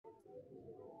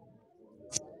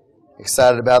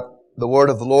Excited about the Word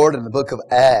of the Lord in the book of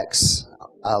Acts.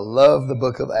 I love the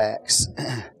book of Acts.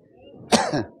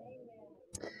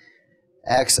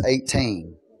 Acts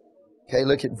 18. Okay,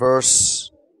 look at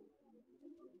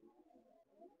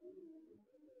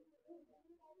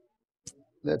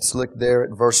let's look there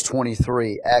at verse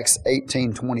 23. Acts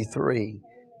 18:23.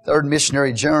 Third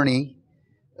missionary journey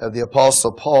of the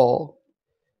Apostle Paul.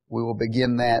 We will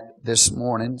begin that this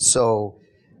morning. So,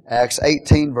 Acts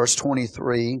 18 verse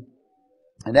 23.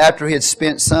 And after he had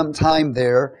spent some time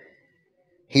there,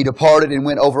 he departed and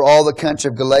went over all the country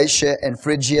of Galatia and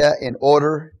Phrygia in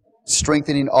order,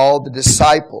 strengthening all the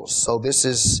disciples. So this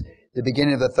is the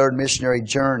beginning of the third missionary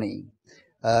journey.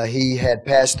 He had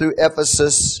passed through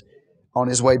Ephesus on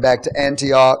his way back to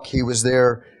Antioch. He was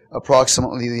there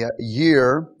approximately a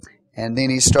year, and then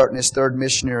he's starting his third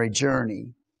missionary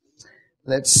journey.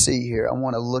 Let's see here. I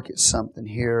want to look at something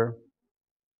here.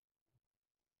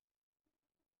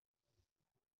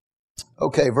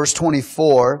 Okay, verse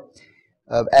 24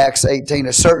 of Acts 18.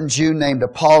 A certain Jew named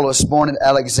Apollos, born in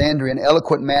Alexandria, an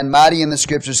eloquent man, mighty in the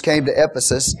Scriptures, came to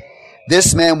Ephesus.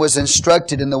 This man was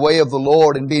instructed in the way of the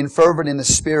Lord, and being fervent in the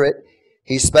Spirit,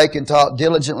 he spake and taught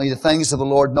diligently the things of the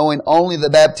Lord, knowing only the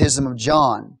baptism of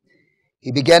John.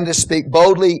 He began to speak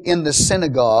boldly in the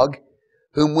synagogue,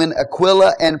 whom when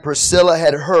Aquila and Priscilla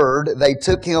had heard, they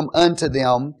took him unto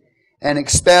them, and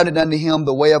expounded unto him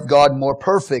the way of God more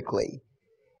perfectly.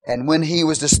 And when he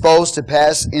was disposed to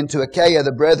pass into Achaia,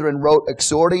 the brethren wrote,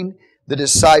 exhorting the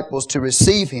disciples to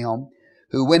receive him,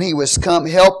 who when he was come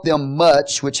helped them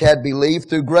much which had believed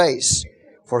through grace.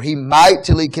 For he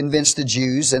mightily convinced the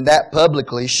Jews, and that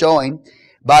publicly, showing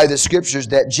by the Scriptures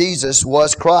that Jesus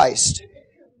was Christ.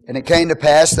 And it came to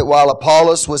pass that while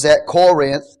Apollos was at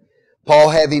Corinth, Paul,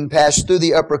 having passed through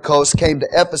the upper coast, came to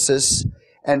Ephesus,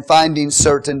 and finding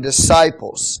certain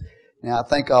disciples. Now I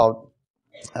think I'll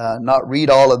not read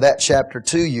all of that chapter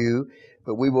to you,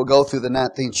 but we will go through the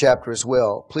 19th chapter as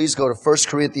well. Please go to 1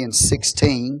 Corinthians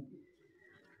 16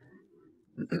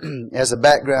 as a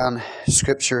background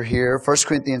scripture here. 1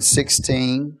 Corinthians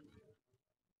 16.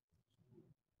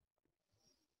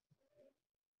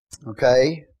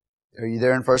 Okay. Are you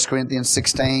there in 1 Corinthians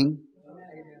 16?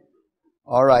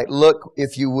 All right. Look,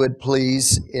 if you would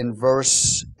please, in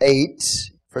verse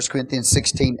 8. 1 Corinthians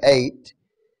 16:8.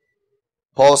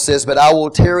 Paul says, but I will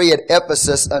tarry at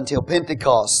Ephesus until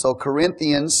Pentecost. So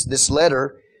Corinthians, this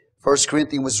letter, 1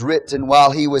 Corinthians, was written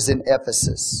while he was in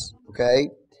Ephesus. Okay?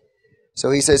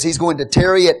 So he says he's going to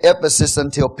tarry at Ephesus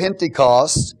until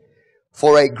Pentecost,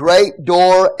 for a great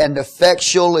door and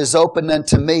effectual is opened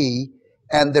unto me,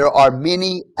 and there are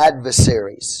many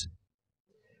adversaries.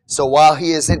 So while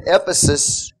he is in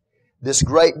Ephesus, this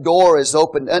great door is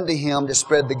opened unto him to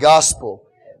spread the gospel.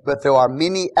 But there are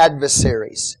many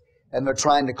adversaries, and they're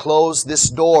trying to close this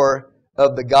door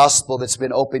of the gospel that's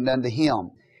been opened unto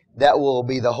him. That will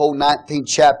be the whole 19th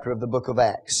chapter of the book of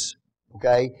Acts.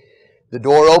 Okay? The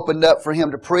door opened up for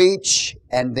him to preach,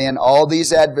 and then all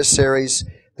these adversaries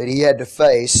that he had to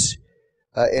face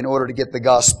in order to get the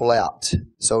gospel out.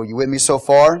 So, you with me so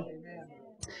far? Amen.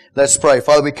 Let's pray.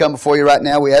 Father, we come before you right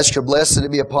now. We ask your blessing to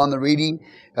be upon the reading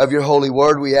of your holy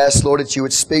word. We ask, Lord, that you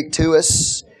would speak to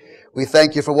us. We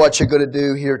thank you for what you're going to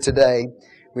do here today.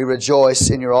 We rejoice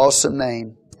in your awesome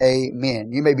name.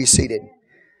 Amen. You may be seated.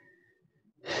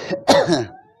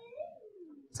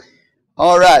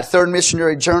 All right, third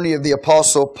missionary journey of the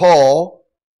Apostle Paul.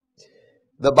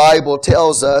 The Bible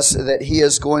tells us that he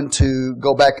is going to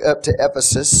go back up to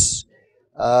Ephesus.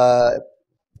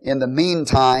 In the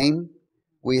meantime,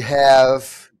 we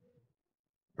have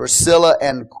Priscilla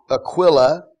and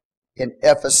Aquila in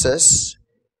Ephesus.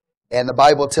 And the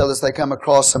Bible tells us they come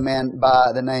across a man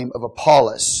by the name of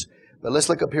Apollos. But let's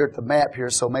look up here at the map here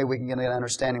so maybe we can get an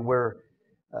understanding where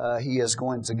he is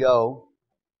going to go.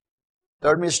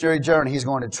 Third missionary journey, he's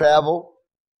going to travel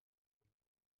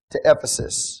to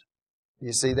Ephesus. Do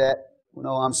you see that?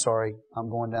 No, I'm sorry. I'm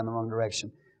going down the wrong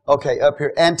direction. Okay, up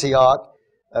here, Antioch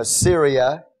of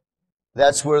Syria.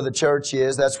 That's where the church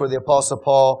is. That's where the Apostle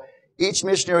Paul. Each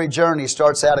missionary journey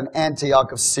starts out in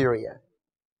Antioch of Syria.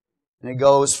 And it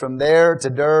goes from there to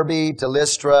Derbe, to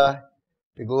Lystra,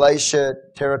 to Galatia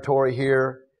territory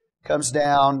here. Comes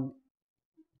down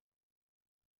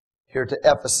here to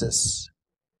Ephesus.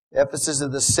 Ephesus is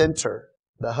the center,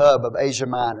 the hub of Asia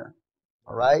Minor.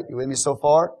 All right? You with me so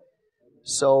far?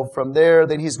 So from there,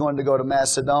 then he's going to go to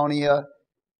Macedonia,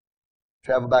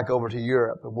 travel back over to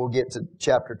Europe. And we'll get to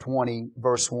chapter 20,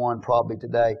 verse 1 probably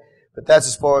today. But that's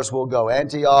as far as we'll go.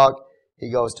 Antioch, he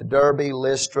goes to Derbe,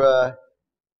 Lystra,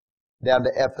 down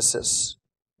to Ephesus.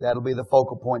 That'll be the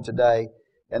focal point today.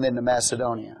 And then to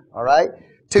Macedonia. All right?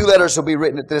 Two letters will be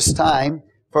written at this time,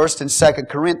 1st and 2nd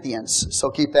Corinthians. So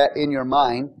keep that in your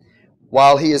mind.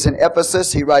 While he is in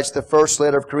Ephesus, he writes the first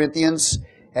letter of Corinthians,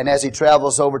 and as he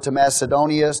travels over to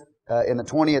Macedonia in the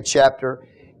 20th chapter,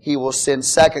 he will send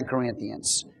 2nd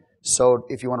Corinthians. So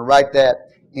if you want to write that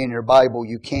in your Bible,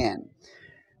 you can.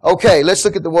 Okay, let's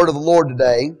look at the Word of the Lord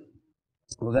today.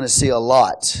 We're going to see a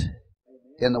lot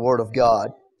in the Word of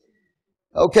God.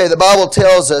 Okay, the Bible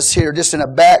tells us here, just in a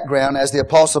background, as the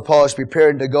Apostle Paul is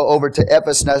preparing to go over to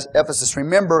Ephesus.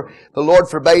 Remember, the Lord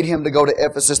forbade him to go to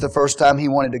Ephesus the first time he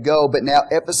wanted to go, but now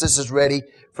Ephesus is ready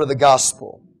for the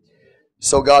gospel.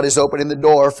 So God is opening the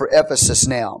door for Ephesus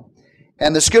now.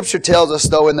 And the Scripture tells us,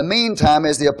 though, in the meantime,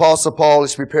 as the Apostle Paul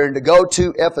is preparing to go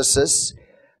to Ephesus,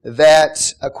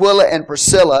 that Aquila and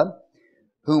Priscilla,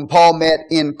 whom Paul met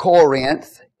in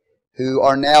Corinth, who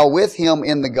are now with him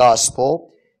in the gospel,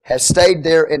 has stayed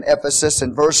there in Ephesus.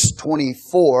 In verse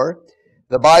 24,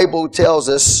 the Bible tells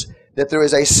us that there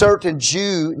is a certain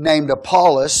Jew named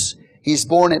Apollos. He's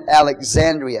born in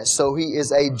Alexandria. So he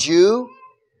is a Jew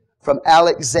from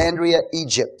Alexandria,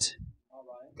 Egypt.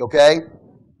 Okay?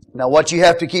 Now what you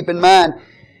have to keep in mind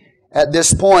at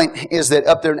this point is that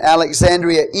up there in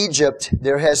Alexandria, Egypt,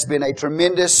 there has been a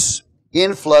tremendous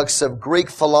influx of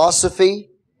Greek philosophy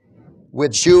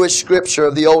with Jewish scripture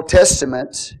of the Old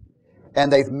Testament,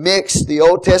 and they've mixed the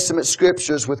Old Testament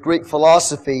scriptures with Greek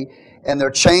philosophy, and they're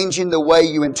changing the way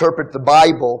you interpret the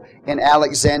Bible in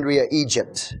Alexandria,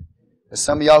 Egypt.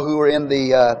 Some of y'all who were in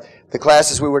the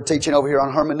classes we were teaching over here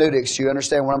on hermeneutics, you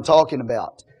understand what I'm talking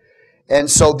about. And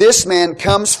so this man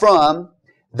comes from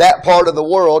that part of the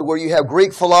world where you have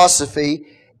Greek philosophy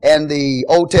and the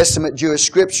Old Testament Jewish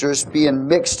scriptures being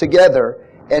mixed together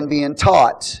and being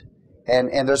taught.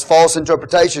 And there's false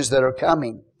interpretations that are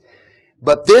coming.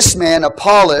 But this man,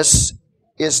 Apollos,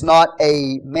 is not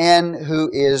a man who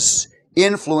is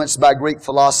influenced by Greek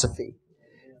philosophy.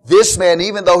 This man,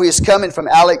 even though he is coming from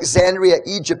Alexandria,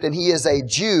 Egypt, and he is a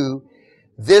Jew,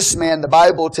 this man, the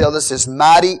Bible tells us, is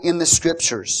mighty in the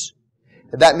Scriptures.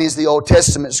 That means the Old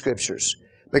Testament Scriptures.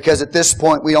 Because at this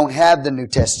point, we don't have the New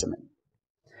Testament.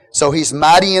 So he's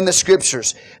mighty in the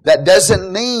Scriptures. That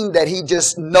doesn't mean that he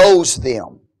just knows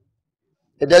them.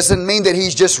 It doesn't mean that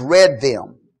he's just read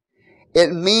them.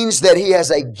 It means that he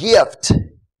has a gift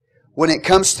when it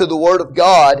comes to the Word of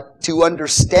God to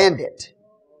understand it.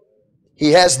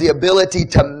 He has the ability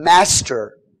to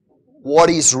master what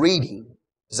he's reading.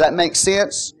 Does that make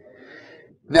sense?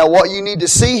 Now what you need to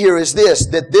see here is this,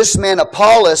 that this man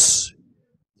Apollos,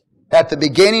 at the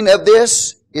beginning of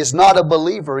this, is not a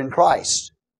believer in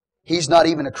Christ. He's not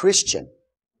even a Christian.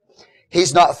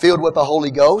 He's not filled with the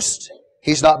Holy Ghost.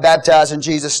 He's not baptized in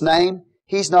Jesus' name.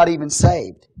 He's not even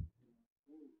saved.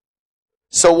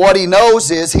 So what he knows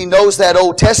is, he knows that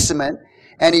Old Testament,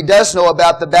 and he does know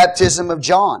about the baptism of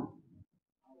John.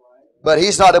 But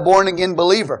he's not a born-again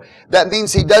believer. That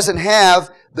means he doesn't have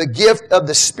the gift of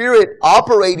the Spirit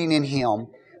operating in him,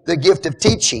 the gift of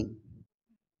teaching.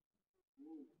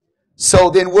 So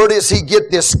then where does he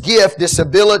get this gift, this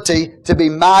ability to be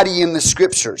mighty in the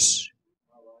Scriptures?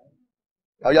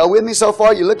 Are y'all with me so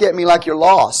far? You look at me like you're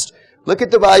lost. Look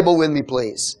at the Bible with me,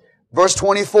 please. Verse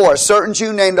 24, a certain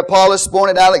Jew named Apollos, born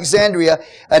at Alexandria,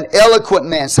 an eloquent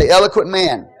man. Say, eloquent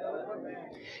man.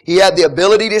 He had the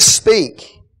ability to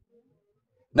speak.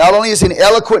 Not only is he an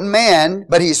eloquent man,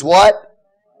 but he's what?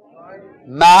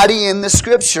 Mighty in the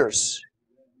Scriptures.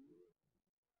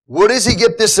 Where does he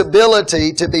get this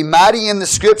ability to be mighty in the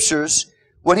Scriptures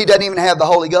when he doesn't even have the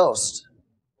Holy Ghost?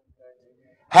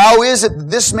 How is it that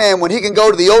this man, when he can go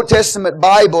to the Old Testament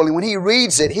Bible and when he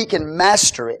reads it, he can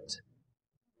master it?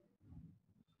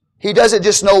 He doesn't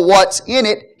just know what's in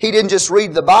it. He didn't just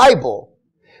read the Bible.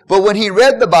 But when he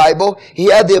read the Bible,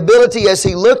 he had the ability as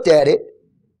he looked at it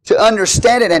to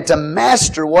understand it and to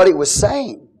master what it was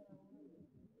saying.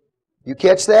 You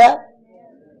catch that?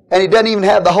 And he doesn't even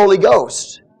have the Holy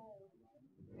Ghost.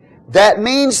 That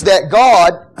means that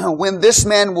God, when this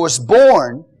man was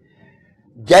born,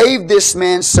 gave this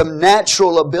man some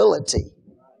natural ability.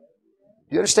 Do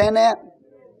you understand that?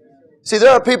 See,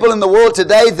 there are people in the world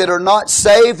today that are not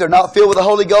saved, they're not filled with the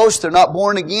Holy Ghost, they're not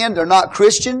born again, they're not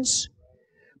Christians,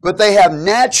 but they have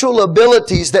natural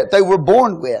abilities that they were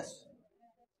born with.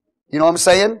 You know what I'm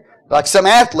saying? Like some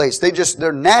athletes,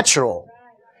 they're natural.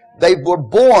 They were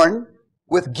born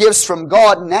with gifts from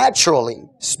God naturally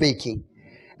speaking.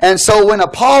 And so when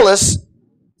Apollos,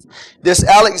 this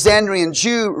Alexandrian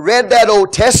Jew, read that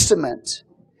Old Testament,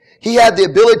 he had the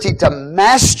ability to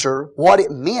master what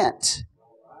it meant.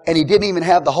 And he didn't even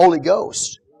have the Holy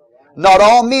Ghost. Not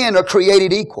all men are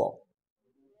created equal.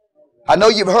 I know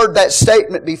you've heard that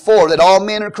statement before, that all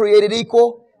men are created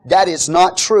equal. That is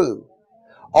not true.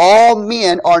 All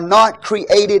men are not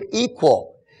created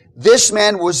equal. This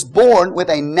man was born with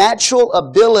a natural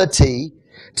ability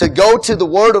to go to the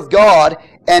Word of God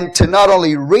and to not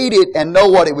only read it and know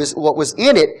what was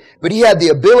in it, but he had the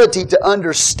ability to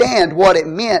understand what it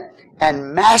meant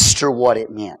and master what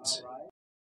it meant.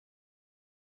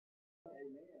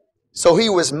 So he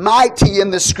was mighty in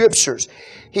the Scriptures.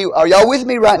 Are y'all with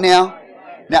me right now?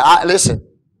 Now, listen.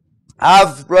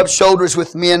 I've rubbed shoulders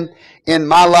with men in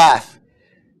my life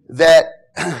that,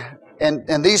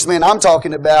 and these men I'm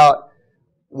talking about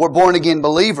were born again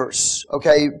believers.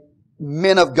 Okay,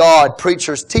 men of God,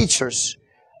 preachers, teachers,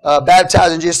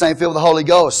 baptized in Jesus' name, filled with the Holy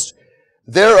Ghost.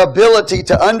 Their ability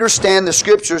to understand the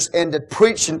Scriptures and to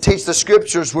preach and teach the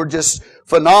Scriptures were just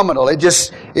phenomenal.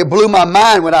 It blew my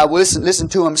mind when I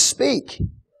listened to them speak.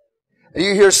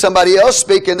 You hear somebody else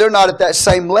speak and they're not at that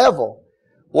same level.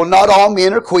 Well, not all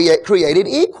men are created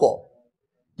equal.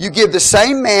 You give the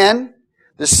same man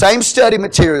the same study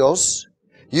materials.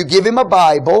 You give him a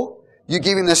Bible. You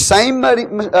give him the same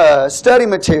study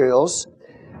materials.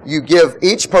 You give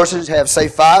each person to have, say,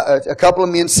 a couple of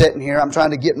men sitting here. I'm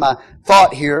trying to get my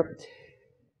thought here.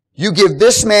 You give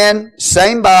this man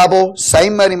same Bible,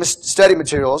 same study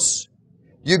materials.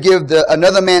 You give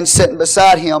another man sitting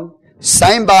beside him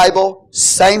same Bible,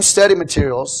 same study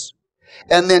materials.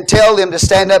 And then tell them to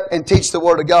stand up and teach the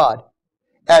Word of God.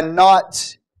 And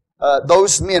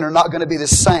those men are not going to be the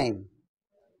same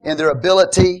in their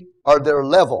ability or their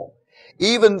level.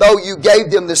 Even though you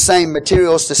gave them the same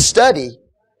materials to study,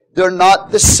 they're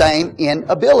not the same in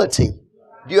ability.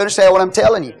 Do you understand what I'm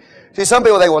telling you? See, some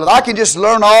people think, well, if I can just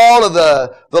learn all of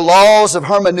the laws of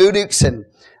hermeneutics and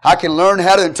I can learn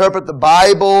how to interpret the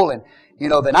Bible and,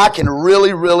 then I can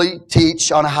really, really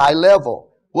teach on a high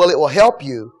level. Well, it will help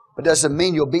you. But doesn't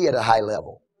mean you'll be at a high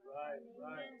level.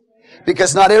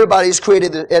 Because not everybody is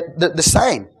created the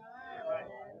same.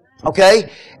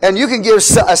 Okay? And you can give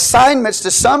assignments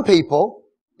to some people.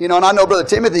 And I know Brother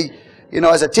Timothy,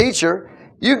 as a teacher,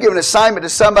 you give an assignment to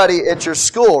somebody at your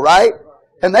school, right?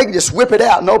 And they can just whip it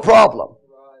out, no problem.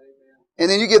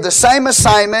 And then you give the same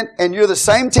assignment and you're the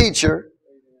same teacher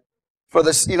for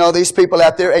these people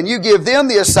out there. And you give them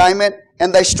the assignment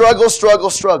and they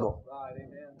struggle.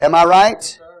 Am I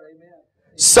right?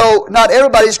 So, not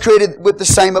everybody's created with the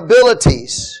same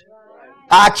abilities,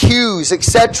 IQs,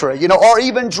 etc., or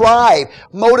even drive,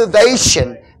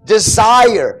 motivation,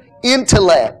 desire,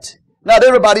 intellect. Not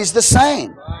everybody's the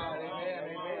same.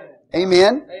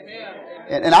 Amen?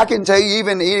 And I can tell you,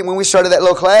 even when we started that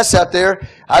little class out there,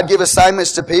 I'd give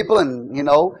assignments to people and,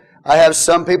 I have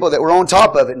some people that were on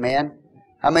top of it, man.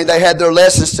 I mean, they had their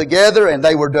lessons together and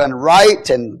they were done right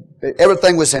and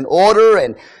everything was in order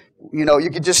and you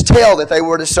could just tell that they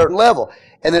were at a certain level.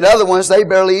 And then other ones, they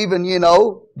barely even,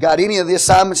 got any of the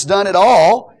assignments done at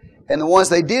all. And the ones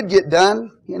they did get done,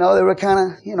 they were kind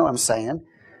of, what I'm saying.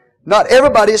 Not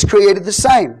everybody is created the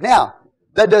same. Now,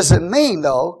 that doesn't mean,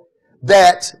 though,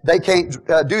 that they can't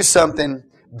do something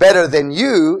better than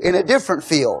you in a different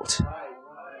field.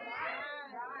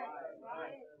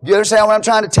 Do you understand what I'm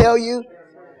trying to tell you?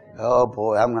 Oh,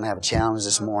 boy, I'm going to have a challenge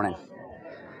this morning.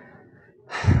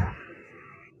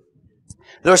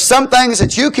 There are some things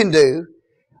that you can do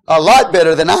a lot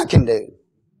better than I can do.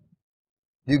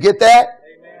 You get that?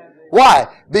 Amen. Why?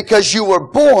 Because you were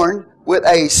born with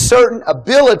a certain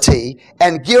ability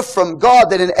and gift from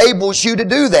God that enables you to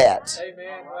do that. Amen.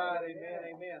 Right.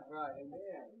 Amen. Right.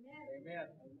 Amen.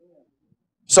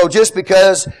 So just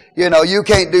because, you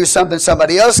can't do something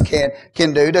somebody else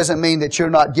can do doesn't mean that you're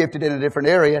not gifted in a different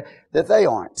area that they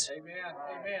aren't. Amen.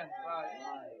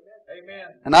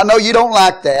 And I know you don't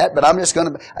like that, but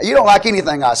you don't like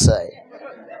anything I say.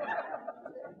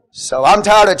 So I'm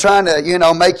tired of trying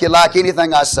to, make you like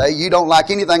anything I say. You don't like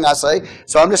anything I say,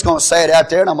 so I'm just going to say it out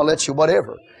there and I'm going to let you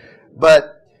whatever.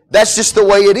 But that's just the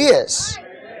way it is.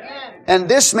 And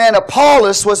this man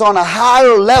Apollos was on a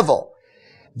higher level.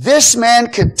 This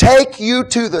man could take you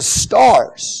to the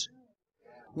stars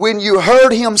when you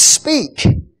heard him speak,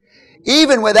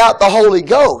 even without the Holy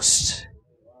Ghost.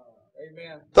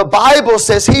 The Bible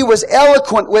says he was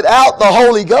eloquent without the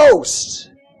Holy Ghost.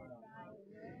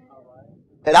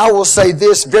 And I will say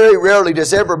this, very rarely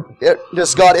does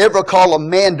God ever call a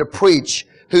man to preach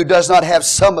who does not have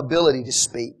some ability to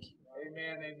speak.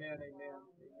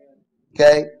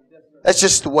 Okay? That's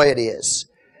just the way it is.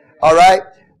 Alright?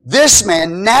 This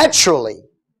man, naturally,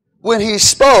 when he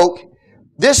spoke,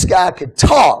 this guy could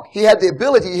talk. He had the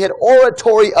ability, he had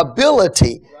oratory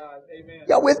ability.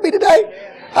 Y'all with me today?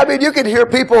 I mean, you can hear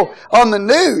people on the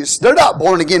news. They're not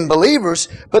born-again believers,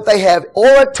 but they have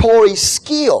oratory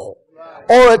skill,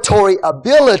 oratory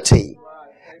ability.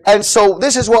 And so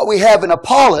this is what we have in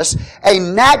Apollos, a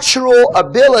natural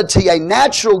ability, a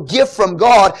natural gift from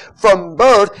God from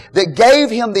birth that gave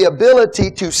him the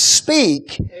ability to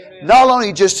speak. Amen. Not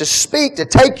only just to speak, to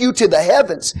take you to the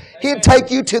heavens. Amen. He'd take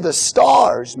you to the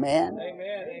stars, man.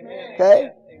 Amen.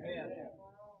 Okay? Amen.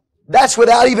 That's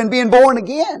without even being born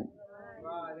again.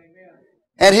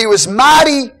 And he was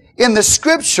mighty in the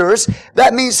Scriptures.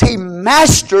 That means he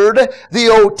mastered the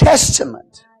Old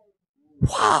Testament.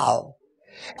 Wow.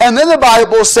 And then the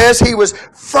Bible says he was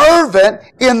fervent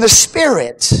in the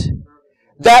Spirit.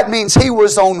 That means he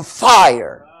was on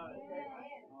fire.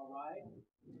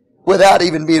 Without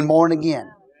even being born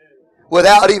again.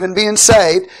 Without even being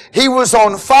saved. He was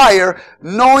on fire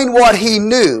knowing what he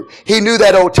knew. He knew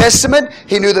that Old Testament.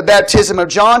 He knew the baptism of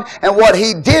John. And what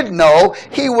he did know,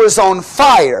 he was on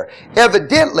fire.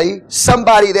 Evidently,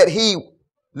 somebody that he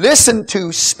listened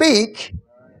to speak,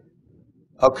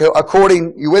 okay,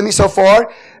 according, you with me so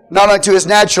far? Not only to his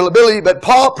natural ability, but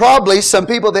probably some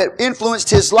people that influenced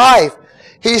his life.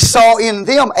 He saw in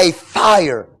them a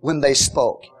fire when they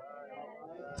spoke.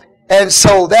 And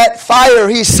so that fire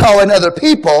he saw in other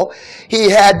people, he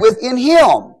had within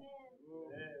him.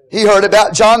 He heard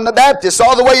about John the Baptist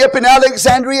all the way up in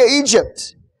Alexandria,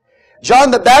 Egypt.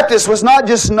 John the Baptist was not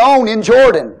just known in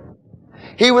Jordan.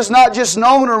 He was not just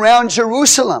known around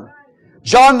Jerusalem.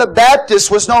 John the Baptist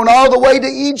was known all the way to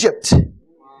Egypt.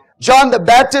 John the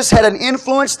Baptist had an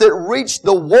influence that reached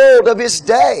the world of his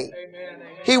day.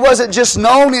 He wasn't just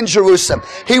known in Jerusalem.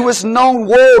 He was known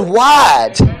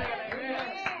worldwide.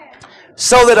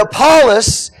 So that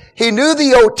Apollos, he knew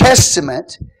the Old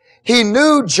Testament. He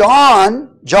knew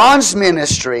John's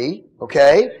ministry,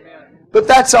 okay? But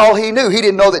that's all he knew. He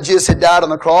didn't know that Jesus had died on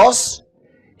the cross.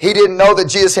 He didn't know that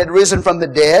Jesus had risen from the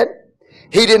dead.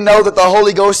 He didn't know that the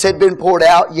Holy Ghost had been poured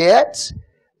out yet.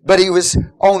 But he was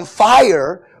on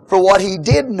fire for what he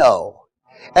did know.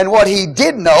 And what he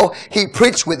did know, he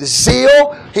preached with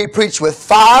zeal, he preached with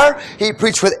fire, he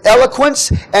preached with eloquence,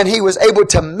 and he was able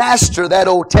to master that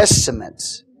Old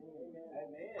Testament.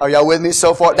 Are y'all with me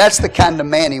so far? That's the kind of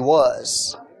man he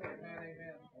was.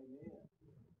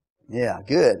 Yeah,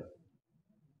 good.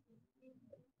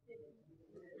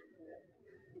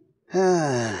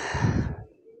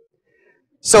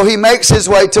 So he makes his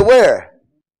way to where?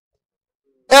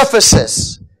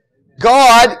 Ephesus.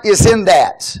 God is in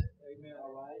that.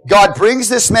 God brings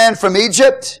this man from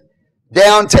Egypt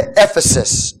down to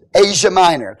Ephesus, Asia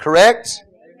Minor, correct?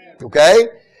 Okay?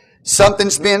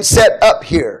 Something's being set up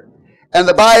here. And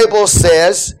the Bible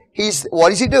says,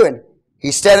 what is he doing?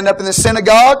 He's standing up in the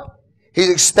synagogue.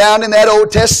 He's expounding that Old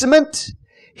Testament.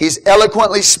 He's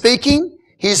eloquently speaking.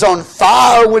 He's on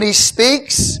fire when he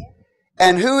speaks.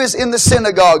 And who is in the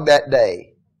synagogue that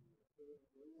day?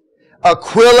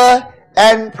 Aquila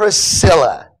and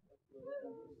Priscilla.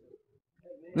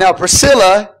 Now,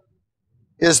 Priscilla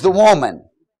is the woman.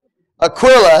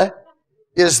 Aquila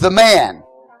is the man.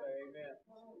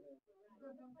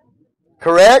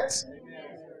 Correct?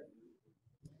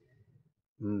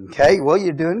 Okay, well,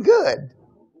 you're doing good.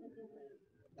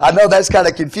 I know that's kind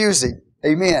of confusing.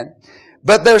 Amen.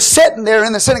 But they're sitting there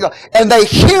in the synagogue, and they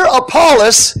hear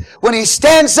Apollos when he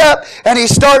stands up and he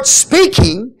starts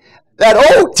speaking that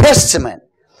Old Testament.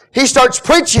 He starts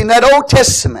preaching that Old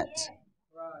Testament.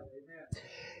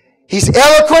 He's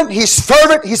eloquent, he's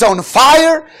fervent, he's on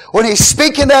fire when he's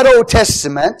speaking that Old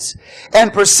Testament.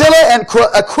 And Priscilla and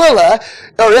Aquila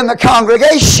are in the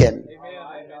congregation.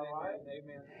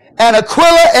 And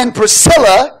Aquila and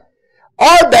Priscilla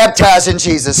are baptized in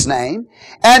Jesus' name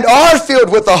and are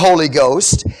filled with the Holy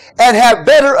Ghost and have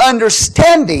better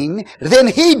understanding than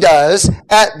he does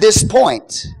at this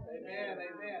point.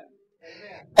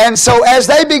 And so as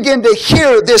they begin to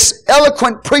hear this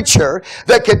eloquent preacher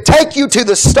that could take you to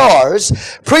the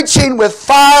stars, preaching with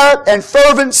fire and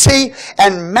fervency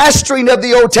and mastering of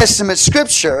the Old Testament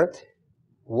Scripture,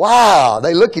 wow,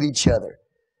 they look at each other.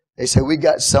 They say, we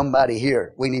got somebody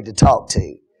here we need to talk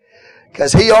to.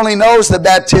 Because he only knows the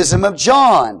baptism of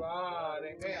John,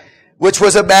 which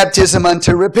was a baptism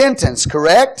unto repentance,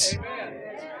 correct?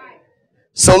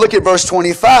 So look at verse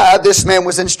 25. This man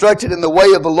was instructed in the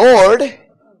way of the Lord.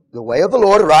 The way of the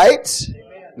Lord, right?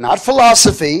 Not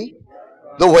philosophy.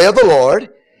 The way of the Lord.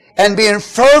 And being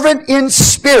fervent in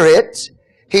spirit,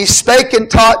 he spake and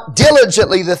taught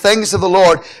diligently the things of the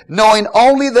Lord, knowing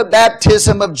only the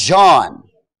baptism of John.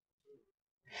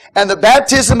 And the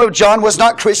baptism of John was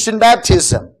not Christian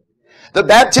baptism. The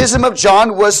baptism of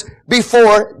John was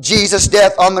before Jesus'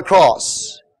 death on the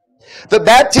cross. The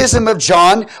baptism of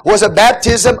John was a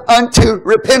baptism unto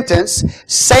repentance,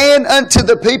 saying unto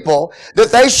the people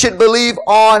that they should believe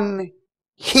on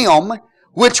Him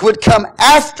which would come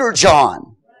after John.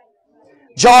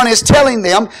 John is telling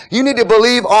them, you need to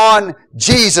believe on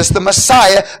Jesus, the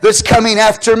Messiah, that's coming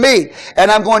after me.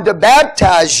 And I'm going to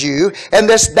baptize you. And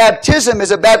this baptism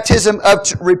is a baptism of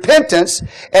repentance.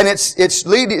 And it's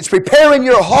preparing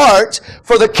your heart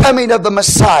for the coming of the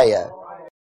Messiah.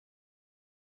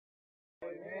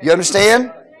 You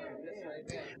understand?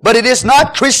 But it is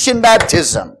not Christian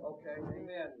baptism.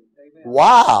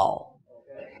 Wow.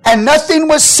 And nothing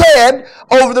was said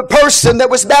over the person that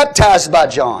was baptized by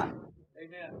John.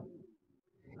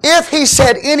 If he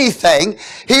said anything,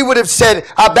 he would have said,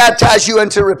 I baptize you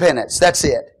unto repentance. That's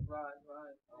it.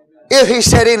 If he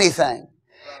said anything.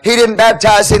 He didn't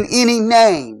baptize in any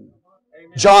name.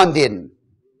 John didn't.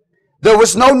 There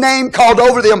was no name called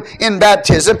over them in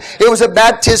baptism. It was a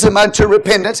baptism unto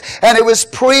repentance. And it was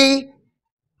pre-cross.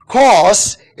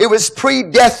 It was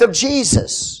pre-death of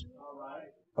Jesus.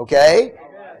 Okay?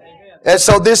 And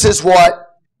so this is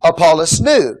what Apollos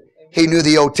knew. He knew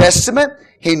the Old Testament.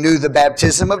 He knew the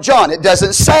baptism of John. It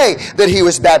doesn't say that he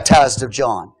was baptized of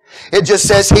John. It just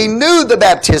says he knew the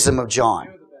baptism of John.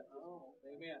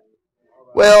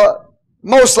 Well,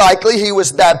 most likely he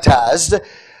was baptized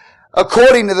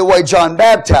according to the way John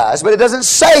baptized, but it doesn't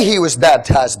say he was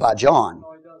baptized by John.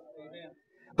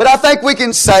 But I think we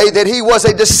can say that he was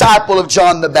a disciple of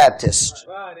John the Baptist.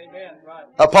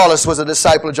 Apollos was a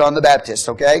disciple of John the Baptist,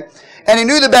 okay? And he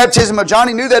knew the baptism of John.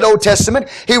 He knew that Old Testament.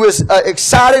 He was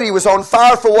excited. He was on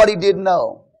fire for what he did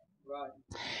know.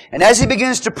 And as he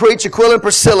begins to preach, Aquila and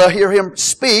Priscilla hear him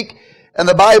speak. And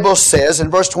the Bible says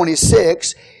in verse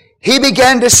 26, he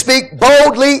began to speak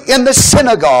boldly in the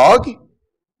synagogue.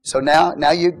 So now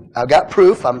I've got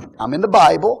proof. I'm in the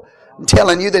Bible. I'm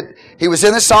telling you that he was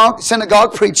in the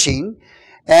synagogue preaching.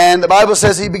 And the Bible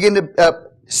says he began to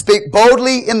speak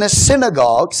boldly in the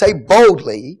synagogue. Say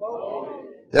boldly.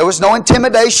 There was no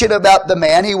intimidation about the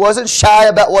man. He wasn't shy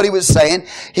about what he was saying.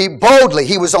 He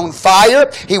was on fire.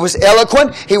 He was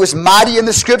eloquent. He was mighty in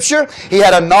the Scripture. He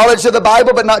had a knowledge of the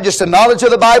Bible, but not just a knowledge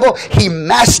of the Bible. He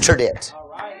mastered it.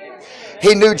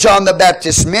 He knew John the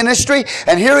Baptist's ministry.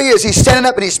 And here he is. He's standing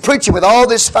up and he's preaching with all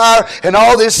this fire and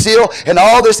all this zeal and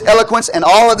all this eloquence and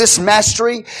all of this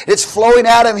mastery. It's flowing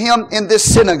out of him in this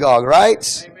synagogue,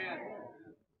 right?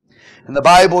 And the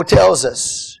Bible tells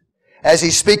us, as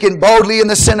he's speaking boldly in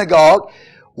the synagogue,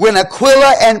 when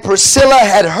Aquila and Priscilla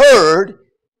had heard,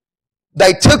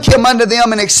 they took him unto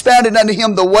them and expounded unto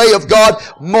him the way of God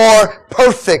more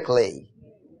perfectly.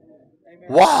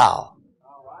 Wow.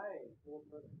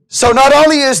 So not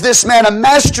only is this man a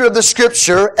master of the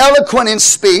Scripture, eloquent in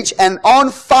speech, and on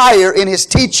fire in his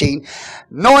teaching,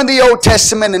 knowing the Old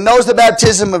Testament and knows the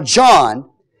baptism of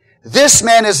John, this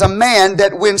man is a man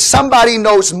that when somebody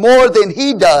knows more than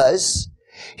he does,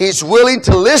 he's willing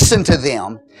to listen to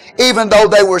them, even though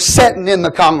they were sitting in the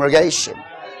congregation.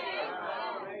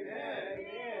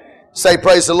 Say,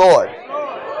 praise the Lord.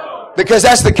 Because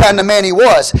that's the kind of man he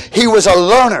was. He was a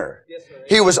learner.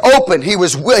 He was open. He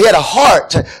had a heart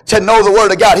to know the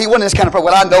Word of God. He wasn't this kind of person,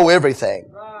 well, I know everything.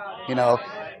 You know.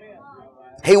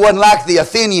 He wasn't like the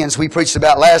Athenians we preached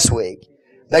about last week.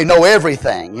 They know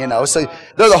everything, you know. So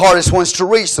they're the hardest ones to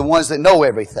reach, the ones that know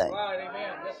everything.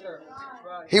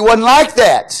 He wasn't like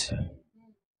that.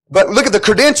 But look at the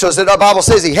credentials that the Bible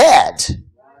says he had.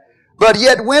 But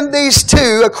yet when these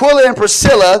two, Aquila and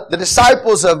Priscilla, the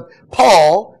disciples of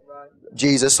Paul,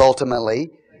 Jesus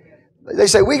ultimately, they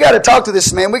say, we got to talk to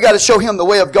this man. We got to show him the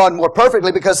way of God more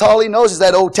perfectly, because all he knows is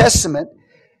that Old Testament,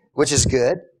 which is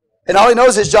good. And all he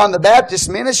knows is John the Baptist's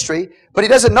ministry. But he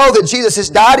doesn't know that Jesus has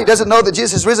died. He doesn't know that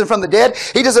Jesus has risen from the dead.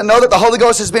 He doesn't know that the Holy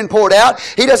Ghost has been poured out.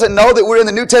 He doesn't know that we're in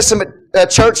the New Testament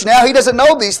church now. He doesn't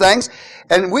know these things.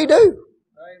 And we do. Amen.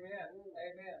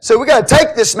 So we got to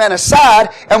take this man aside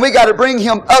and we got to bring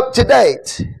him up to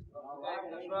date.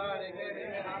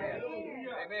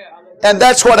 And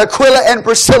that's what Aquila and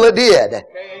Priscilla did.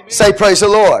 Say, praise the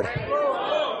Lord.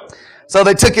 So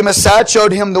they took him aside,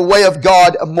 showed him the way of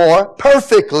God more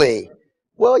perfectly.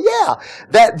 Well, yeah,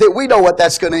 that we know what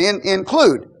that's going to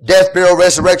include. Death, burial,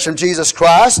 resurrection of Jesus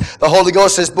Christ. The Holy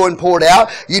Ghost has been poured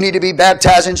out. You need to be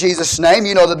baptized in Jesus' name.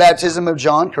 You know the baptism of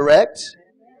John, correct?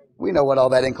 We know what all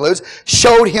that includes.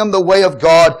 Showed him the way of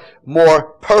God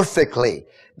more perfectly.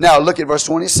 Now look at verse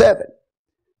 27.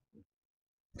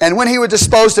 And when he was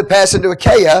disposed to pass into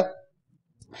Achaia,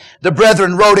 the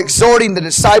brethren wrote exhorting the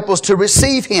disciples to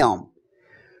receive him,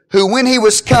 who when he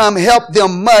was come helped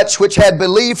them much which had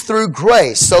believed through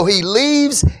grace. So he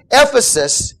leaves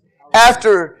Ephesus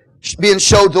after being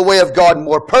showed the way of God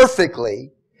more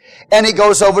perfectly, and he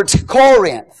goes over to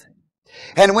Corinth.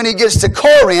 And when he gets to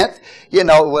Corinth, you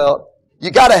know, well,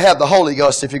 you got to have the Holy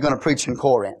Ghost if you're going to preach in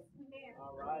Corinth.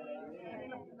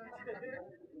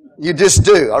 You just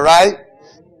do, all right?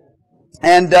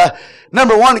 And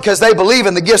number one, because they believe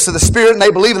in the gifts of the Spirit and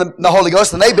they believe in the Holy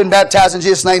Ghost and they've been baptized in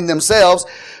Jesus' name themselves.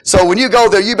 So when you go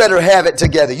there, you better have it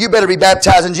together. You better be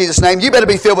baptized in Jesus' name. You better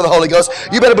be filled with the Holy Ghost.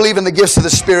 You better believe in the gifts of the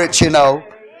Spirit, you know.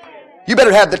 You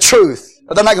better have the truth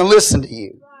or they're not going to listen to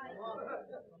you.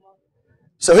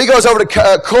 So he goes over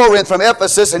to Corinth from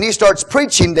Ephesus and he starts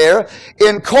preaching there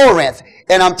in Corinth.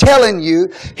 And I'm telling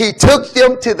you, he took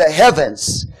them to the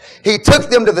heavens. He took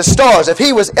them to the stars. If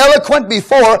he was eloquent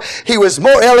before, he was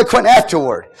more eloquent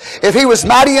afterward. If he was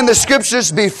mighty in the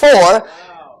Scriptures before,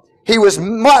 he was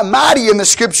mighty in the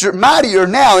Scripture, mightier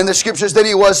now in the Scriptures than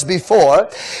he was before.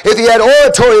 If he had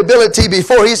oratory ability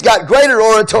before, he's got greater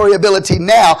oratory ability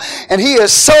now. And he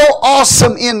is so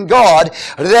awesome in God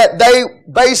that they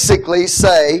basically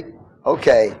say,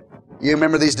 okay, you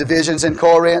remember these divisions in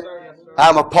Corinth?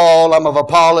 I'm of Paul, I'm of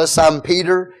Apollos, I'm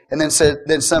Peter. And then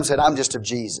some said, I'm just of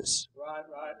Jesus.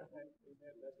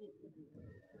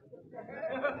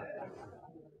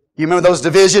 You remember those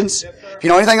divisions? If you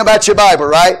know anything about your Bible,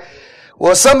 right?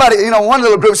 Well, somebody, one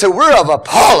little group said, we're of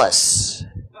Apollos,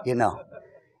 And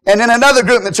then another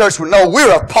group in the church went, no,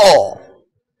 we're of Paul.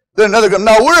 Then another group,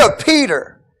 no, we're of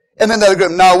Peter. And then another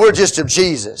group, no, we're just of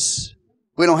Jesus.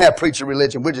 We don't have preacher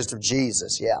religion, we're just of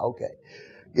Jesus. Yeah, okay.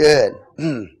 Good.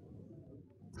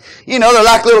 They're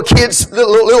like little kids,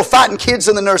 little fighting kids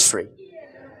in the nursery.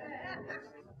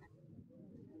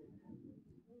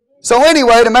 So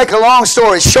anyway, to make a long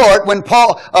story short, when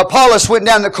Apollos went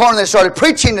down to Corinth and started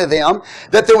preaching to them,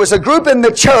 that there was a group in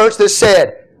the church that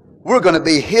said, we're going to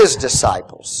be his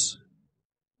disciples.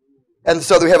 And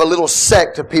so we have a little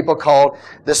sect of people called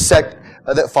the sect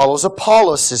that follows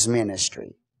Apollos'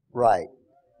 ministry. Right.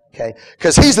 Okay?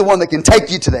 Because he's the one that can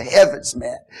take you to the heavens,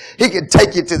 man. He can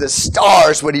take you to the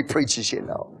stars when he preaches,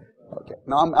 Okay.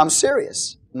 No, I'm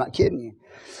serious. I'm not kidding you.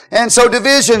 And so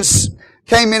divisions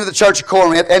came into the church of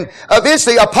Corinth, and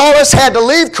eventually Apollos had to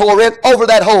leave Corinth over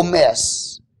that whole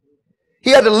mess. He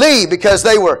had to leave because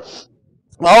they were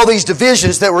all these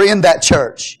divisions that were in that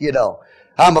church,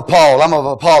 I'm of Paul, I'm of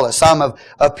Apollos, I'm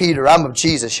of Peter, I'm of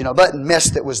Jesus, that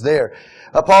mess that was there.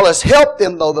 Apollos helped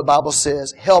them, though, the Bible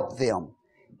says, help them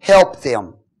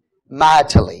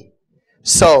mightily.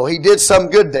 So he did some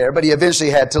good there, but he eventually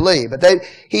had to leave. But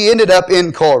he ended up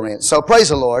in Corinth. So praise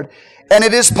the Lord. And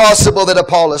it is possible that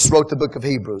Apollos wrote the book of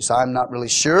Hebrews. I'm not really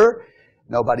sure.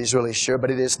 Nobody's really sure,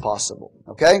 but it is possible.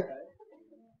 Okay?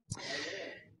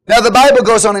 Now the Bible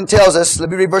goes on and tells us, let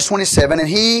me read verse 27, and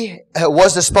he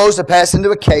was disposed to pass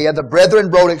into Achaia. The brethren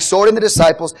wrote exhorting the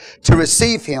disciples to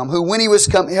receive him, who when he was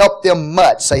come helped them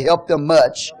much, say helped them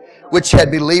much, which had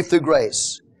believed through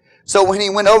grace. So when he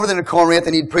went over to Corinth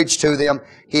and he'd preached to them,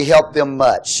 he helped them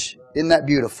much. Isn't that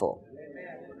beautiful?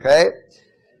 Okay?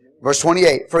 Verse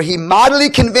 28, for he mightily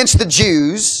convinced the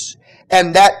Jews,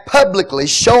 and that publicly,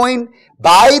 showing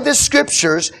by the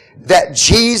Scriptures that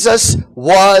Jesus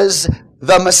was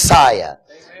the Messiah,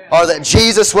 or that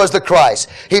Jesus was the Christ.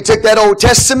 He took that Old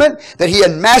Testament that he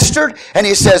had mastered, and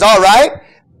he says, all right,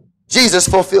 Jesus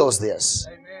fulfills this.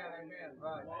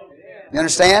 You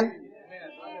understand?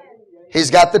 He's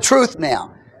got the truth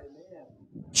now.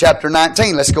 Chapter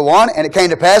 19, let's go on. And it came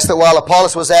to pass that while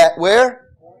Apollos was at where?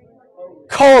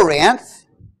 Corinth.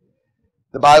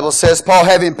 The Bible says, Paul,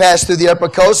 having passed through the upper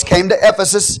coast, came to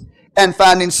Ephesus and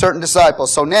finding certain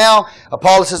disciples. So now,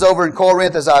 Apollos is over in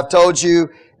Corinth, as I've told you,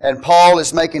 and Paul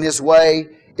is making his way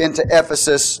into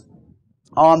Ephesus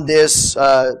on this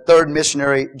third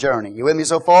missionary journey. You with me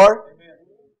so far?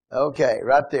 Okay,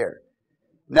 right there.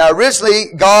 Now,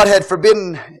 originally, God had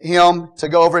forbidden him to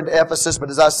go over into Ephesus, but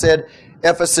as I said,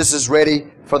 Ephesus is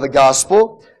ready for the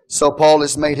gospel. So Paul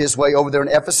has made his way over there in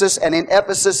Ephesus, and in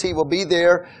Ephesus he will be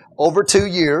there over 2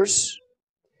 years,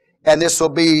 and this will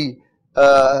be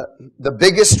the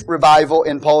biggest revival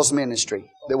in Paul's ministry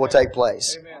that will take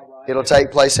place. It'll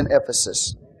take place in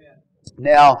Ephesus.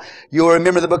 Now, you'll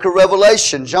remember the book of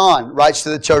Revelation. John writes to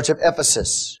the church of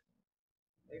Ephesus.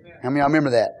 How many of y'all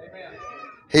remember that?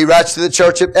 He writes to the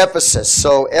church of Ephesus.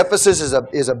 So Ephesus is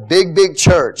a big, big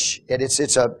church. And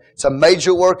it's a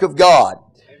major work of God.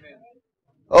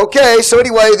 Okay, so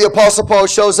anyway, the Apostle Paul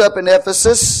shows up in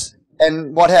Ephesus,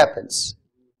 and what happens?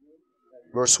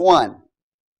 Verse 1.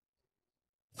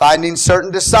 Finding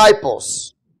certain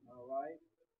disciples.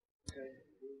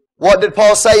 What did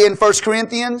Paul say in 1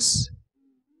 Corinthians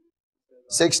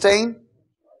 16?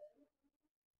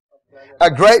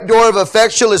 A great door of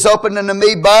effectual is opened unto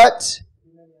me, but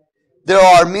there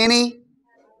are many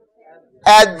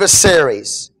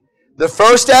adversaries. The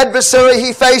first adversary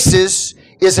he faces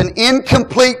is an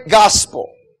incomplete gospel.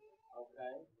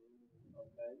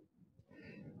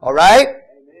 All right?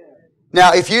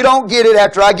 Now, if you don't get it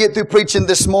after I get through preaching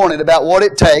this morning about what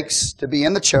it takes to be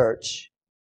in the church,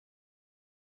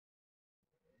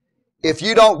 if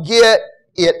you don't get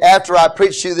it after I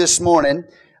preach to you this morning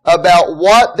about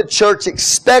what the church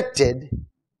expected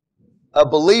a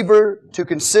believer to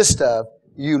consist of,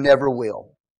 you never will.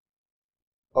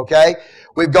 Okay?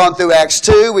 We've gone through Acts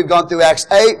 2, we've gone through Acts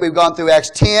 8, we've gone through Acts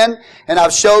 10, and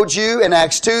I've showed you in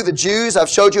Acts 2 the Jews, I've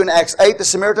showed you in Acts 8 the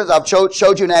Samaritans, I've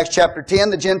showed you in Acts chapter 10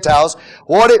 the Gentiles,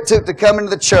 what it took to come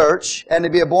into the church and to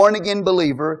be a born-again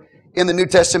believer in the New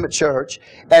Testament church.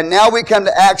 And now we come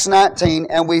to Acts 19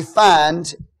 and we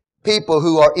find people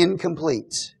who are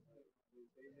incomplete.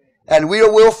 And we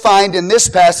will find in this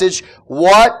passage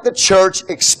what the church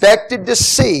expected to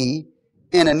see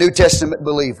in a New Testament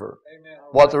believer.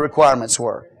 What the requirements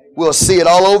were. We'll see it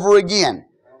all over again.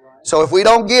 So if we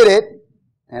don't get it,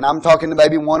 and I'm talking to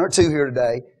maybe one or two here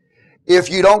today, if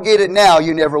you don't get it now,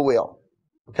 you never will.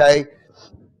 Okay?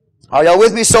 Are y'all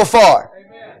with me so far?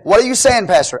 Amen. What are you saying,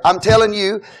 Pastor? I'm telling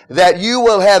you that you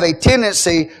will have a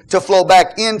tendency to flow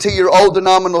back into your old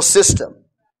denominational system.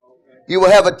 You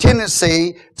will have a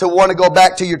tendency to want to go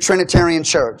back to your Trinitarian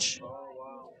church.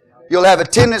 You'll have a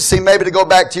tendency maybe to go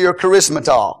back to your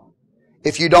charismatol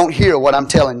if you don't hear what I'm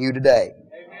telling you today.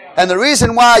 Amen. And the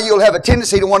reason why you'll have a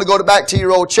tendency to want to go back to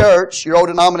your old church, your old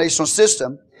denominational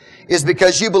system, is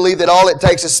because you believe that all it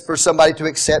takes is for somebody to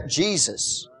accept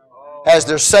Jesus as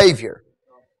their Savior.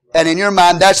 And in your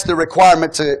mind, that's the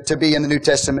requirement to be in the New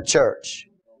Testament church.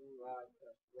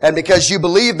 And because you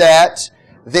believe that,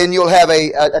 then you'll have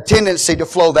a tendency to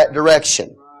flow that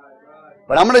direction.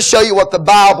 But I'm going to show you what the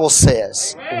Bible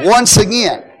says once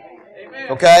again.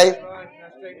 Okay?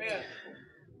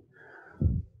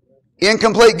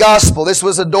 Incomplete gospel. This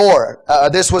was a door.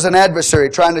 This was an adversary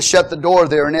trying to shut the door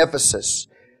there in Ephesus.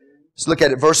 Let's look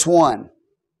at it. Verse 1.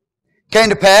 Came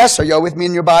to pass, are y'all with me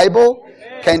in your Bible?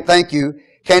 Thank you.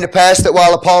 Came to pass that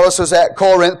while Apollos was at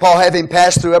Corinth, Paul having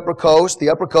passed through upper coast, the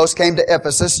upper coast came to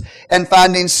Ephesus, and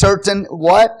finding certain,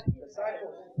 what?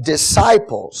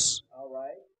 Disciples.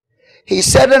 He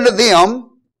said unto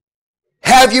them,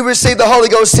 have you received the Holy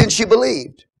Ghost since you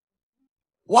believed?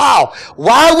 Wow.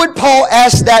 Why would Paul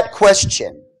ask that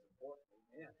question?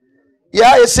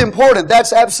 Yeah, it's important.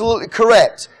 That's absolutely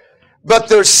correct. But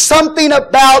there's something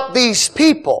about these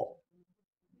people.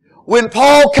 When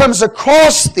Paul comes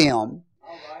across them,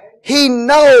 he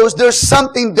knows there's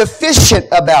something deficient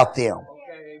about them.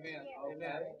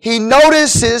 He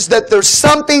notices that there's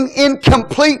something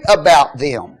incomplete about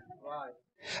them.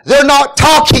 They're not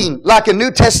talking like a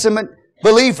New Testament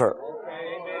believer.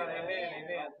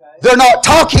 They're not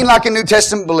talking like a New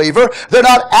Testament believer. They're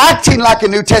not acting like a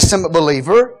New Testament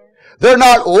believer. They're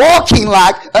not walking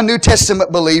like a New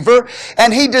Testament believer.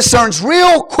 And he discerns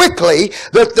real quickly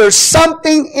that there's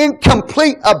something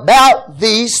incomplete about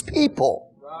these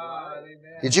people.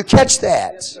 Did you catch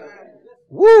that?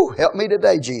 Woo! Help me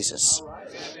today, Jesus.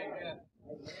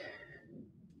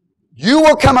 You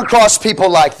will come across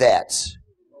people like that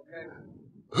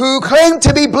who claim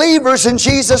to be believers in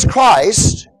Jesus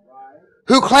Christ,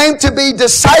 who claim to be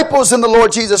disciples in the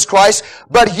Lord Jesus Christ,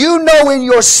 but you know in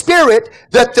your spirit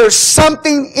that there's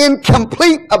something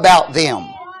incomplete about them.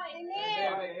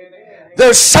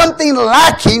 There's something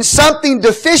lacking, something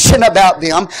deficient about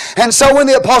them. And so when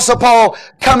the Apostle Paul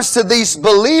comes to these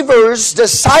believers,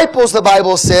 disciples, the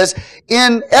Bible says,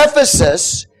 in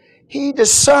Ephesus, he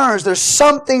discerns there's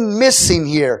something missing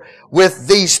here with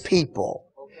these people.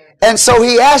 And so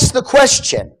he asks the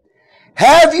question,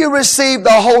 have you received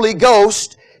the Holy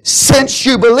Ghost since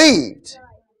you believed?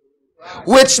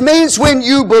 Which means when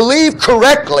you believe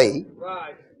correctly,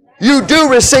 you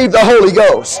do receive the Holy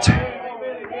Ghost.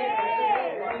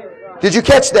 Did you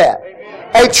catch that?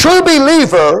 A true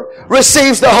believer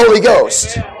receives the Holy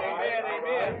Ghost.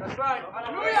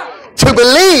 To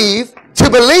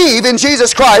believe in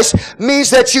Jesus Christ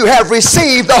means that you have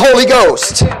received the Holy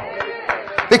Ghost.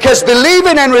 Because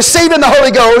believing and receiving the Holy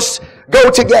Ghost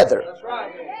go together.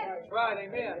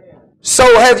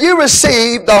 So have you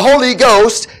received the Holy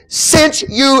Ghost since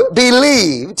you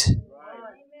believed?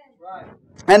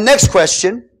 And next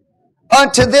question,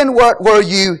 unto then what were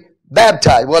you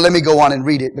baptized? Well, let me go on and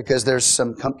read it because there's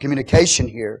some communication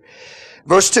here.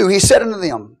 Verse 2, he said unto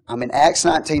them, I'm in Acts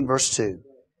 19 verse 2.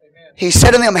 He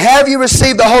said unto them, have you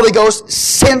received the Holy Ghost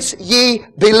since ye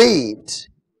believed?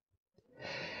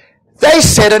 They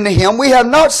said unto him, we have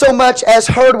not so much as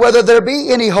heard whether there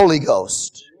be any Holy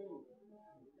Ghost.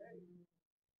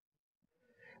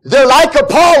 They're like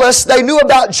Apollos, they knew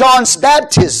about John's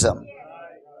baptism.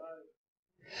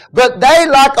 But they,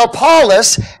 like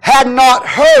Apollos, had not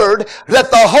heard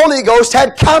that the Holy Ghost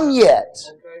had come yet.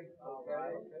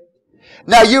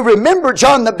 Now you remember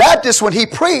John the Baptist when he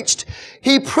preached,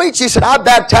 he said, I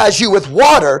baptize you with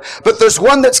water, but there's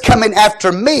one that's coming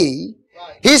after me.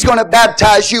 He's going to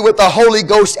baptize you with the Holy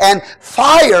Ghost and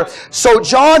fire. So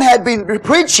John had been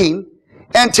preaching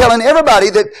and telling everybody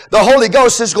that the Holy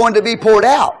Ghost is going to be poured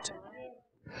out.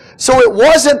 So it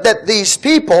wasn't that these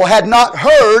people had not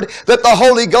heard that the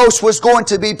Holy Ghost was going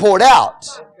to be poured out.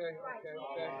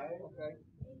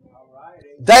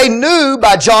 They knew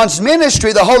by John's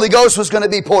ministry the Holy Ghost was going to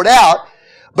be poured out,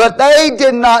 but they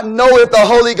did not know if the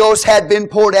Holy Ghost had been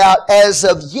poured out as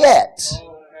of yet.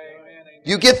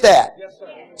 You get that?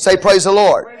 Say, praise the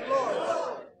Lord.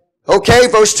 Okay,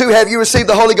 verse 2, have you received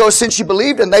the Holy Ghost since you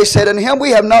believed? And they said unto him, we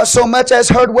have not so much as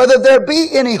heard whether there be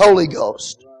any Holy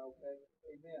Ghost.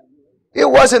 It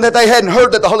wasn't that they hadn't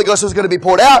heard that the Holy Ghost was going to be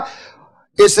poured out.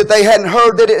 It's that they hadn't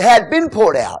heard that it had been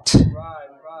poured out.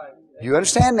 You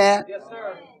understand that? Yes,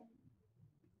 sir.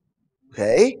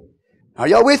 Okay. Are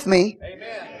y'all with me?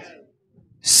 Amen.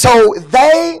 So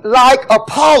they, like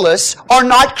Apollos, are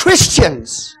not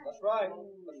Christians. That's right.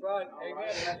 That's right.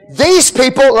 Amen. These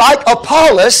people, like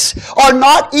Apollos, are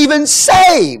not even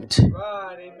saved.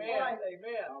 Right. Amen.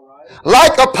 Amen.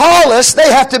 Like Apollos,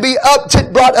 they have to be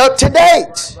brought up to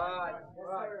date. Right.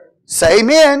 Right. Say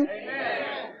amen.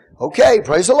 Amen. Okay,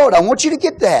 praise the Lord. I want you to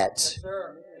get that. Yes,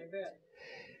 sir. Amen.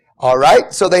 All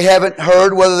right, so they haven't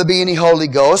heard whether there be any Holy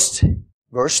Ghost.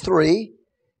 Verse 3.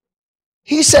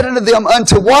 He said unto them,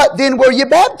 unto what then were you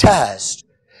baptized?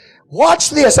 Watch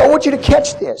this. I want you to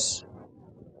catch this.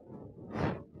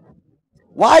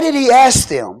 Why did he ask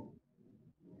them?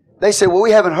 They said, well,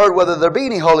 we haven't heard whether there be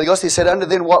any Holy Ghost. He said, unto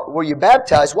then what were you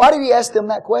baptized? Why did he ask them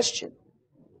that question?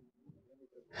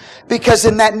 Because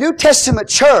in that New Testament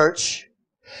church,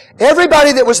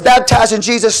 everybody that was baptized in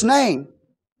Jesus' name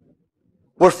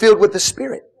were filled with the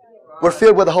Spirit. Were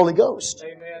filled with the Holy Ghost.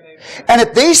 Amen. And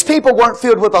if these people weren't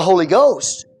filled with the Holy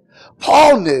Ghost,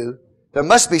 Paul knew there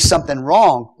must be something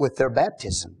wrong with their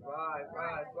baptism.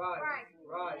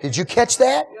 Right. Did you catch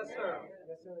that? Yes, sir.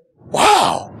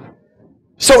 Wow.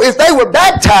 So if they were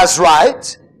baptized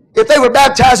right, if they were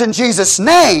baptized in Jesus'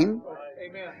 name,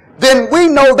 Amen. then we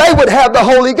know they would have the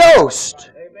Holy Ghost.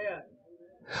 Amen.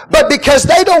 But because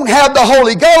they don't have the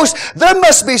Holy Ghost, there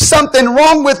must be something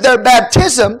wrong with their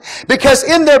baptism. Because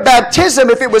in their baptism,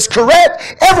 if it was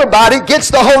correct, everybody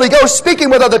gets the Holy Ghost speaking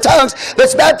with other tongues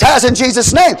that's baptized in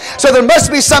Jesus' name. So there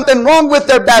must be something wrong with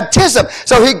their baptism.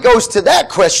 So he goes to that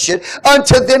question,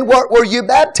 unto then what were you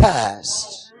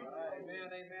baptized?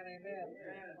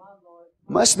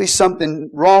 Must be something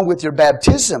wrong with your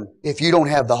baptism if you don't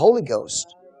have the Holy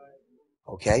Ghost.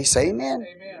 Okay, say amen.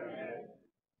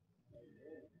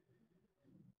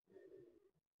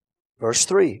 Verse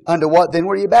 3. Unto what then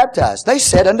were you baptized? They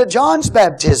said unto John's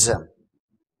baptism.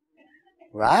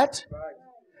 Right?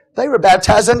 They were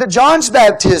baptized unto John's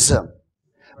baptism.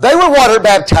 They were water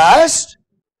baptized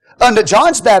unto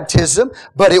John's baptism,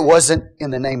 but it wasn't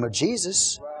in the name of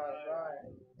Jesus.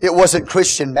 It wasn't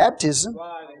Christian baptism.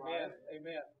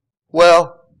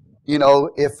 Well, you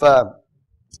know, if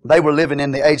they were living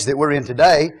in the age that we're in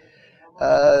today,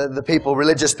 the people,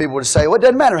 religious people would say, well, it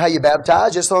doesn't matter how you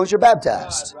baptize, just as long as you're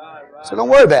baptized. So don't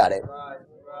worry about it.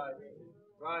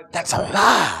 That's a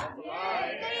lie.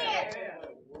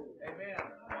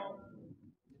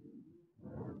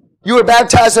 You were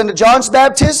baptized under John's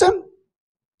baptism?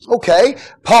 Okay.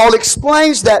 Paul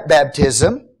explains that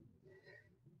baptism.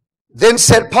 Then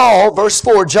said Paul, verse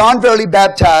 4, John verily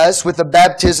baptized with the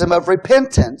baptism of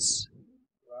repentance,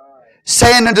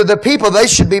 saying unto the people they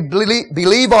should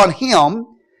believe on Him,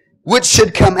 which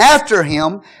should come after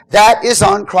Him, that is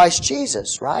on Christ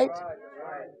Jesus, right?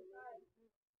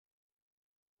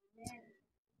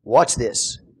 Watch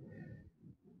this.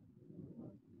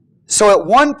 So at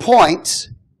one point,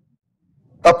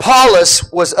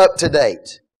 Apollos was up to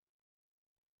date.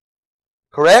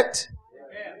 Correct?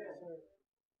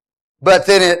 But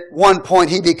then at one point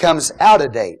he becomes out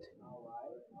of date.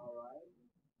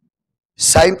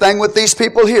 Same thing with these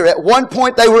people here. At one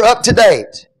point they were up to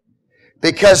date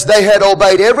because they had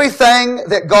obeyed everything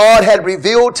that God had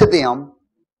revealed to them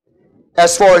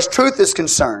as far as truth is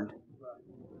concerned.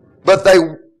 But they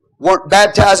weren't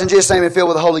baptized in Jesus' name and filled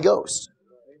with the Holy Ghost.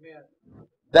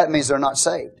 That means they're not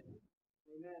saved.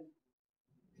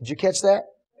 Did you catch that?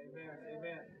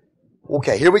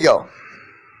 Okay, here we go.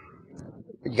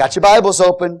 You got your Bibles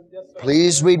open.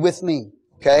 Please read with me.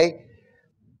 Okay?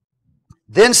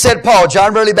 Then said Paul,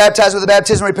 John verily baptized with the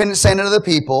baptism of repentance, saying unto the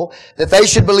people that they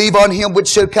should believe on Him which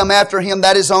should come after Him,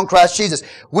 that is on Christ Jesus.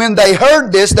 When they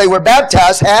heard this, they were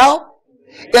baptized. How?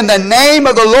 In the name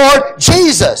of the Lord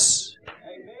Jesus.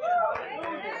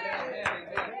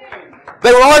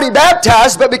 They were already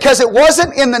baptized, but because it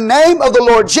wasn't in the name of the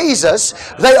Lord Jesus,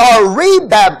 they are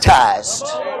rebaptized.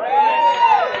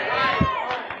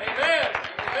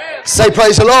 Say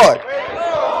praise the Lord.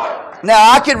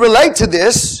 Now I could relate to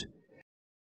this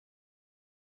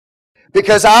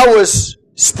because I was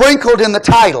sprinkled in the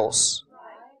titles.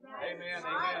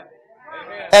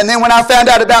 And then when I found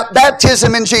out about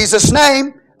baptism in Jesus'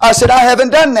 name, I said, I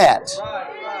haven't done that.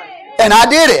 And I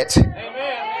did it.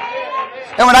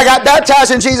 And when I got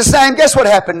baptized in Jesus' name, guess what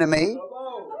happened to me?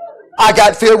 I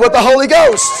got filled with the Holy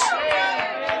Ghost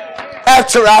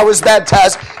after I was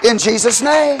baptized in Jesus'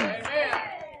 name.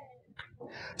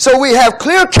 So we have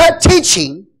clear-cut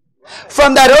teaching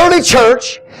from that early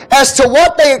church as to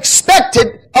what they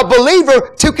expected a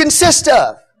believer to consist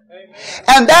of.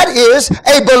 And that is,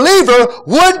 a believer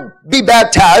would be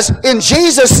baptized in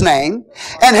Jesus' name,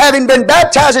 and having been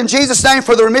baptized in Jesus' name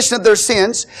for the remission of their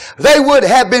sins, they would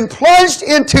have been plunged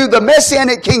into the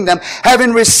Messianic kingdom,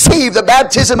 having received the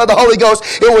baptism of the Holy Ghost.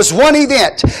 It was one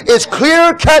event. It's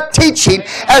clear-cut teaching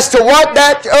as to what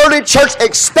that early church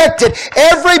expected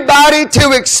everybody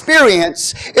to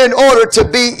experience in order to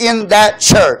be in that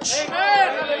church.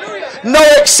 No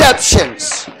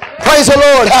exceptions. Praise the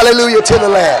Lord. Hallelujah to the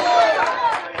Lamb.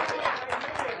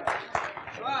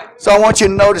 So I want you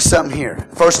to notice something here.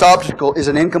 First obstacle is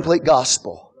an incomplete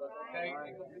gospel.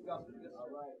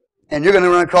 And you're going to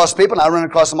run across people, and I run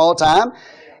across them all the time,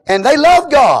 and they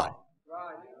love God.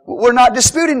 We're not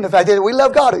disputing the fact that we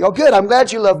love God. Oh, good. I'm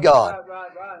glad you love God.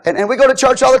 And we go to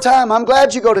church all the time. I'm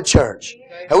glad you go to church.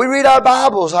 And we read our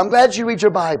Bibles. I'm glad you read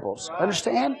your Bibles.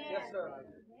 Understand?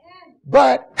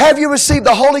 But have you received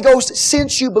the Holy Ghost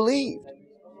since you believed?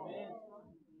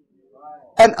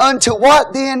 And unto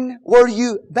what then were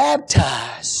you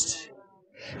baptized?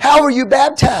 How were you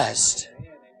baptized?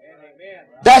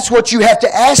 That's what you have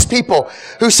to ask people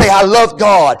who say, I love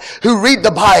God, who read the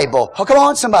Bible. Oh, come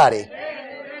on, somebody.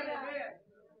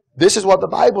 This is what the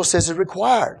Bible says is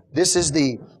required. This is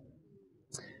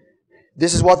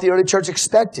what the early church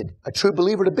expected a true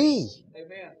believer to be.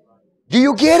 Do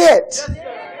you get it?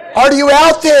 Are you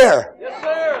out there?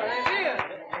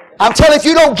 I'm telling you, if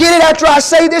you don't get it after I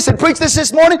say this and preach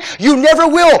this morning, you never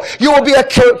will. You will be a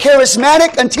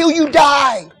charismatic until you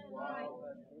die.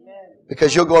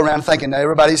 Because you'll go around thinking that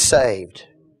everybody's saved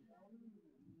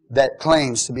that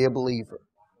claims to be a believer.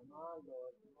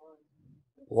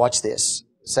 Watch this.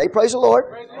 Say praise the Lord.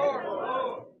 Praise the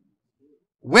Lord.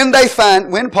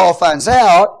 When Paul finds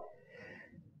out,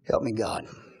 help me God.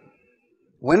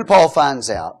 When Paul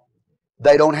finds out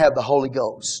they don't have the Holy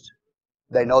Ghost,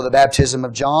 they know the baptism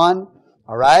of John,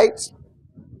 all right?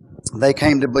 They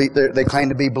claim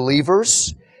to be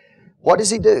believers. What does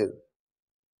he do?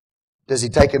 Does he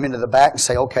take them into the back and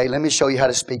say, okay, let me show you how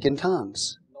to speak in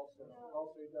tongues?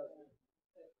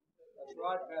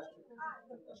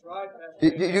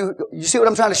 You see what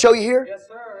I'm trying to show you here? Yes,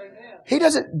 sir. Amen. He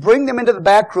doesn't bring them into the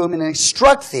back room and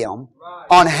instruct them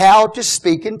on how to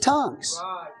speak in tongues.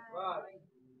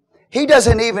 He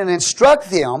doesn't even instruct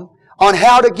them on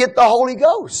how to get the Holy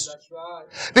Ghost. That's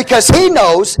right. Because he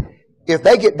knows if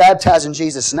they get baptized in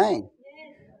Jesus' name,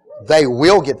 they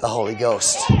will get the Holy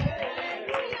Ghost.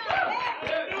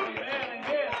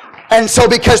 And so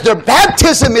because their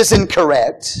baptism is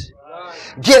incorrect,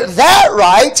 get that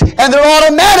right, and they'll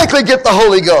automatically get the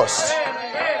Holy Ghost.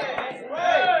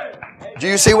 Do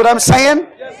you see what I'm saying?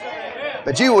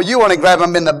 But you want to grab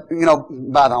them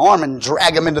by the arm and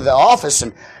drag them into the office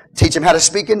and teach them how to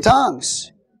speak in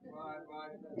tongues.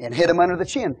 And hit them under the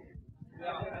chin.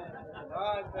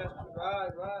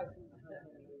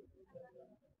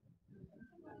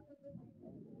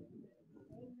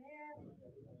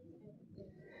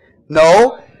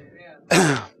 No.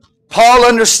 Paul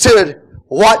understood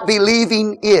what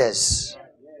believing is.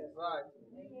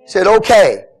 He said,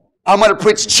 okay, I'm going to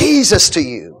preach Jesus to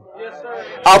you.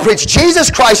 I'll preach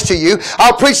Jesus Christ to you.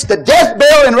 I'll preach the death,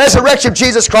 burial, and resurrection of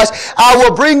Jesus Christ. I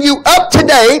will bring you up to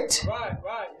date.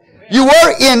 You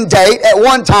were in date at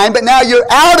one time, but now you're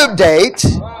out of date.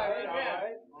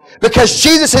 Because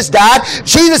Jesus has died.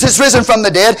 Jesus has risen from the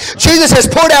dead. Jesus has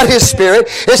poured out His Spirit.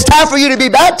 It's time for you to be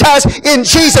baptized in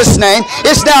Jesus' name.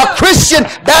 It's now Christian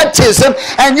baptism,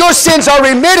 and your sins are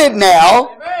remitted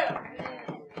now.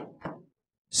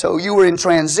 So you were in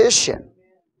transition.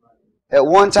 At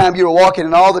one time you were walking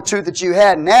in all the truth that you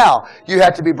had. Now you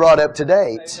have to be brought up to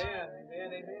date.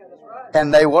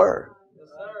 And they were.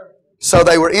 So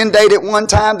they were in date at one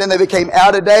time, then they became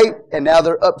out of date, and now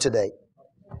they're up to date.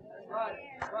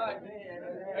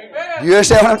 You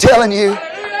understand what I'm telling you?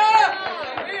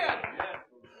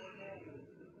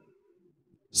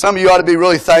 Some of you ought to be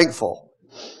really thankful.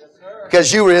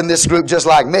 Because you were in this group just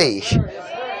like me.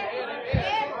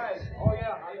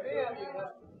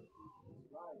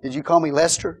 Did you call me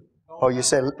Lester? Oh, you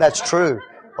said, that's true.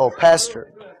 Oh,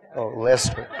 Pastor. Oh,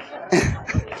 Lester.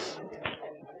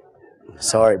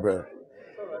 Sorry, brother.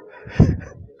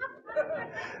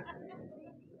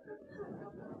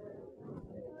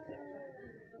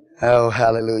 Oh,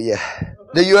 hallelujah.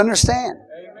 Do you understand?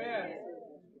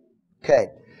 Okay.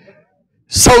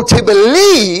 So to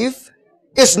believe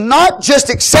is not just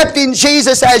accepting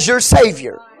Jesus as your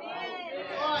Savior.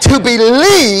 To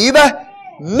believe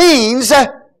means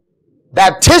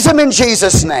baptism in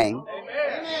Jesus' name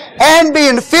and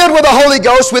being filled with the Holy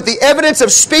Ghost with the evidence of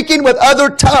speaking with other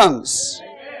tongues.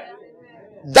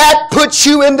 That puts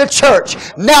you in the church.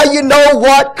 Now you know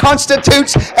what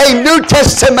constitutes a New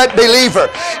Testament believer.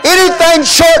 Anything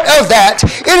short of that,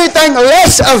 anything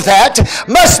less of that,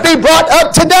 must be brought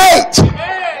up to date.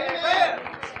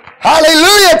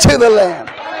 Hallelujah to the Lamb.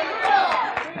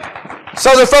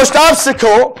 So the first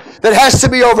obstacle that has to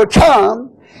be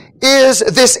overcome is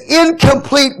this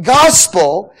incomplete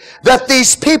gospel that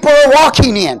these people are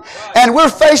walking in. And we're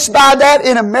faced by that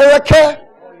in America.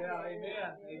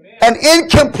 An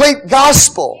incomplete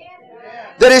gospel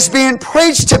that is being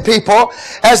preached to people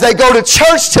as they go to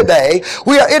church today.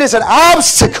 It is an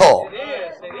obstacle.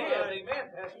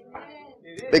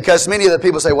 Because many of the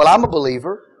people say, well, I'm a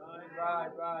believer.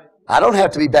 I don't have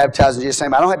to be baptized in Jesus'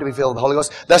 name. I don't have to be filled with the Holy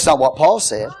Ghost. That's not what Paul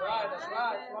said.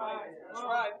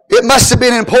 It must have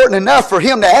been important enough for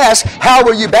him to ask, how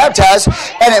were you baptized?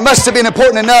 And it must have been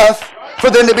important enough for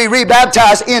them to be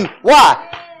rebaptized in why?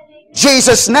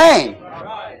 Jesus' name.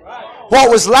 What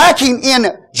was lacking in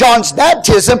John's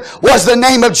baptism was the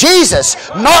name of Jesus,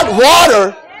 not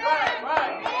water.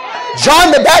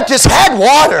 John the Baptist had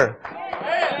water.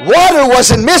 Water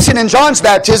wasn't missing in John's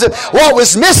baptism. What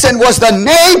was missing was the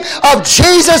name of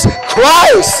Jesus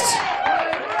Christ.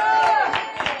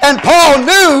 And Paul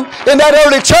knew in that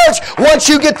early church, once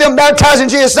you get them baptized in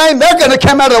Jesus' name, they're going to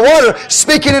come out of the water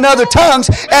speaking in other tongues.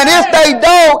 And if they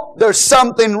don't, there's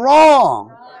something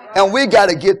wrong. And we got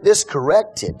to get this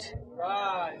corrected.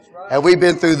 And we've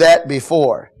been through that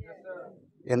before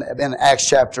in Acts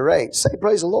chapter 8. Say,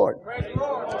 praise the Lord.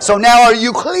 So now are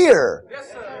you clear?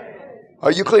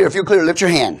 Are you clear? If you're clear, lift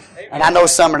your hand. And I know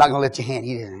some are not going to lift your hand.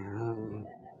 You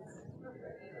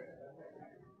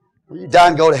die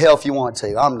and go to hell if you want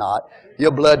to. I'm not.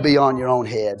 Your blood be on your own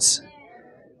heads.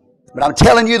 But I'm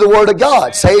telling you the Word of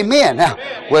God. Say amen. Now,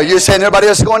 well, you're saying everybody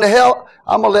else is going to hell?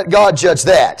 I'm going to let God judge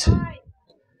that.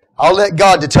 I'll let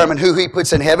God determine who He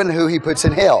puts in heaven and who He puts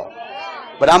in hell.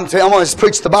 But I'm going to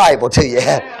preach the Bible to you.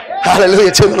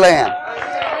 Hallelujah to the Lamb.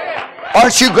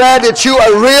 Aren't you glad that you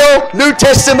are a real New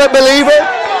Testament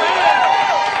believer?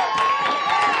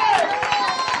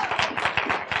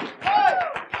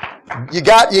 You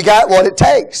got what it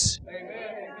takes.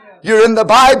 You're in the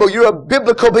Bible. You're a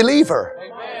biblical believer.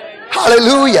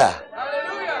 Hallelujah.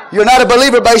 You're not a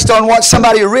believer based on what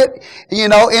somebody wrote,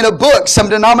 in a book, some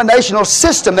denominational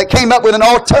system that came up with an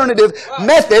alternative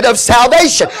method of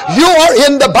salvation. You are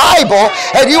in the Bible,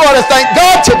 and you ought to thank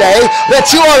God today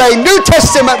that you are a New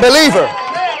Testament believer.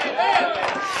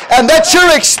 And that your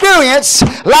experience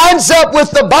lines up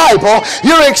with the Bible.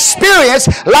 Your experience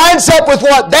lines up with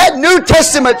what that New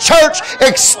Testament church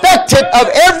expected of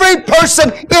every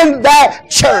person in that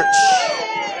church.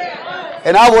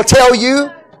 And I will tell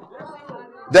you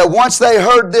that once they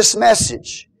heard this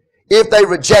message, if they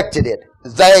rejected it,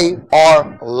 they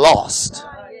are lost.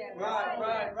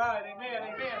 Right.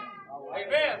 Amen.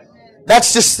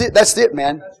 That's just it. That's it,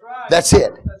 man. That's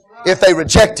it. If they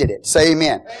rejected it, say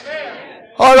amen.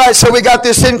 All right, so we got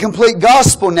this incomplete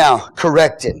gospel now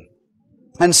corrected.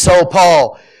 And so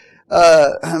Paul,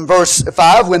 in verse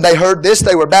 5, when they heard this,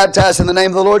 they were baptized in the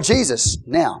name of the Lord Jesus.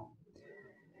 Now,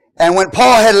 and when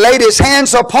Paul had laid his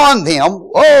hands upon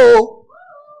them,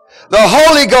 the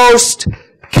Holy Ghost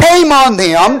came on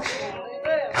them.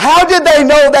 How did they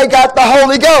know they got the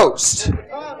Holy Ghost?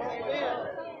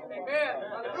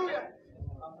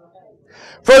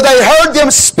 For they heard them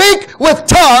speak with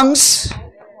tongues.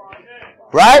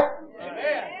 Right?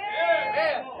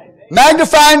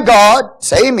 Magnifying God.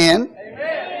 Say amen.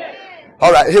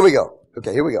 All right, here we go.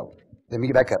 Okay, here we go. Let me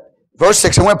get back up. Verse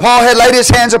 6, and when Paul had laid his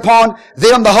hands upon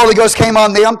them, the Holy Ghost came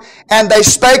on them, and they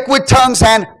spake with tongues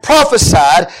and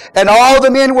prophesied, and all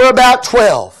the men were about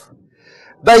 12.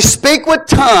 They speak with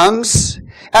tongues,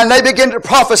 and they begin to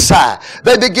prophesy.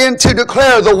 They begin to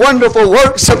declare the wonderful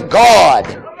works of God.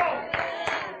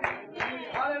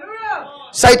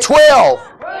 Say 12.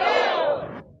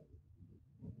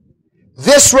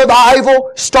 This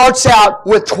revival starts out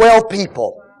with 12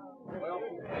 people.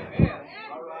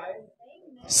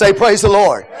 Say praise the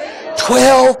Lord.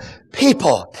 12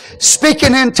 people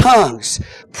speaking in tongues,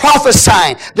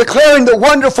 prophesying, declaring the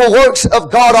wonderful works of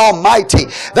God Almighty.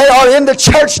 They are in the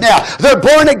church now. They're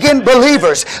born again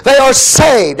believers. They are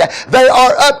saved. They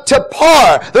are up to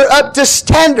par. They're up to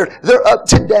standard. They're up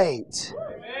to date.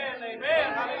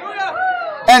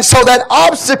 And so that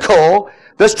obstacle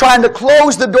that's trying to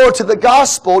close the door to the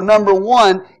gospel, number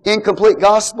one, incomplete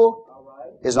gospel,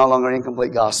 is no longer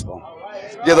incomplete gospel.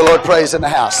 Give the Lord praise in the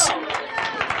house.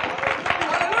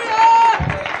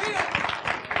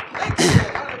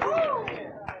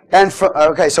 And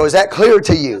okay, so is that clear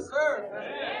to you?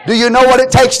 Do you know what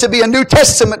it takes to be a New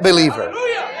Testament believer?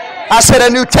 I said a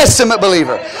New Testament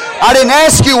believer. I didn't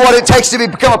ask you what it takes to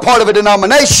become a part of a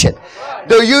denomination.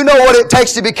 Do you know what it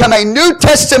takes to become a New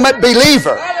Testament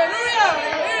believer?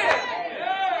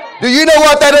 Do you know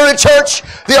what that early church,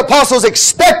 the apostles,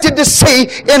 expected to see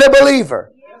in a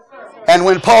believer? And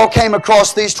when Paul came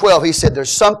across these 12, he said,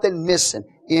 there's something missing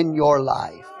in your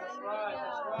life.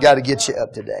 Got to get you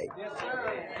up to date.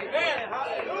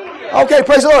 Okay,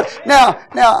 praise the Lord. Now,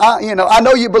 I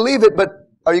know you believe it, but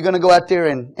are you going to go out there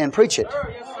and preach it?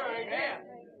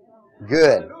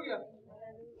 Good.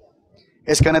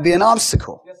 It's going to be an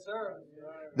obstacle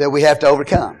that we have to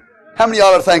overcome. How many of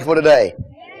y'all are thankful today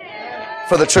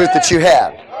for the truth that you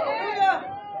have?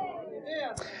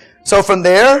 So from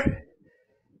there,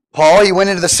 Paul, he went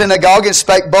into the synagogue and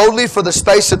spake boldly for the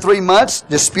space of 3 months,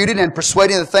 disputing and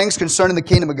persuading the things concerning the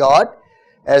kingdom of God.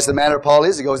 As the manner of Paul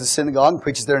is, he goes to the synagogue and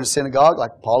preaches there in the synagogue,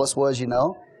 like Paulus was, you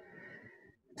know.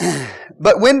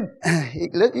 But when, you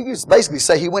can basically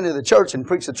say he went into the church and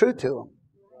preached the truth to them.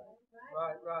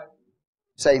 Right.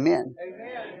 Say amen.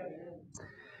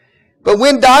 But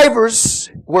when divers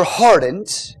were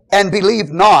hardened and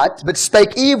believed not, but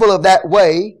spake evil of that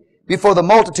way before the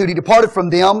multitude, he departed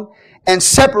from them and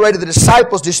separated the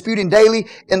disciples, disputing daily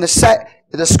in the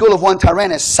school of one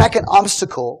Tyrannus. Second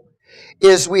obstacle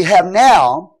is we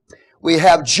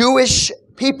have Jewish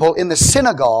people in the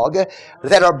synagogue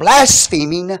that are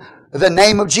blaspheming the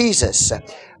name of Jesus.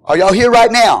 Are y'all here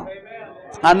right now?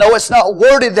 I know it's not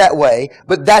worded that way,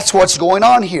 but that's what's going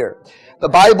on here. The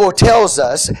Bible tells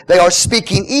us they are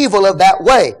speaking evil of that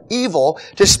way. Evil,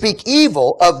 to speak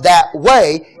evil of that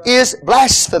way is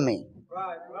blasphemy.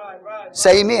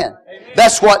 Say amen.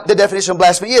 That's what the definition of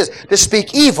blasphemy is. To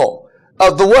speak evil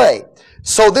of the way.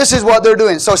 So this is what they're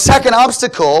doing. So second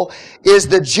obstacle is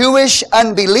the Jewish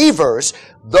unbelievers,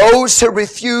 those who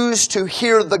refuse to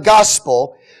hear the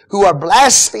gospel, who are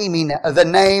blaspheming the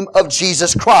name of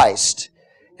Jesus Christ.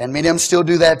 And many of them still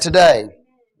do that today.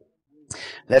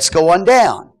 Let's go on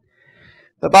down.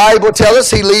 The Bible tells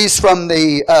us he leaves from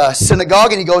the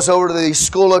synagogue and he goes over to the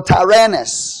school of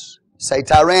Tyrannus. Say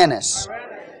Tyrannus.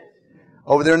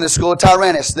 Over there in the school of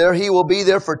Tyrannus. There he will be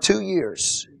there for 2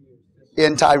 years.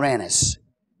 In Tyrannus.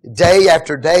 Day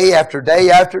after day after day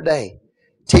after day.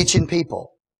 Teaching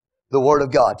people the Word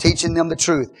of God. Teaching them the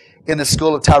truth in the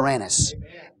school of Tyrannus.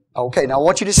 Okay, now I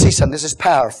want you to see something. This is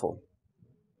powerful.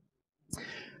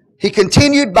 He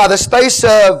continued by the space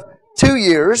of 2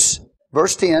 years,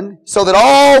 verse 10, so that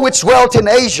all which dwelt in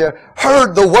Asia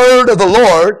heard the word of the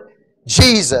Lord,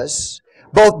 Jesus,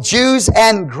 both Jews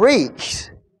and Greeks.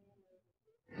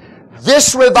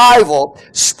 This revival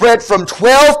spread from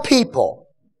 12 people.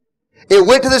 It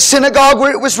went to the synagogue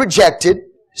where it was rejected.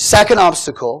 Second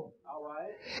obstacle.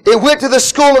 It went to the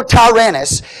school of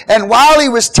Tyrannus. And while he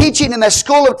was teaching in the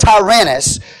school of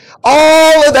Tyrannus,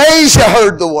 all of Asia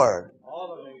heard the word.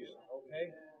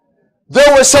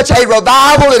 There was such a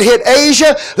revival that hit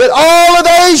Asia that all of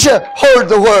Asia heard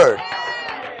the word.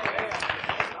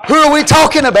 Who are we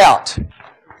talking about?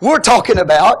 We're talking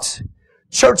about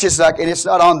churches like, and it's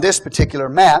not on this particular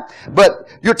map, but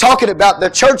you're talking about the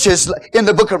churches in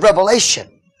the book of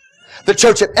Revelation. The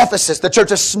church of Ephesus, the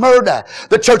church of Smyrna,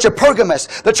 the church of Pergamos,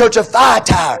 the church of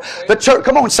Thyatira, the church,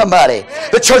 come on somebody,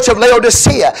 the church of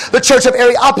Laodicea, the church of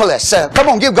Areopolis. Come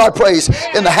on, give God praise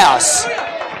in the house.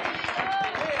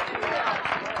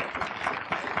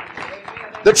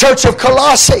 The church of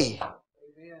Colossae.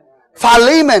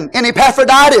 Philemon and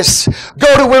Epaphroditus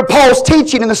go to where Paul's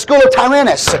teaching in the school of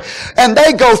Tyrannus. And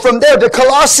they go from there to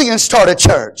Colossae and start a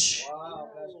church.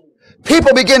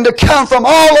 People begin to come from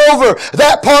all over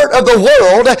that part of the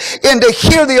world and to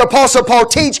hear the Apostle Paul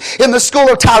teach in the school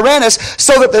of Tyrannus,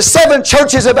 so that the 7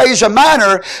 churches of Asia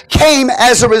Minor came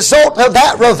as a result of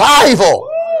that revival.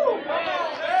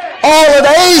 All of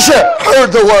Asia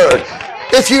heard the word.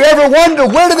 If you ever wonder,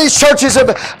 where do these churches of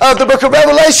the book of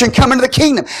Revelation come into the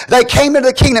kingdom? They came into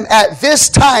the kingdom at this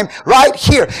time right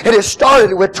here. It has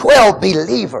started with 12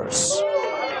 believers.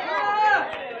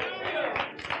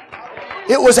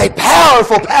 It was a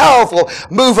powerful, powerful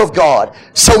move of God.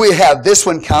 So we have this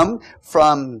one come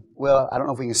from, well, I don't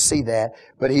know if we can see that,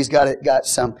 but he's got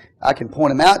some, I can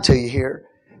point them out to you here.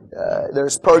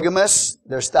 There's Pergamos,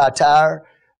 there's Thyatira,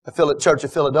 the Church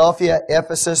of Philadelphia,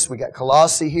 Ephesus, we got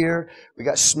Colossae here, we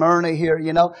got Smyrna here,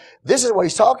 you know. This is what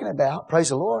he's talking about. Praise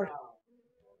the Lord.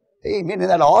 Amen. Isn't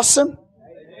that awesome?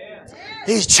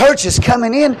 These churches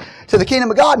coming in to the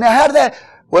kingdom of God. Now, how did that?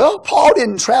 Well, Paul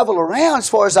didn't travel around, as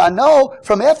far as I know,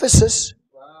 from Ephesus.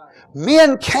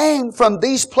 Men came from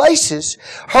these places,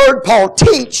 heard Paul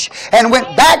teach, and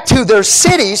went back to their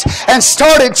cities and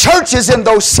started churches in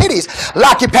those cities.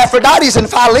 Like Epaphroditus and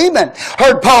Philemon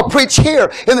heard Paul preach here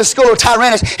in the school of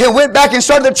Tyrannus and went back and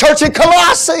started the church in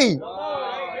Colossae.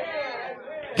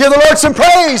 Give the Lord some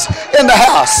praise in the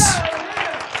house.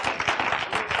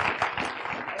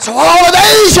 So all of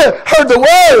Asia heard the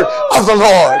word of the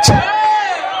Lord.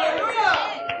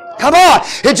 Come on.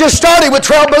 It just started with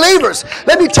 12 believers.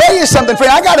 Let me tell you something,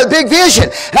 friend. I got a big vision.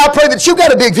 And I pray that you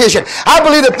got a big vision. I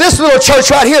believe that this little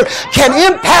church right here can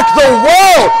impact the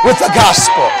world with the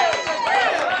gospel.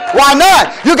 Why not?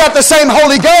 You got the same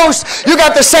Holy Ghost. You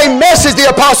got the same message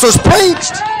the apostles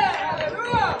preached.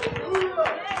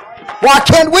 Why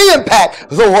can't we impact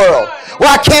the world?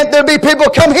 Why can't there be people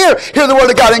come here, hear the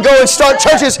word of God, and go and start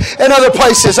churches in other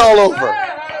places all over?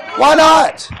 Why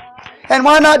not? And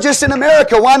why not just in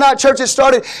America? Why not churches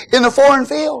started in the foreign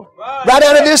field? Right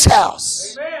out of this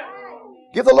house.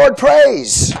 Give the Lord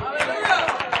praise.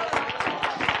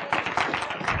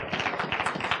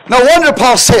 No wonder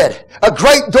Paul said, a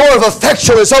great door of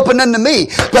effectual is opened unto me,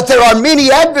 but there are many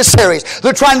adversaries.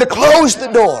 They're trying to close the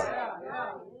door.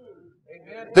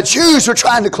 The Jews were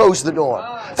trying to close the door.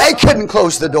 They couldn't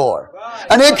close the door.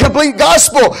 An incomplete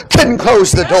gospel couldn't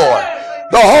close the door.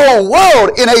 The whole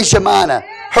world in Asia Minor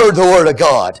heard the word of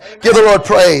God. Give the Lord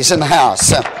praise in the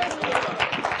house.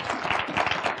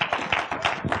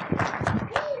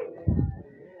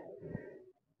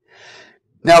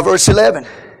 Now verse 11.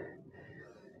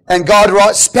 And God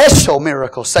wrought special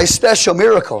miracles. Say special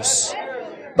miracles.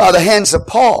 By the hands of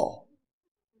Paul.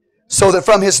 So that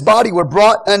from his body were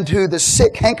brought unto the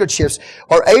sick handkerchiefs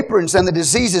or aprons, and the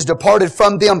diseases departed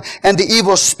from them, and the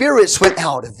evil spirits went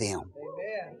out of them.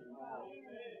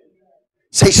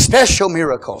 Say special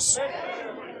miracles.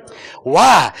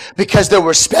 Why? Because there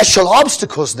were special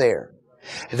obstacles there.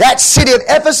 That city of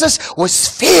Ephesus was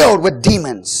filled with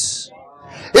demons.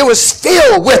 It was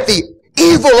filled with the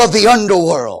evil of the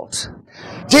underworld.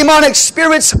 Demonic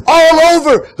spirits all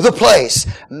over the place.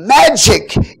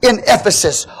 Magic in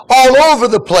Ephesus all over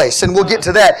the place. And we'll get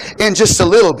to that in just a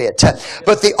little bit.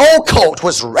 But the occult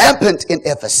was rampant in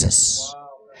Ephesus.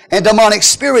 And demonic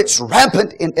spirits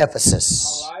rampant in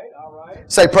Ephesus.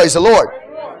 Say praise the Lord.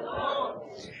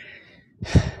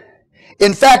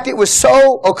 In fact, it was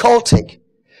so occultic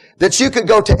that you could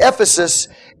go to Ephesus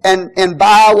and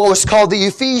buy what was called the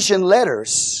Ephesian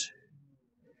letters.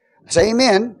 Say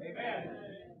amen.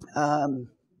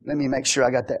 Let me make sure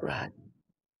I got that right.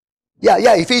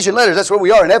 Yeah, Ephesian letters. That's where we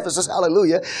are in Ephesus.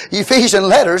 Hallelujah. Ephesian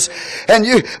letters. And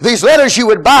these letters you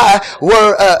would buy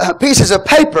were pieces of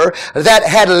paper that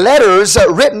had letters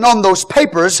written on those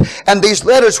papers. And these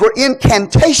letters were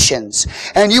incantations.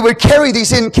 And you would carry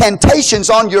these incantations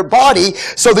on your body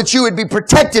so that you would be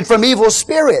protected from evil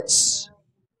spirits.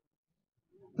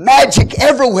 Magic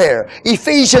everywhere.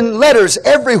 Ephesian letters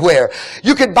everywhere.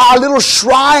 You could buy little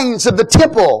shrines of the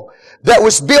temple that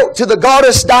was built to the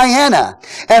goddess Diana.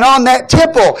 And on that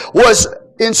temple was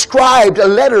inscribed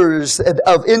letters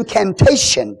of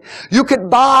incantation. You could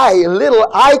buy little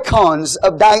icons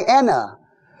of Diana.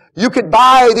 You could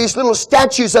buy these little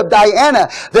statues of Diana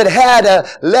that had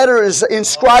letters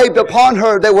inscribed upon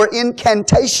her that were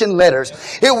incantation letters.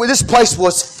 This place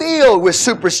was filled with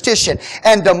superstition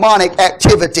and demonic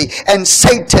activity and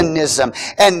Satanism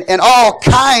and all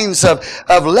kinds of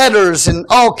letters and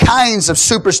all kinds of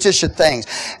superstitious things.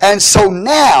 And so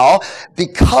now,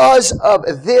 because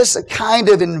of this kind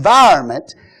of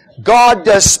environment, God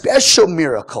does special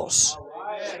miracles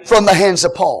from the hands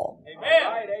of Paul.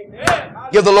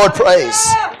 Give the Lord praise.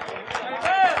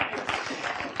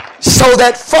 So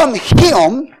that from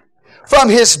him, from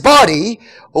his body,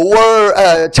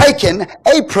 were taken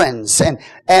aprons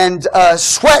and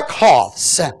sweat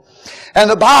cloths. And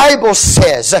the Bible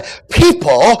says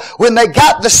people, when they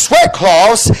got the sweat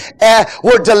cloths,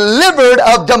 were delivered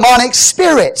of demonic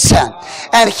spirits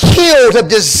and healed of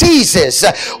diseases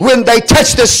when they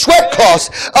touched the sweat cloths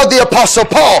of the Apostle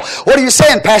Paul. What are you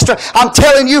saying, Pastor? I'm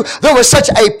telling you, there was such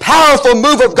a powerful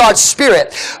move of God's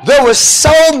Spirit. There was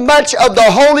so much of the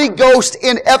Holy Ghost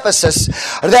in Ephesus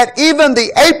that even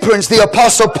the aprons the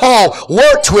Apostle Paul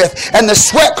worked with and the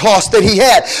sweat cloths that he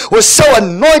had was so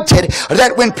anointed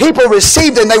that when people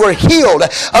received them, they were healed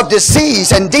of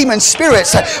disease, and demon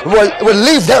spirits would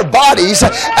leave their bodies.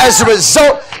 As a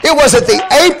result, it wasn't the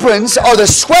aprons or the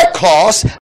sweat cloths,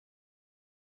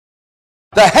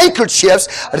 the handkerchiefs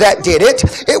that did it.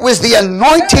 It was the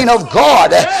anointing of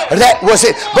God that was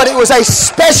it. But it was a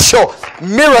special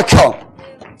miracle.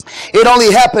 It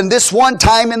only happened this one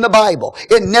time in the Bible.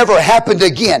 It never happened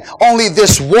again. Only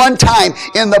this one time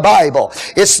in the Bible.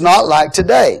 It's not like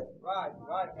today.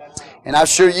 And I'm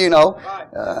sure you know.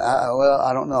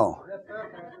 I don't know.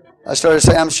 I started to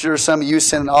say, I'm sure some of you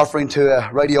sent an offering to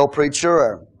a radio preacher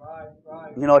or,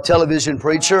 a television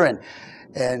preacher,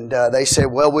 and they said,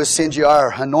 well, we'll send you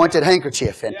our anointed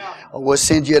handkerchief, and we'll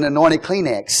send you an anointed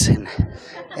Kleenex,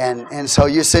 and so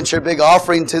you sent your big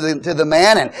offering to the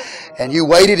man, and you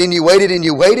waited and you waited and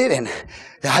you waited, and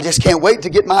I just can't wait to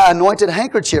get my anointed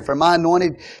handkerchief or my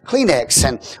anointed Kleenex.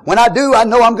 And when I do, I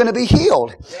know I'm going to be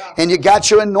healed. And you got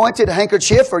your anointed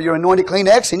handkerchief or your anointed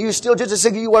Kleenex, and you're still just as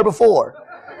sick as you were before.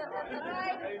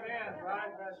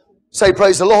 Say,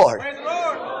 praise the Lord. Praise the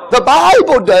Lord. The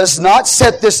Bible does not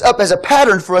set this up as a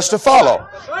pattern for us to follow.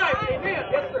 That's right. Amen.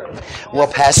 Yes, sir. Well,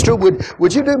 Pastor,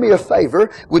 would you do me a favor?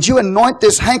 Would you anoint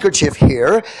this handkerchief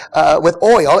here with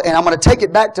oil, and I'm going to take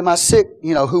it back to my sick,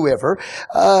 whoever.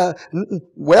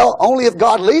 Well, only if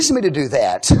God leads me to do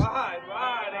that. Right.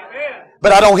 Amen.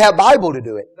 But I don't have Bible to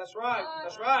do it. That's right.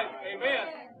 Amen.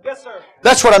 Yes, sir.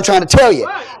 That's what I'm trying to tell you.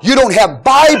 You don't have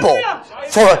Bible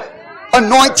for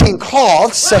anointing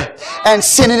cloths and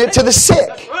sending it to the sick.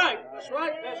 That's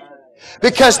right.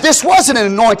 Because this wasn't an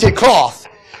anointed cloth.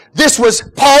 This was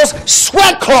Paul's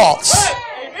sweat cloths.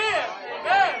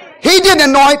 Amen. He didn't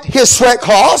anoint his sweat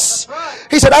cloths.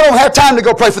 He said, I don't have time to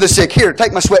go pray for the sick. Here,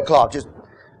 take my sweat cloth.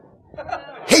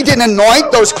 He didn't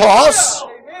anoint those cloths.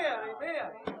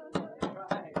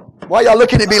 Why y'all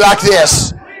looking at me like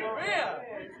this?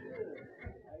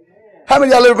 How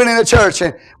many of y'all ever been in a church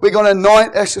and we're going to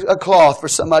anoint a cloth for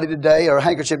somebody today or a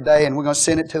handkerchief today and we're going to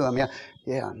send it to them?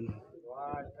 Yeah.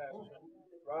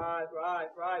 Right.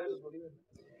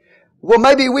 Well,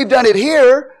 maybe we've done it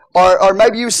here, or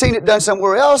maybe you've seen it done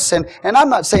somewhere else, and I'm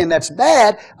not saying that's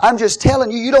bad. I'm just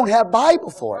telling you don't have Bible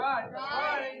for it.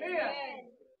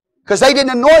 Because they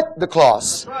didn't anoint the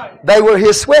cloths. They were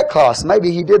his sweat cloths.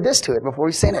 Maybe he did this to it before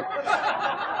he sent it.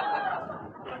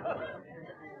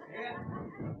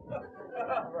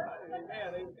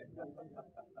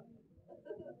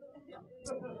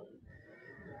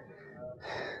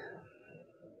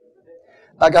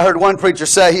 Like I heard one preacher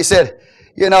say, he said,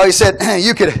 you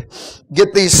could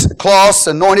get these cloths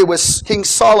anointed with King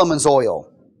Solomon's oil.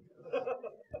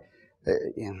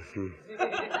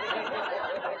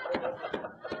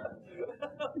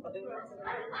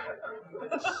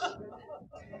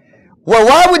 Well,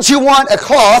 why would you want a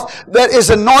cloth that is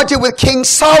anointed with King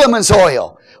Solomon's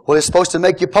oil? Well, it's supposed to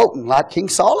make you potent like King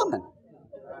Solomon.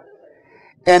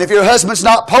 And if your husband's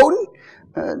not potent,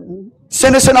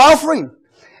 send us an offering.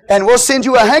 And we'll send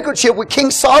you a handkerchief with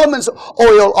King Solomon's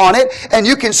oil on it, and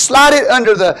you can slide it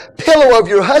under the pillow of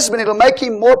your husband. It'll make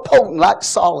him more potent like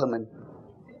Solomon.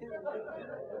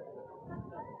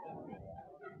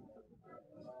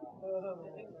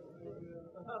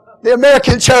 The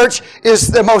American church is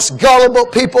the most gullible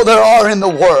people there are in the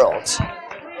world.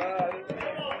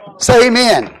 Say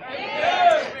amen.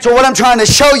 So what I'm trying to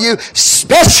show you,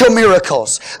 special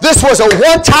miracles. This was a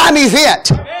one-time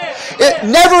event.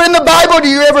 Never in the Bible do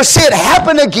you ever see it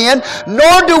happen again,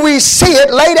 nor do we see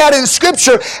it laid out in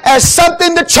Scripture as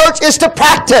something the church is to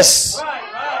practice.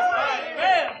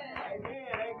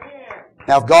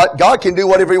 Now, if God can do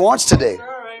whatever He wants to do.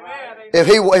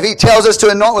 If He tells us to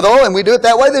anoint with oil and we do it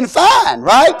that way, then fine,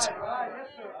 right?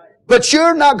 But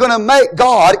you're not going to make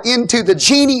God into the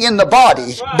genie in the bottle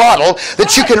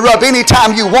that you can rub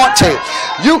anytime you want to.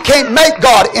 You can't make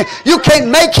God, you can't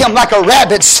make Him like a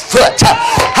rabbit's foot.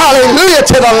 Hallelujah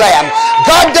to the Lamb.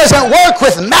 God doesn't work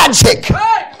with magic.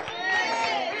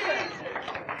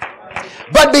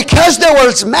 But because there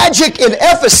was magic in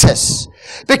Ephesus,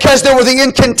 because there were the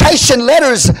incantation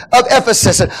letters of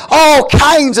Ephesus and all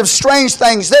kinds of strange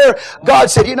things there, God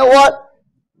said, you know what?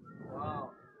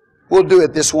 We'll do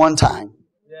it this one time.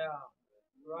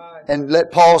 And let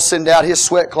Paul send out his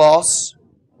sweat cloths.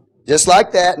 Just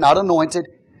like that, not anointed.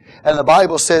 And the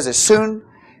Bible says as soon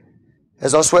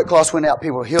as those sweat cloths went out,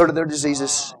 people were healed of their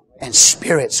diseases and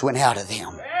spirits went out of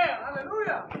them.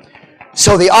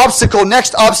 So the obstacle,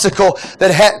 next obstacle,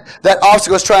 that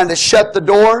obstacle is trying to shut the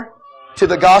door to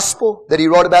the gospel that he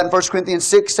wrote about in 1 Corinthians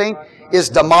 16 is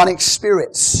demonic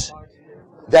spirits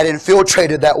that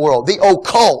infiltrated that world. The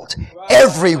occult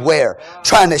everywhere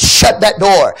trying to shut that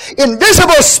door.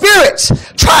 Invisible spirits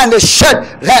trying to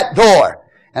shut that door.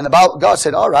 And the Bible, God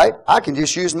said, all right, I can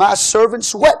just use my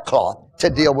servant's wet cloth to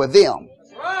deal with them.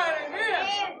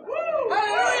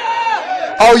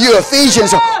 Oh, you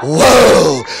Ephesians,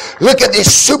 whoa, look at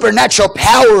this supernatural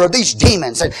power of these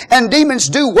demons. And demons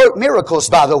do work miracles,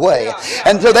 by the way.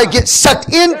 And so they get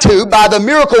sucked into, by the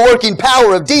miracle working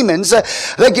power of demons,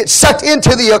 they get sucked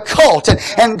into the occult.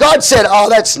 And God said, oh,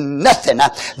 that's nothing.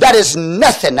 That is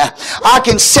nothing. I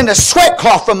can send a sweat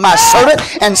cloth from my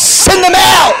servant and send them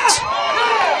out.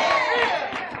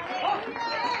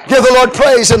 Give the Lord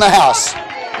praise in the house.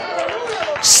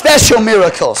 Special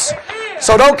miracles.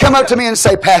 So don't come up to me and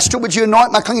say, Pastor, would you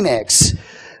anoint my Kleenex?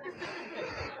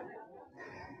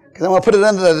 Because I'm going to put it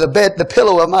under the bed, the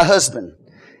pillow of my husband.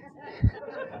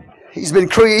 He's been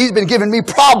giving me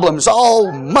problems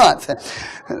all month.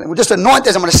 We'll just anoint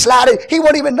this. I'm going to slide it. He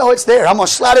won't even know it's there. I'm going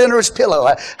to slide it under his pillow.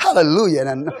 Hallelujah.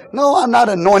 And no, I'm not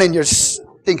anointing your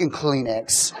stinking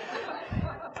Kleenex.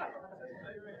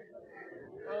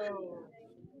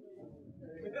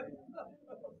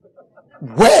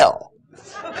 Well.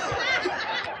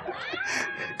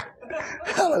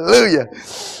 Hallelujah.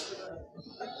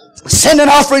 Send an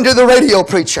offering to the radio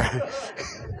preacher.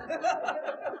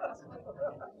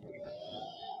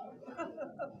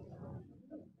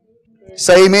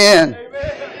 Say amen.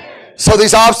 So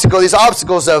these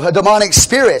obstacles of demonic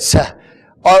spirits are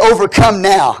overcome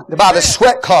now by the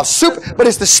sweat cloth. But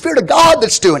it's the Spirit of God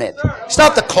that's doing it. It's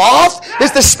not the cloth.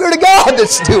 It's the Spirit of God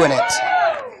that's doing it.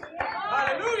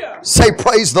 Say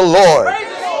praise the Lord.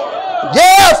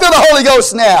 Yeah, I feel the Holy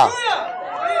Ghost now.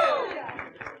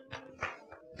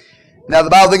 Now the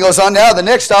Bible goes on now. The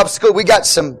next obstacle, we got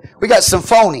some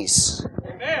phonies.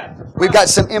 We've got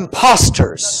some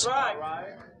imposters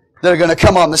that are going to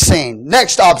come on the scene.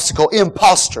 Next obstacle,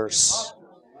 imposters.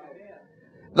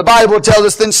 The Bible tells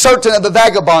us then certain of the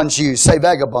vagabond Jews, say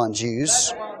vagabond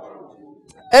Jews,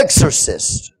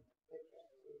 exorcists.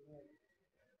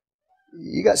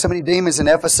 You got so many demons in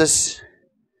Ephesus.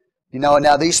 You know,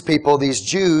 now these people, these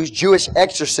Jewish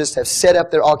exorcists have set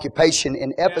up their occupation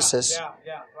in Ephesus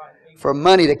for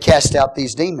money to cast out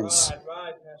these demons.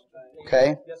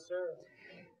 Okay?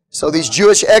 So these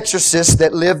Jewish exorcists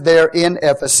that lived there in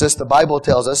Ephesus, the Bible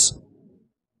tells us,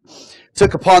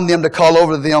 took upon them to call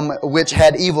over them which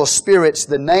had evil spirits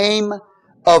the name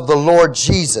of the Lord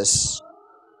Jesus.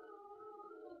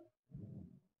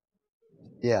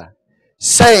 Yeah.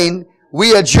 Saying,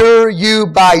 we adjure you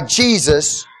by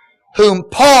Jesus, whom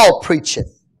Paul preacheth.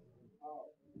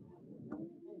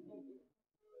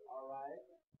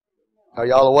 Are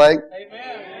y'all awake?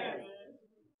 Amen.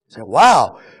 Say,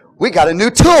 wow, we got a new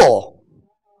tool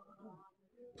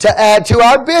to add to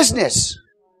our business.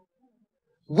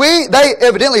 They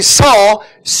evidently saw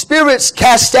spirits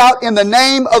cast out in the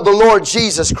name of the Lord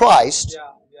Jesus Christ.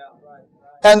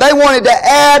 And they wanted to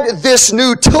add this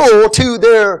new tool to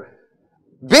their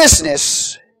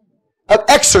business of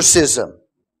exorcism.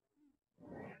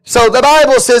 So the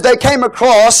Bible says they came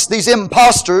across, these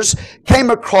imposters came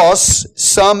across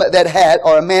some that had,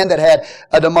 or a man that had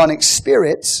a demonic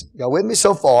spirit. Y'all with me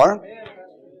so far?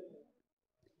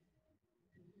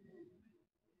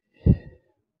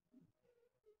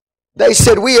 They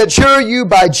said, we adjure you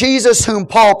by Jesus whom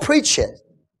Paul preacheth.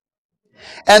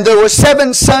 And there were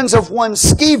 7 sons of one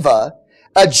Sceva,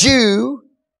 a Jew,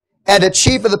 and a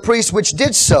chief of the priests which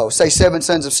did so. Say 7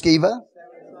 sons of Sceva.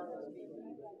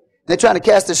 They're trying to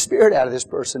cast the spirit out of this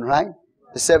person, right?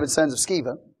 The 7 sons of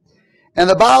Sceva. And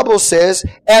the Bible says,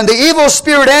 and the evil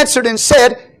spirit answered and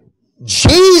said,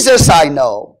 Jesus I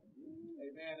know.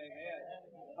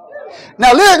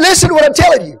 Now listen to what I'm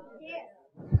telling you.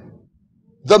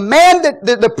 The man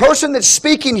the person that's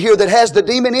speaking here that has the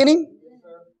demon in him,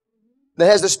 that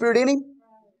has the spirit in him,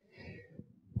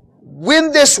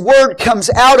 when this word comes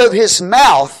out of his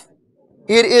mouth,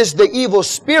 it is the evil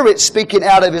spirit speaking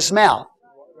out of his mouth.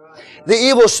 The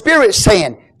evil spirit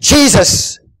saying,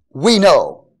 Jesus, we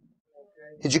know.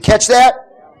 Did you catch that?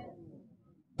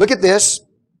 Look at this.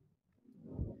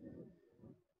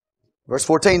 Verse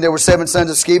 14, there were 7 sons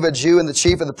of Sceva, a Jew, and the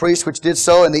chief of the priests which did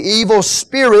so. And the evil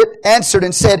spirit answered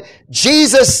and said,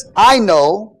 Jesus, I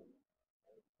know.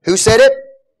 Who said it?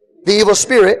 The evil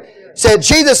spirit said,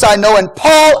 Jesus, I know, and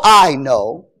Paul, I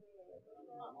know.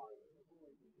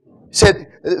 Said,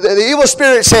 the evil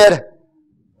spirit said,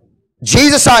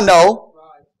 Jesus I know,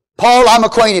 Paul I'm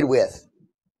acquainted with.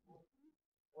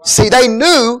 See, they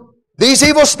knew, these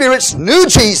evil spirits knew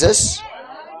Jesus,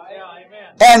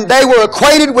 and they were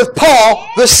acquainted with Paul,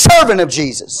 the servant of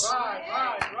Jesus.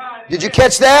 Did you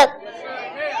catch that?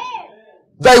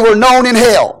 They were known in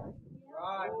hell.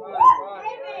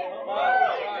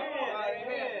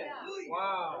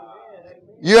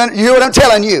 You hear what I'm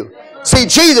telling you? See,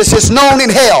 Jesus is known in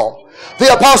hell.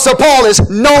 The Apostle Paul is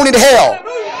known in hell.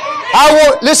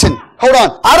 Listen, hold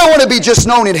on. I don't want to be just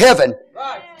known in heaven.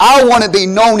 I want to be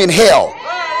known in hell.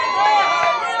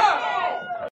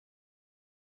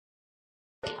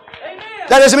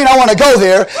 That doesn't mean I want to go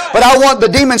there, but I want the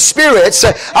demon spirits,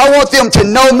 I want them to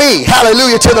know me.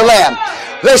 Hallelujah to the Lamb.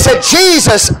 They said,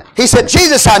 Jesus, he said,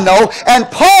 Jesus I know, and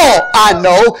Paul I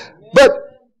know, but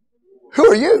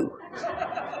who are you?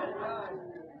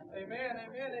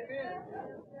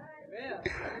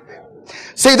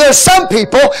 See, there's some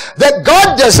people that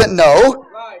God doesn't know,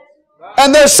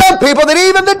 and there's some people that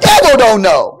even the devil don't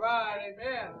know.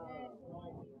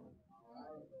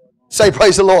 Say,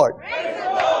 praise the Lord.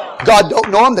 God don't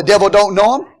know them, the devil don't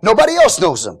know them, nobody else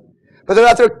knows them. But they're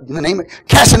out there in the name of,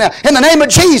 casting out, in the name of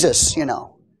Jesus, you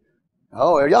know.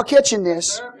 Oh, are y'all catching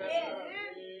this?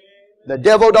 The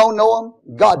devil don't know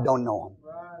them, God don't know them.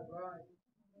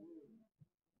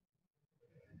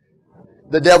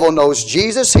 The devil knows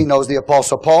Jesus. He knows the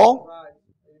Apostle Paul.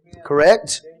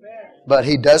 Correct? But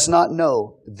he does not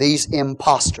know these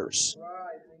imposters.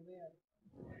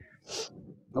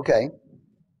 Okay.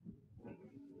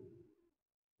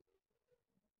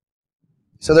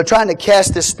 So they're trying to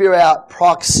cast this spirit out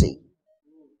proxy.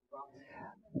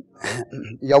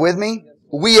 Y'all with me?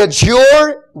 We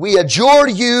adjure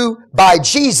you by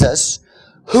Jesus,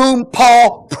 whom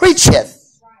Paul preacheth.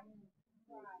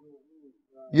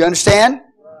 You understand?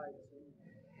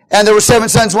 And there were 7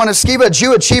 sons, one of Sceva, a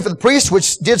Jew, a chief of the priests,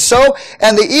 which did so.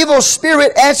 And the evil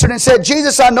spirit answered and said,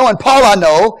 Jesus I know and Paul I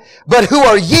know, but who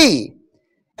are ye?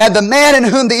 And the man in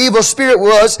whom the evil spirit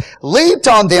was leaped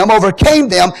on them, overcame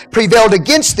them, prevailed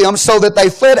against them, so that they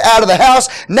fled out of the house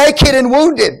naked and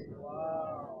wounded.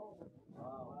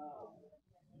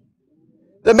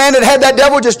 The man that had that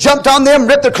devil just jumped on them,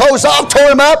 ripped their clothes off, tore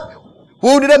them up,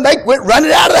 wounded them. They went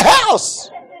running out of the house.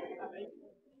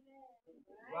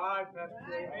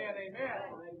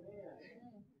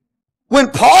 When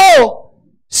Paul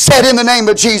said in the name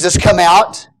of Jesus, come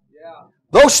out,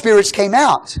 those spirits came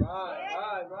out.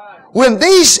 When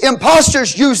these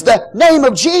imposters used the name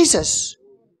of Jesus,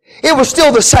 it was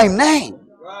still the same name.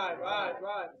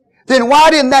 Then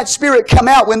why didn't that spirit come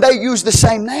out when they used the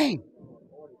same name?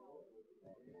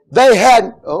 They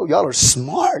had, oh, y'all are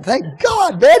smart. Thank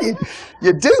God, man.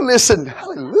 You do listen.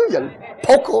 Hallelujah.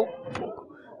 Poco.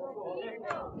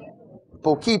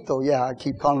 Poquito. Yeah, I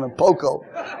keep calling them Poco.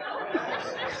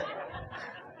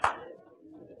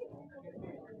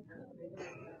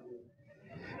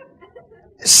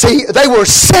 See, they were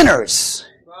sinners.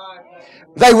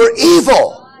 They were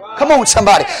evil. Come on,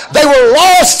 somebody. They were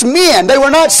lost men. They were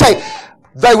not saved.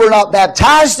 They were not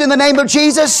baptized in the name of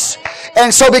Jesus.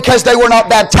 And so because they were not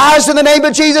baptized in the name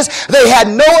of Jesus, they had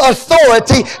no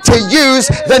authority to use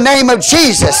the name of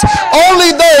Jesus.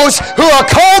 Only those who are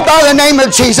called by the name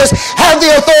of Jesus have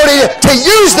the authority to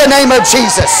use the name of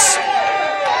Jesus.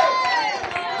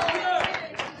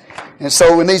 And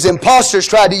so when these imposters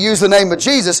tried to use the name of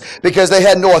Jesus because they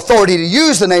had no authority to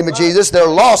use the name of Jesus, they're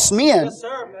lost men.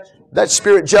 That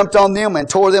spirit jumped on them and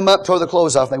tore them up, tore the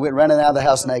clothes off. They went running out of the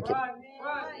house naked.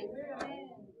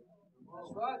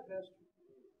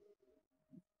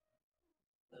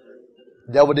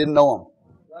 The devil didn't know them.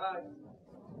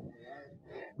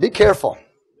 Be careful.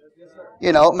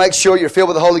 You know, make sure you're filled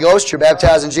with the Holy Ghost. You're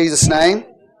baptized in Jesus' name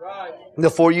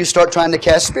before you start trying to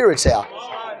cast spirits out.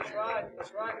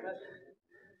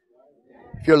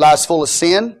 If your life's full of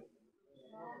sin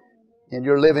and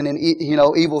you're living in,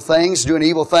 evil things, doing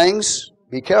evil things,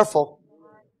 be careful.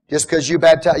 Just because you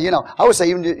baptize, I would say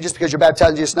even just because you're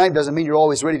baptized in Jesus' name doesn't mean you're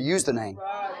always ready to use the name.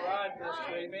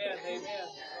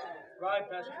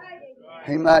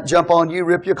 He might jump on you,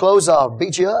 rip your clothes off,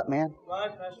 beat you up, man.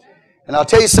 And I'll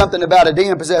tell you something about a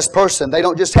demon-possessed person. They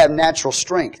don't just have natural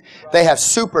strength. They have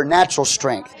supernatural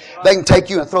strength. They can take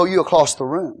you and throw you across the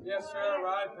room.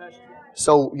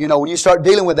 So, when you start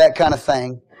dealing with that kind of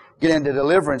thing, get into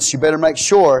deliverance, you better make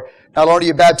sure not only are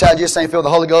you baptized, you just ain't filled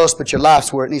with the Holy Ghost, but your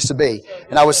life's where it needs to be.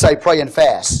 And I would say pray and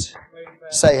fast.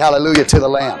 Say hallelujah to the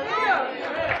Lamb.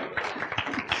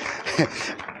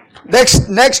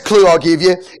 Next clue I'll give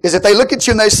you is if they look at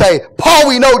you and they say, Paul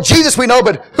we know, Jesus we know,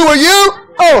 but who are you?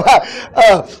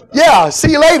 Oh, yeah,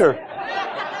 see you later.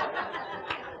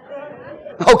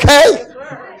 Okay?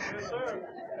 Yes, sir.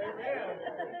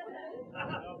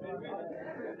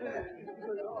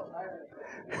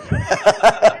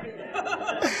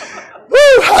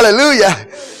 Woo, hallelujah.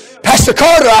 Pastor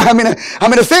Carter, I'm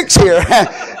in a fix here.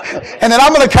 And then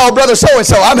I'm going to call brother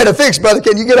so-and-so. I'm in a fix, brother.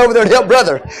 Can you get over there and help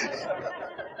brother?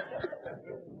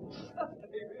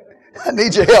 I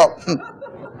need your help.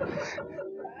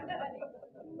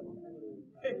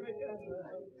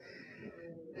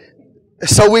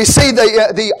 So we see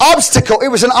the obstacle. It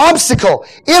was an obstacle.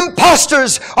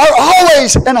 Imposters are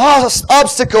always an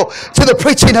obstacle to the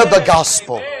preaching of the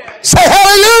gospel. Say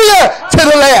hallelujah to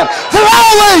the Lamb. They're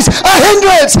always a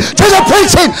hindrance to the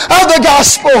preaching of the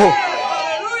gospel.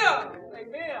 Hallelujah.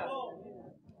 Amen.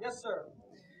 Yes, sir.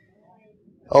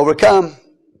 Overcome.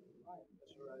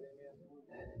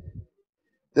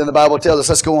 Then the Bible tells us,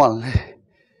 let's go on.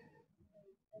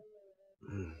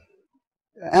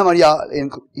 How many of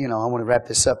y'all, I want to wrap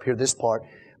this up here, this part,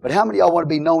 but how many of y'all want to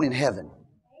be known in heaven?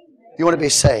 You want to be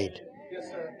saved? Yes,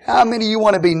 sir. How many of you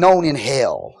want to be known in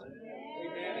hell?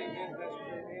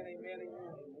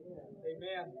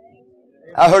 Amen.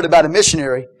 I heard about a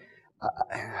missionary.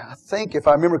 I think, if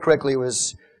I remember correctly, it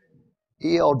was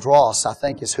E.L. Dross, I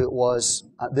think is who it was.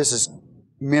 This is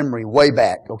memory way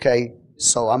back, okay?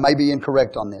 So I may be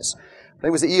incorrect on this. But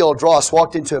it was E.L. Dross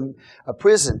walked into a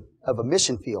prison of a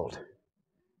mission field.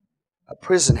 A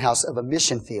prison house of a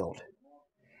mission field.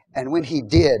 And when he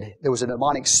did, there was a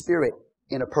demonic spirit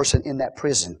in a person in that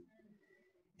prison.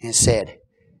 And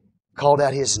called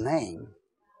out his name.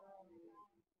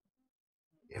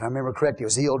 If I remember correctly, it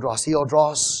was E.L. Dross. E.L.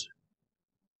 Dross,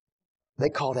 they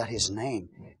called out his name.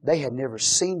 They had never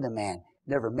seen the man,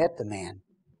 never met the man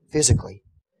physically.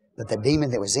 But the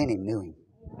demon that was in him knew him.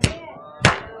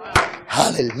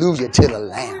 Hallelujah to the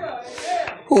Lamb.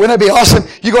 Ooh, wouldn't that be awesome?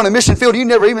 You go on a mission field, you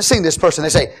never even seen this person.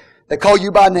 They call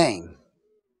you by name.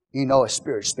 You know a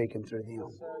spirit speaking through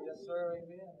them. Yes, sir.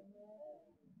 Amen.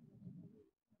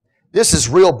 This is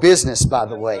real business, by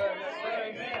the way.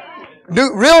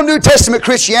 Real New Testament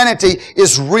Christianity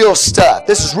is real stuff.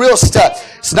 This is real stuff.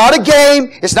 It's not a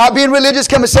game. It's not being religious,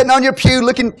 coming sitting on your pew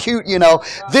looking cute,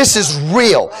 This is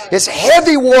real. It's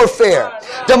heavy warfare.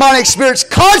 Demonic spirits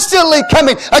constantly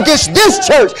coming against this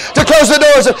church to close the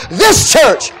doors of this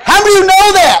church. How many of you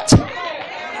know that?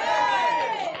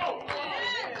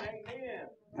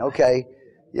 Okay.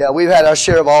 Yeah, we've had our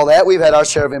share of all that. We've had our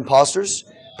share of imposters.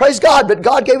 Praise God, but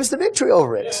God gave us the victory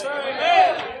over it.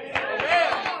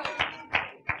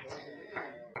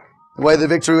 The way the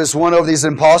victory was won over these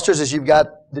imposters is you've got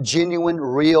the genuine,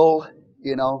 real,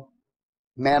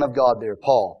 man of God there,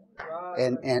 Paul.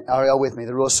 And are y'all with me?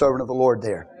 The real servant of the Lord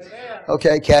there.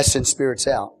 Okay, casting spirits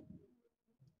out.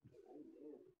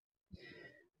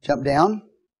 Jump down.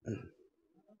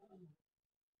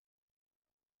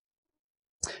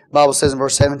 The Bible says in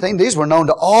verse 17, these were known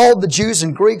to all the Jews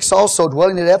and Greeks also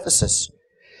dwelling at Ephesus.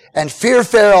 And fear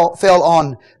fell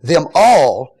on them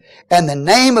all, and the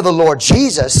name of the Lord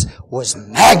Jesus was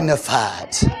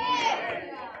magnified.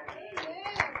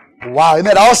 Wow, isn't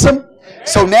that awesome?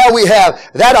 So now we have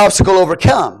that obstacle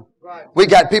overcome. We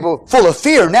got people full of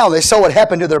fear now. They saw what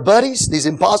happened to their buddies, these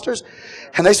imposters,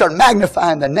 and they start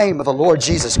magnifying the name of the Lord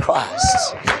Jesus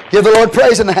Christ. Give the Lord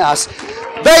praise in the house.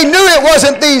 They knew it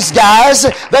wasn't these guys.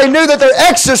 They knew that their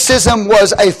exorcism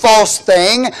was a false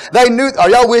thing. They knew, are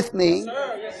y'all with me?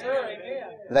 Yes, sir.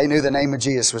 They knew the name of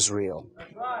Jesus was real.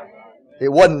 It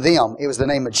wasn't them. It was the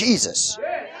name of Jesus.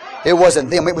 It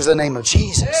wasn't them. It was the name of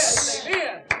Jesus.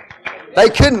 They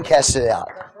couldn't cast it out.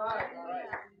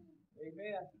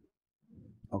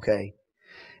 Okay.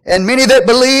 And many that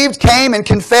believed came and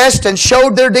confessed and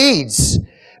showed their deeds.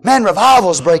 Man,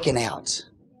 revival's breaking out.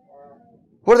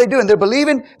 What are they doing? They're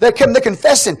believing. They're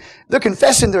confessing. They're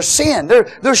confessing their sin.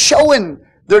 They're showing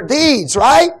their deeds,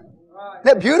 right? Isn't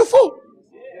that beautiful?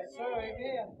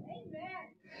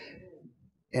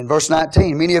 In verse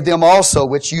 19, many of them also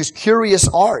which use curious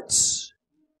arts,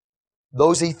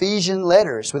 those Ephesian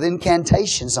letters with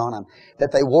incantations on them,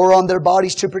 that they wore on their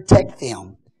bodies to protect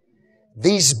them.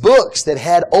 These books that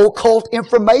had occult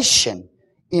information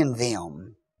in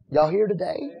them. Y'all here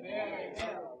today?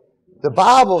 The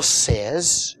Bible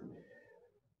says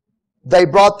they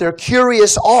brought their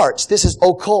curious arts. This is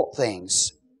occult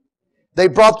things. They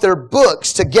brought their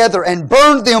books together and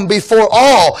burned them before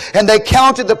all. And they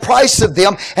counted the price of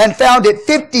them and found it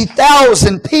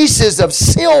 50,000 pieces of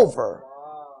silver.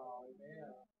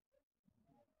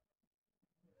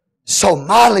 So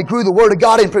mightily grew the word of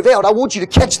God and prevailed. I want you to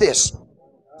catch this.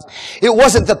 It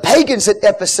wasn't the pagans at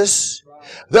Ephesus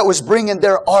that was bringing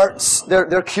their arts,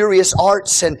 their curious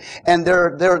arts and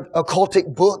their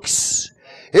occultic books.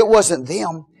 It wasn't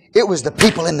them. It was the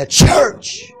people in the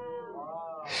church.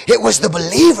 It was the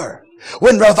believer.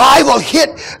 When revival hit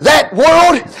that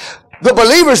world, the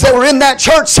believers that were in that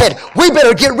church said, we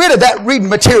better get rid of that reading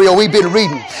material we've been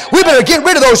reading. We better get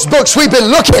rid of those books we've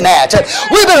been looking at.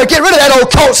 We better get rid of that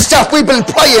occult stuff we've been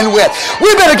playing with.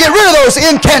 We better get rid of those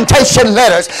incantation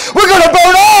letters. We're going to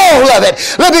burn all of it.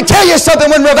 Let me tell you something.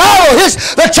 When revival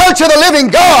hits the church of the living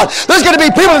God, there's going to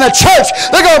be people in the church.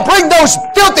 They're going to bring those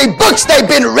filthy books they've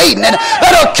been reading and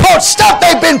that occult stuff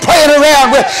they've been playing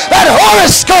around with, that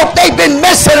horoscope they've been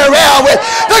messing around with.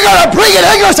 They're going to bring it.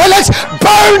 They're going to say, let's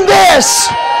burn this.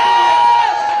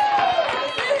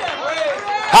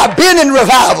 I've been in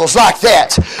revivals like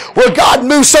that where God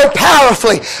moved so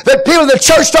powerfully that people in the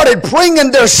church started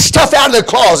bringing their stuff out of the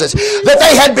closets that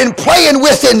they had been playing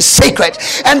with in secret,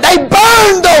 and they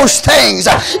burned those things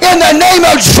in the name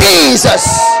of Jesus.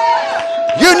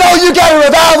 You know you got a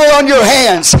revival on your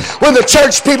hands when the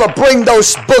church people bring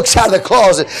those books out of the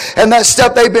closet and that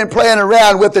stuff they've been playing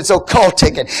around with that's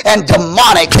occultic and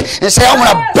demonic, and say, I want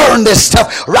to burn this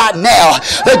stuff right now.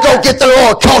 They go get their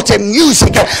old occultic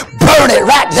music and burn it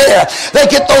right there. They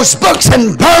get those books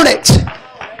and burn it.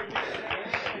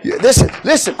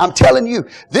 Listen, I'm telling you,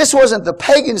 this wasn't the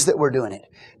pagans that were doing it.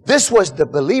 This was the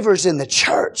believers in the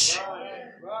church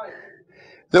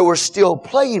that were still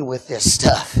playing with this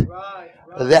stuff.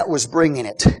 That was bringing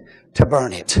it to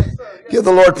burn it. Give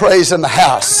the Lord praise in the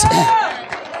house.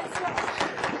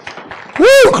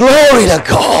 Woo, glory to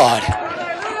God.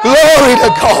 Glory to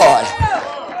God.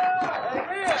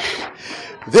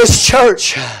 This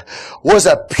church was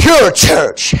a pure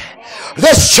church.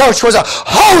 This church was a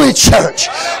holy church.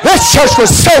 This church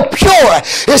was so pure.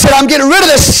 It said, I'm getting rid of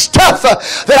this stuff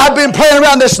that I've been playing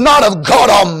around that's not of God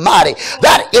Almighty.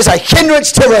 That is a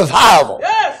hindrance to revival.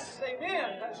 Yes.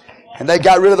 And they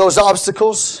got rid of those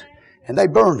obstacles and they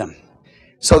burned them.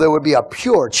 So there would be a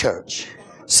pure church.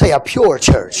 Say a pure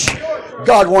church.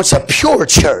 God wants a pure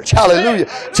church. Hallelujah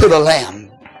to the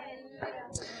Lamb.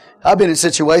 I've been in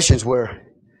situations where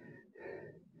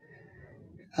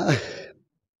I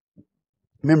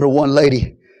remember one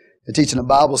lady teaching a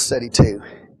Bible study too.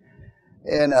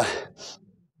 And I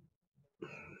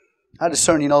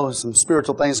discerned, some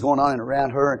spiritual things going on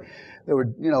around her. And there were,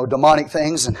 demonic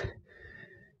things. And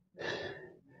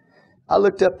I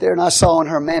looked up there and I saw on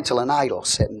her mantle an idol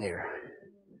sitting there.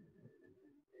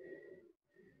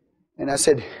 And I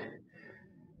said,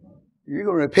 you're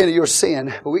going to repent of your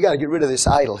sin, but we got to get rid of this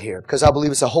idol here because I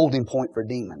believe it's a holding point for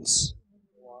demons.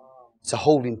 It's a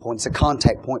holding point. It's a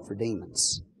contact point for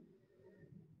demons.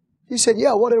 He said,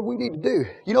 yeah, whatever we need to do.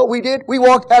 You know what we did? We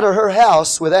walked out of her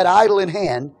house with that idol in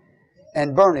hand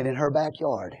and burned it in her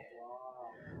backyard.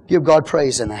 Give God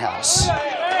praise in the house.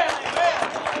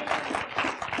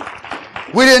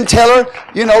 We didn't tell her,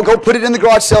 go put it in the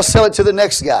garage sale, sell it to the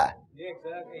next guy.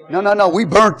 No. We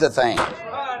burnt the thing.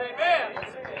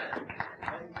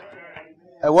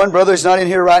 And one brother is not in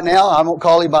here right now. I won't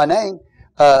call him by name.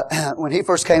 When he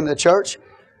first came to the church,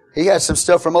 he had some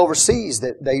stuff from overseas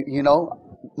that they,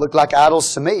 looked like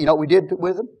idols to me. You know what we did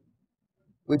with them?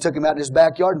 We took him out in his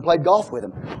backyard and played golf with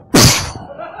him.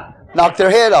 Knocked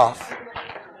their head off.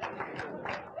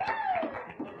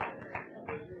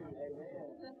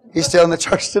 He's still in the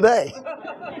church today.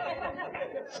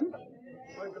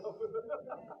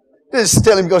 Just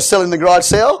tell him to go sell it in the garage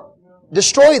sale.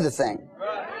 Destroy the thing.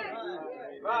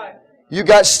 You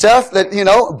got stuff that,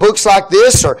 books like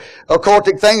this or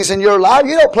occultic things in your life.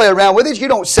 You don't play around with it. You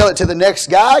don't sell it to the next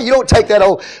guy. You don't take that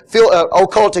old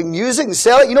occultic music and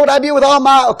sell it. You know what I did with all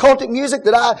my occultic music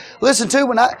that I listened to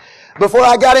before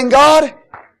I got in God?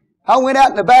 I went out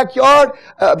in the backyard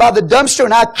by the dumpster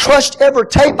and I crushed every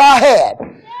tape I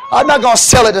had. I'm not going to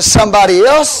sell it to somebody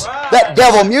else. That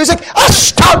devil music. I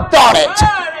stomped on it.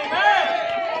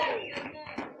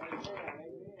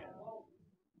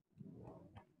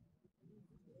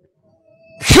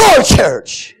 Pure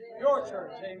church. Pure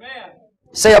church. Amen.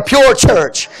 Say a pure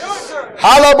church. Pure church.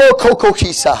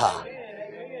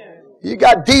 You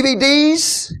got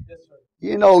DVDs.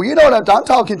 You know what I'm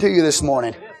talking to you this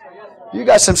morning. You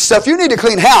got some stuff. You need to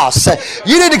clean house.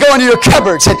 You need to go into your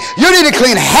cupboards. And you need to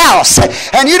clean house.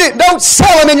 And don't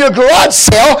sell them in your garage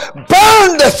sale.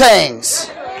 Burn the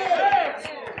things.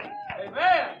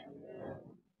 Amen.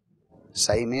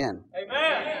 Say amen.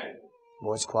 Amen.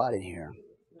 Boy, it's quiet in here.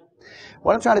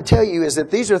 What I'm trying to tell you is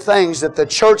that these are things that the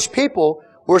church people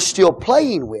were still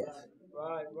playing with.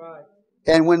 Right.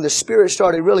 And when the Spirit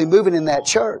started really moving in that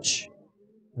church,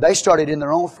 they started in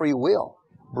their own free will,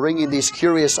 bringing these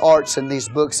curious arts and these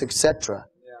books, etc.,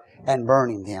 and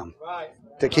burning them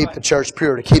to keep the church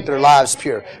pure, to keep their lives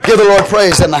pure. Give the Lord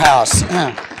praise in the house.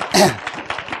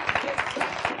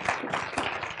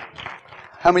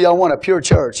 How many of y'all want a pure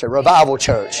church, a revival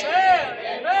church?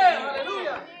 Amen.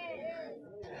 Hallelujah.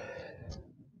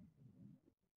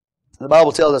 The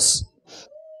Bible tells us,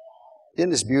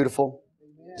 isn't this beautiful?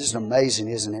 This is amazing,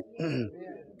 isn't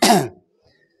it?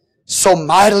 So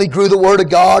mightily grew the word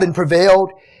of God and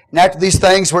prevailed. And after these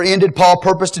things were ended, Paul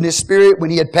purposed in his spirit,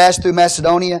 when he had passed through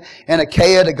Macedonia and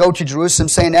Achaia, to go to Jerusalem,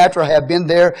 saying, after I have been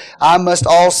there, I must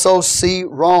also see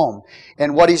Rome.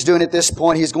 And what he's doing at this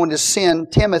point, he's going to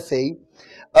send Timothy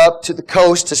up to the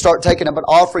coast to start taking up an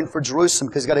offering for Jerusalem,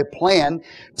 because he's got a plan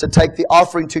to take the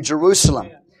offering to Jerusalem.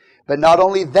 But not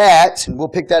only that, and we'll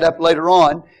pick that up later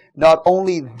on, not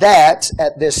only that,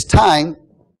 at this time,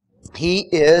 he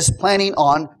is planning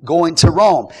on going to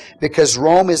Rome, because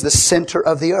Rome is the center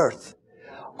of the earth.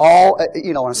 All,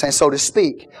 you know what I'm saying, so to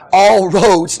speak. All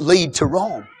roads lead to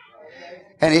Rome.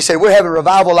 And he said, we're having a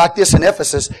revival like this in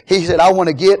Ephesus. He said, I want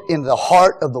to get in the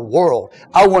heart of the world.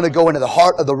 I want to go into the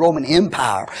heart of the Roman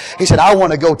Empire. He said, I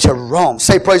want to go to Rome.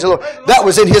 Say, praise the Lord. That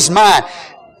was in his mind.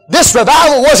 This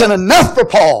revival wasn't enough for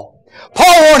Paul.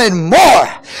 Paul wanted more.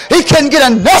 He couldn't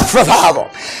get enough revival.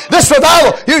 This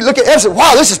revival, you look at Ephesus,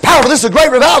 wow, this is powerful. This is a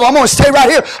great revival. I'm going to stay right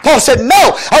here. Paul said,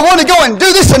 no, I want to go and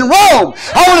do this in Rome.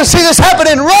 I want to see this happen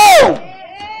in Rome.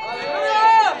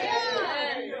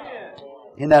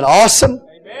 Isn't that awesome?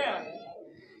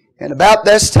 And about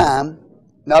this time,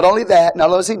 not only that, not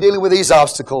only is he dealing with these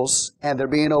obstacles, and they're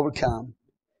being overcome,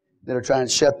 that are trying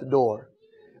to shut the door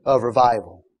of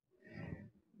revival,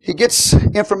 he gets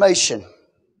information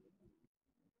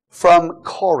from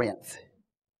Corinth.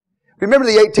 Remember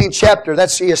the 18th chapter,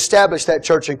 he established that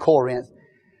church in Corinth,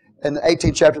 in the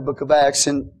 18th chapter of the book of Acts.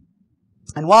 And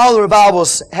while the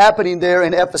revival's happening there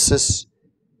in Ephesus,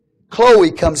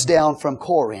 Chloe comes down from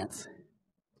Corinth.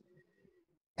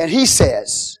 And he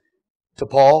says to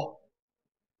Paul,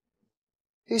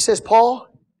 he says, Paul,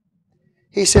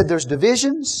 he said, there's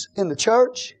divisions in the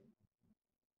church.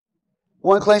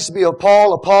 One claims to be of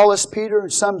Paul, Apollos, Peter,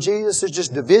 and some Jesus. There's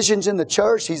just divisions in the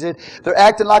church. He said, they're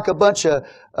acting like a bunch of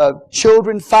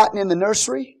children fighting in the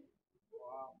nursery.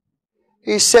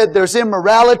 He said, there's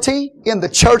immorality in the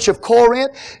church of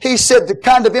Corinth. He said, the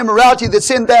kind of immorality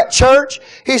that's in that church,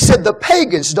 he said, the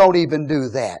pagans don't even do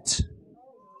that.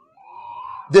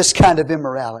 This kind of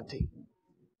immorality.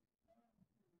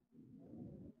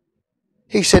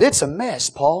 He said, it's a mess,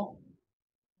 Paul.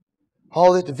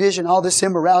 All this division, all this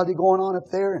immorality going on up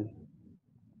there. And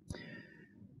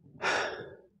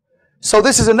so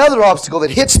this is another obstacle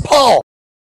that hits Paul.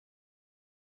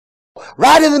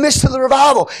 Right in the midst of the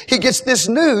revival, he gets this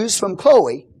news from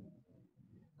Chloe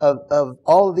of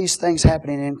all of these things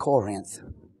happening in Corinth.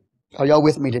 Are y'all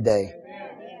with me today?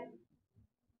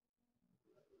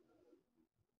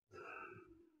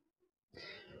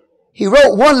 He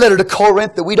wrote one letter to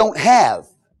Corinth that we don't have.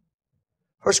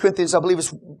 1 Corinthians, I believe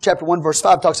it's chapter 1, verse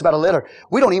 5, talks about a letter.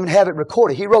 We don't even have it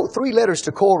recorded. He wrote 3 letters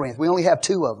to Corinth. We only have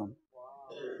 2 of them.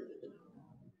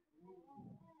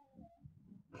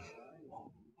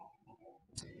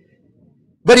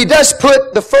 But he does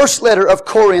put the first letter of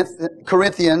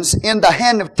Corinthians in the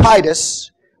hand of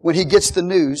Titus when he gets the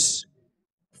news.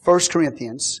 1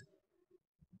 Corinthians.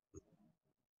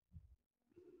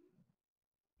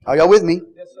 Are y'all with me?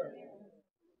 Yes, sir.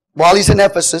 While he's in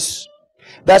Ephesus.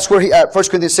 That's where 1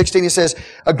 Corinthians 16, he says,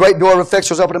 a great door of effects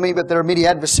was opened to me, but there are many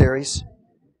adversaries.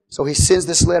 So he sends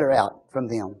this letter out from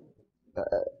them. In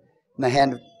the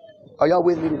hand of, are y'all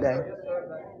with me today?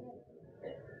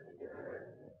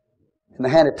 In the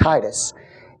hand of Titus.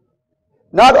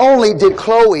 Not only did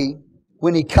Chloe,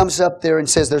 when he comes up there and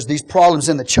says there's these problems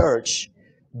in the church,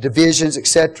 divisions,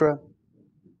 etc.,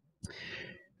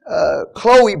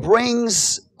 Chloe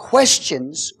brings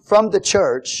questions from the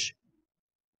church.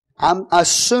 I'm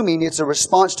assuming it's a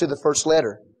response to the first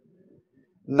letter,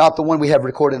 not the one we have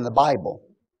recorded in the Bible.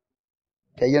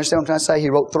 Okay, you understand what I'm trying to say?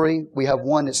 He wrote 3. We have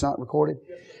 1 that's not recorded.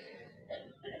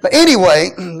 But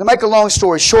anyway, to make a long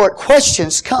story short,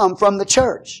 questions come from the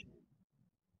church.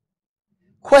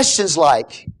 Questions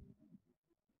like,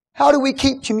 how do we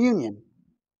keep communion?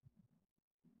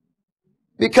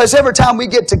 Because every time we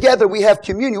get together, we have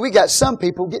communion. We got some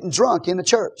people getting drunk in the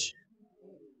church.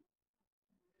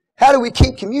 How do we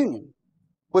keep communion?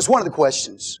 Was one of the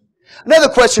questions. Another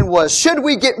question was, should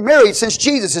we get married since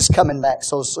Jesus is coming back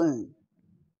so soon?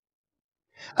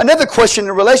 Another question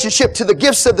in relationship to the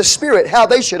gifts of the Spirit, how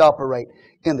they should operate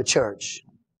in the church.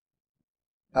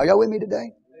 Are y'all with me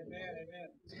today? Amen.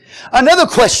 Another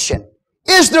question,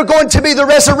 is there going to be the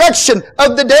resurrection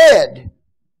of the dead?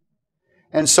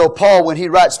 And so Paul, when he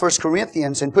writes 1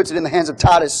 Corinthians and puts it in the hands of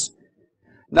Titus,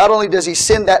 Not only does he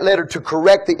send that letter to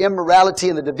correct the immorality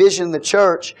and the division in the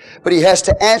church, but he has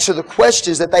to answer the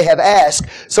questions that they have asked.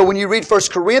 So when you read 1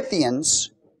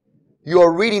 Corinthians, you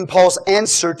are reading Paul's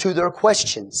answer to their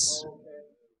questions.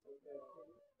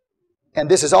 And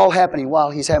this is all happening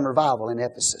while he's having revival in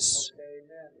Ephesus.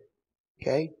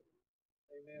 Okay?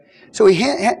 So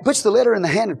he puts the letter in the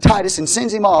hand of Titus and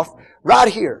sends him off right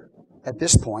here at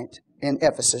this point in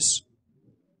Ephesus.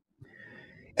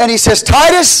 And he says,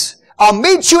 Titus, I'll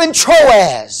meet you in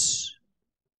Troas.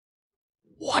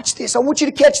 Watch this. I want you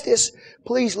to catch this.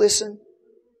 Please listen.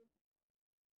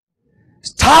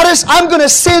 Titus, I'm going to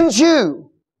send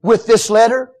you with this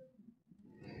letter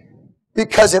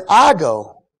because if I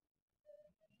go,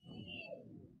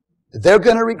 they're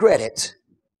going to regret it,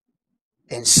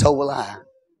 and so will I.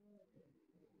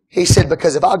 He said,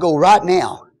 because if I go right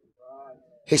now,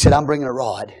 he said, I'm bringing a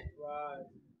rod.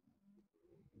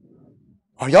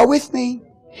 Are y'all with me?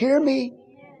 Hear me?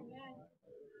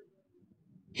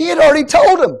 He had already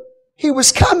told him he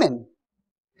was coming.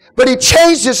 But he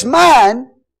changed his mind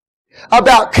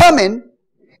about coming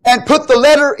and put the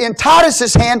letter in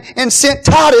Titus's hand and sent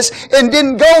Titus and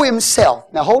didn't go himself.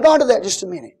 Now hold on to that just a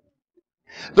minute.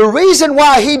 The reason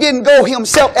why he didn't go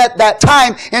himself at that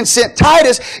time and sent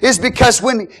Titus is because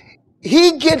when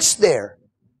he gets there,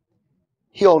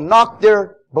 he'll knock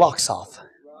their blocks off.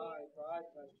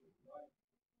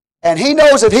 And he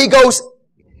knows if he goes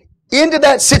into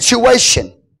that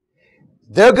situation,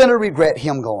 they're going to regret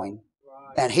him going.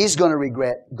 And he's going to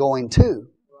regret going too.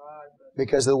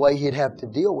 Because of the way he'd have to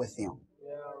deal with them.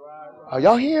 Are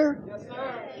y'all here?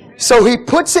 So he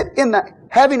puts it in the,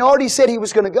 having already said he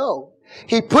was going to go,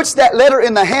 he puts that letter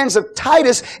in the hands of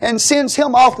Titus and sends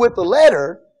him off with the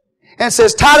letter and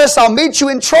says, Titus, I'll meet you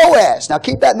in Troas. Now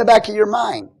keep that in the back of your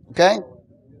mind. Okay?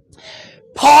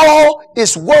 Paul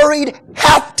is worried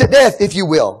half to death, if you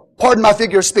will. Pardon my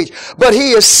figure of speech. But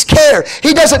he is scared.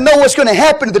 He doesn't know what's going to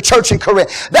happen to the church in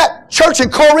Corinth. That church in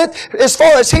Corinth, as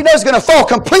far as he knows, is going to fall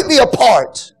completely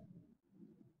apart.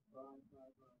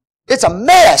 It's a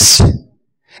mess.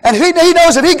 And he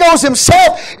knows if he goes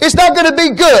himself, it's not going to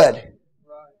be good.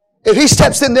 If he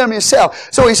steps in there himself.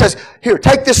 So he says, here,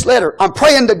 take this letter. I'm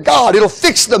praying to God. It'll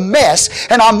fix the mess.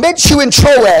 And I'll meet you in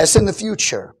Troas in the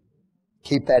future.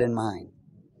 Keep that in mind.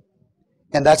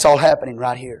 And that's all happening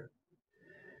right here.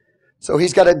 So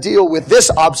he's got to deal with this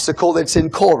obstacle that's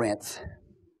in Corinth.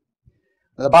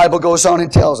 The Bible goes on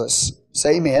and tells us,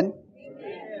 say amen.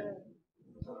 Amen.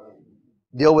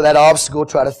 Deal with that obstacle,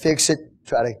 try to fix it,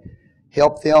 try to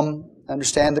help them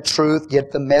understand the truth,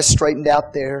 get the mess straightened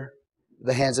out there in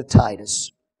the hands of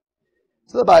Titus.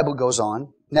 So the Bible goes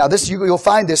on. Now this you'll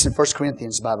find this in 1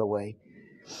 Corinthians, by the way.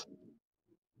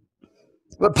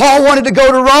 But Paul wanted to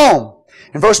go to Rome.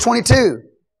 In verse 22.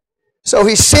 So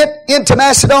he sent into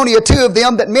Macedonia 2 of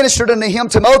them that ministered unto him,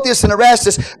 Timotheus and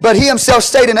Erastus, but he himself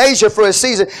stayed in Asia for a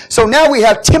season. So now we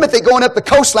have Timothy going up the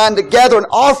coastline to gather an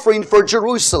offering for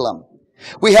Jerusalem.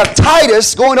 We have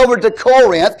Titus going over to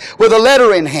Corinth with a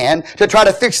letter in hand to try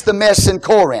to fix the mess in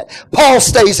Corinth. Paul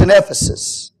stays in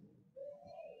Ephesus.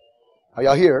 Are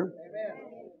y'all here?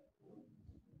 Amen.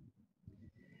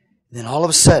 Then all of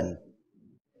a sudden,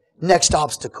 next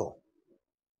obstacle.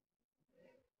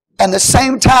 And the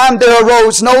same time there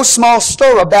arose no small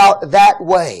stir about that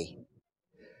way.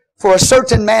 For a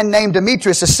certain man named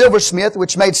Demetrius, a silversmith,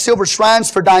 which made silver shrines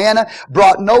for Diana,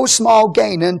 brought no small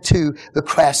gain unto the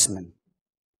craftsmen.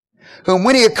 Whom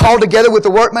when he had called together with the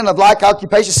workmen of like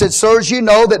occupation, said, Sirs, you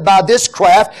know that by this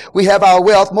craft we have our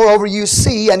wealth. Moreover, you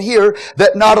see and hear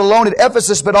that not alone at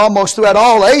Ephesus, but almost throughout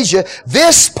all Asia,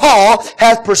 this Paul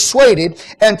hath persuaded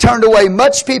and turned away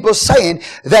much people, saying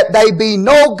that they be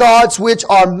no gods which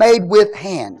are made with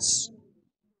hands.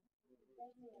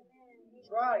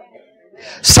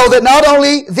 So that not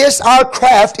only this our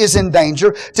craft is in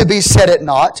danger to be set at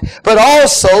naught, but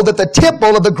also that the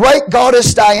temple of the great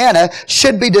goddess Diana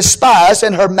should be despised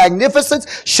and her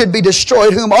magnificence should be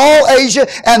destroyed, whom all Asia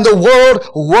and the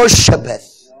world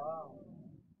worshipeth.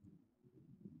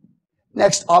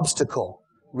 Next obstacle,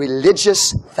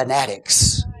 religious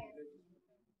fanatics.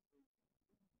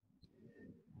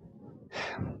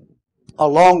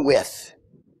 Along with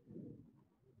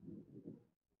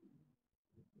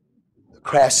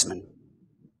craftsmen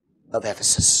of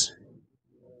Ephesus.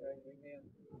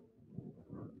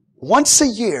 Once a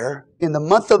year, in the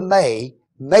month of May,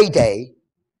 May Day,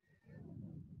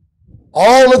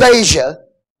 all of Asia,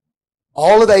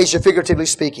 figuratively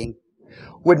speaking,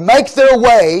 would make their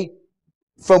way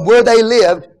from where they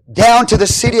lived down to the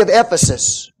city of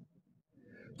Ephesus,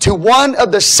 to one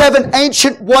of the 7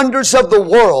 ancient wonders of the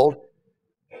world,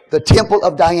 the Temple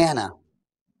of Diana.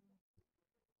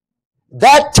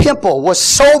 That temple was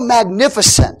so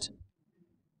magnificent.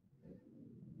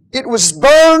 It was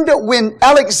burned when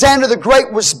Alexander the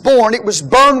Great was born. It was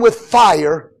burned with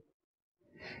fire.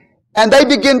 And they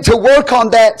began to work on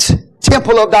that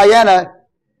temple of Diana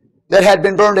that had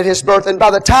been burned at his birth. And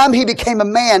by the time he became a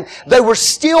man, they were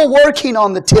still working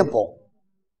on the temple.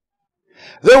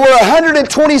 There were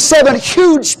 127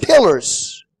 huge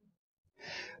pillars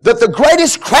that the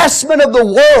greatest craftsman of the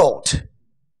world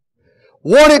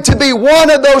wanted to be one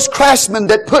of those craftsmen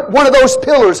that put one of those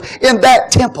pillars in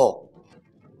that temple.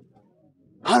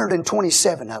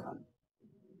 127 of them.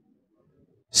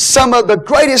 Some of the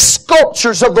greatest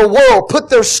sculptors of the world put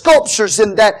their sculptures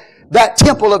in that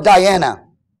temple of Diana.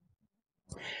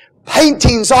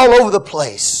 Paintings all over the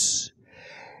place.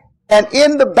 And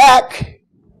in the back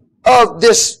of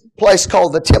this place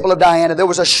called the Temple of Diana, there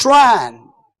was a shrine.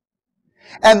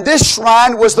 And this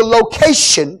shrine was the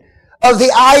location of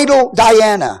the idol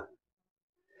Diana.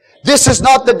 This is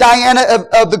not the Diana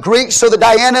of the Greeks or the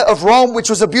Diana of Rome,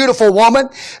 which was a beautiful woman.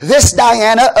 This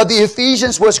Diana of the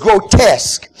Ephesians was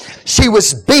grotesque. She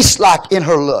was beast-like in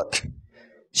her look.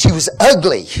 She was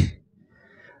ugly.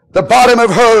 The bottom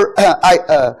of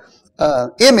her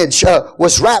image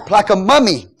was wrapped like a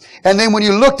mummy. And then when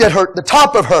you looked at her, the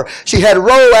top of her, she had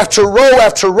row after row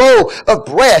after row of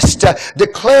breast,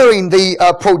 declaring the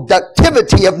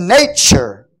productivity of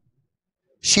nature.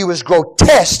 She was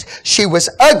grotesque. She was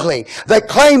ugly. They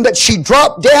claimed that she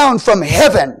dropped down from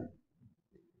heaven.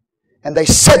 And they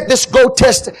set this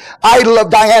grotesque idol of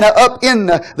Diana up in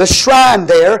the shrine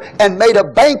there and made a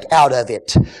bank out of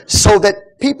it. So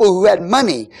that people who had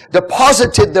money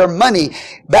deposited their money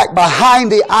back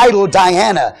behind the idol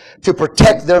Diana to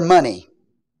protect their money.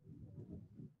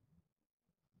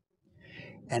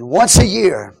 And once a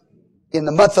year, in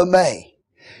the month of May,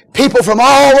 people from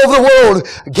all over the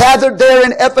world gathered there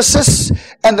in Ephesus,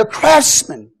 and the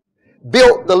craftsmen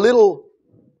built the little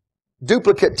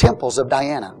duplicate temples of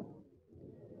Diana.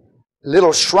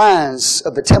 Little shrines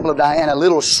of the Temple of Diana,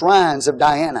 little shrines of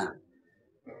Diana.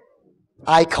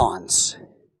 Icons.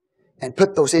 And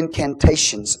put those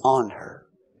incantations on her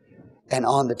and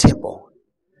on the temple.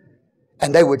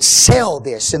 And they would sell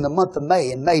this in the month of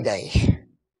May, in May Day.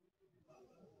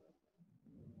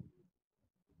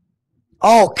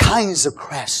 All kinds of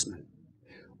craftsmen,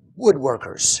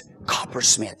 woodworkers,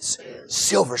 coppersmiths,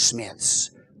 silversmiths,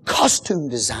 costume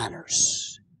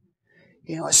designers.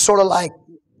 You know, it's sort of like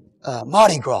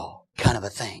Mardi Gras kind of a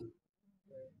thing.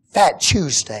 Fat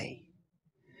Tuesday.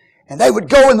 And they would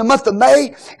go in the month of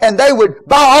May and they would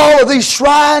buy all of these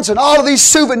shrines and all of these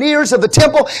souvenirs of the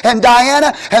temple and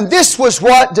Diana. And this was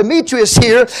what Demetrius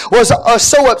here was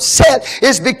so upset,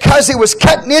 is because it was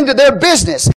cutting into their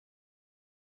business.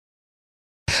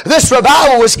 This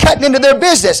revival was cutting into their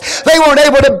business. They weren't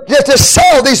able to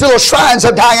sell these little shrines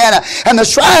of Diana and the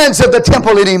shrines of the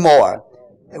temple anymore.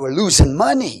 They were losing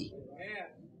money.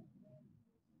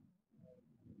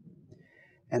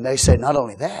 And they said, not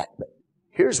only that, but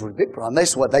here's the big problem. This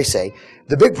is what they say.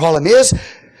 The big problem is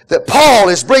that Paul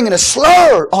is bringing a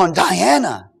slur on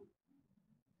Diana,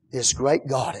 this great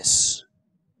goddess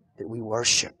that we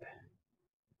worship.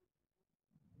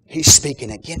 He's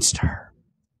speaking against her.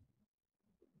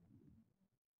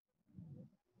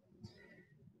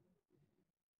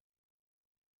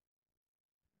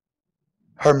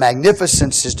 Her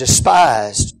magnificence is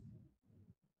despised,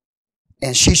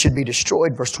 and she should be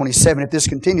destroyed. Verse 27, if this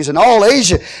continues, and all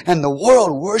Asia and the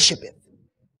world worshipeth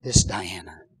this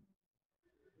Diana.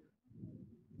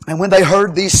 And when they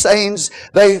heard these sayings,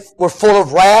 they were full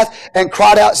of wrath and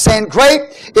cried out, saying,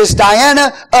 great is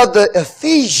Diana of the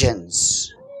Ephesians.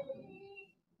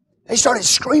 They started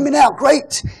screaming out,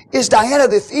 great is Diana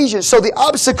of the Ephesians. So the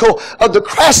obstacle of the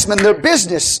craftsmen, their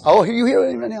business. Oh, you hear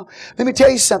it right now? Let me tell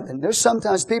you something. There's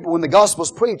sometimes people, when the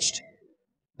gospel's preached,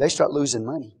 they start losing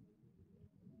money.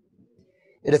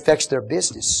 It affects their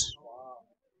business.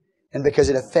 And because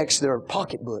it affects their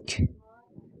pocketbook,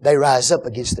 they rise up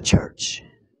against the church.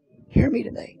 Hear me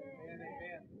today.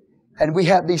 And we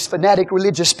have these fanatic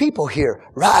religious people here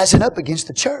rising up against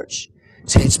the church.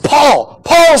 Saying, it's Paul.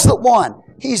 Paul's the one.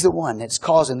 He's the one that's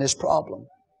causing this problem.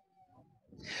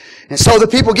 And so the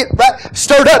people get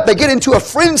stirred up. They get into a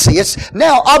frenzy. It's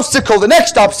now obstacle. The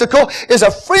next obstacle is a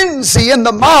frenzy in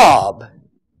the mob.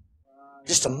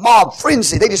 Just a mob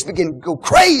frenzy. They just begin to go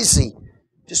crazy.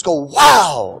 Just go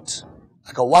wild.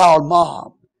 Like a wild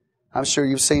mob. I'm sure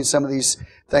you've seen some of these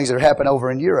things that are happening over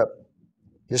in Europe.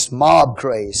 Just mob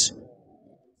craze.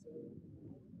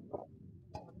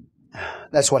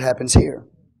 That's what happens here.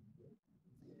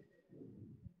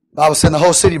 The Bible said the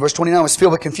whole city, verse 29, was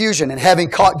filled with confusion. And having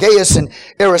caught Gaius and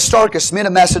Aristarchus, men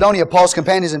of Macedonia, Paul's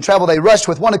companions in travel, they rushed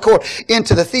with one accord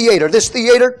into the theater. This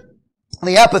theater,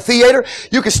 the amphitheater,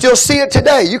 you can still see it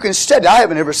today. You can study it. I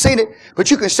haven't ever seen it,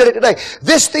 but you can study it today.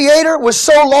 This theater was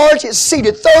so large, it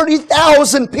seated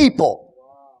 30,000 people.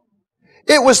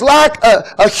 It was like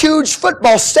a huge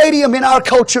football stadium in our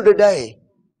culture today.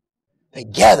 They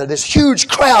gathered, this huge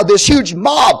crowd, this huge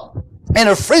mob, in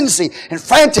a frenzy and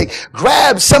frantic,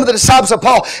 grabbed some of the disciples of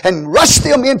Paul and rushed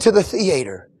them into the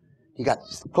theater. You got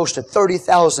close to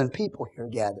 30,000 people here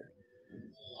gathered.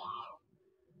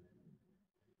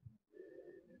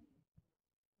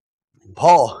 And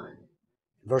Paul,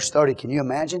 verse 30, can you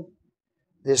imagine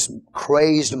this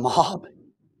crazed mob?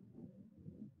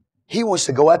 He wants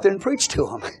to go out there and preach to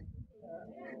them.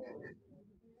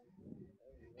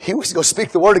 He wants to go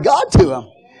speak the Word of God to them.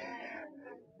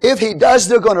 If he does,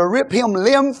 they're going to rip him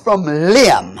limb from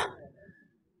limb.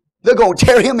 They're going to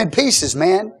tear him in pieces,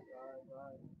 man.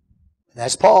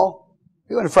 That's Paul.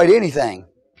 He wasn't afraid of anything.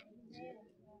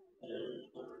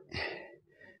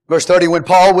 Verse 30, when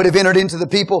Paul would have entered into the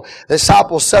people, the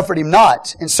disciples suffered him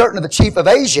not. And certain of the chief of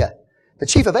Asia,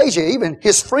 even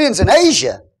his friends in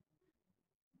Asia.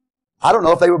 I don't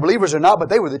know if they were believers or not, but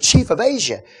they were the chief of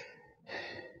Asia.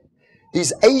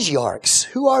 These Asiarchs.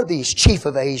 Who are these chief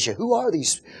of Asia? Who are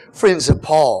these friends of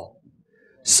Paul?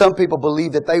 Some people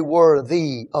believe that they were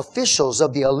the officials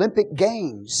of the Olympic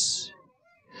Games.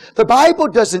 The Bible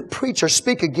doesn't preach or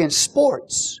speak against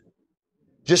sports,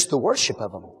 just the worship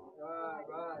of them.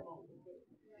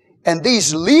 And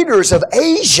these leaders of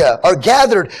Asia are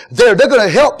gathered there. They're going to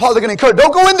help Paul. They're going to encourage.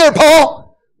 Don't go in there,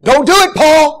 Paul. Don't do it,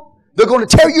 Paul. They're going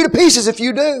to tear you to pieces if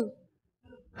you do.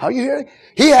 Are you hearing?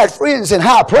 He had friends in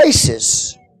high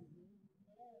places.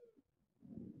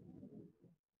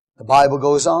 The Bible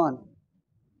goes on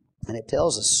and it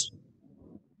tells us.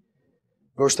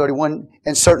 Verse 31,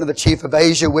 and certain of the chief of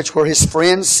Asia, which were his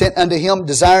friends, sent unto him,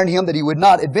 desiring him that he would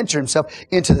not adventure himself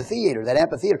into the theater, that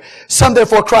amphitheater. Some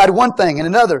therefore cried one thing, and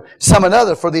another, some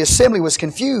another, for the assembly was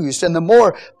confused, and the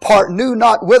more part knew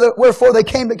not wherefore they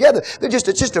came together. It's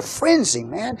just a frenzy,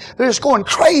 man. They're just going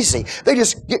crazy.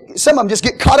 Some of them just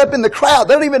get caught up in the crowd.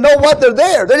 They don't even know what they're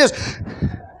there. They're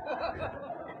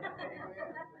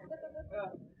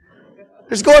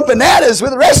just going bananas with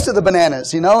the rest of the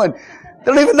bananas, and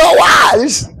they don't even know why.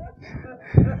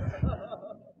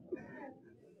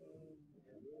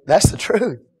 That's the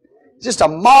truth. Just a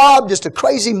mob, just a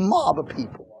crazy mob of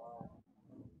people.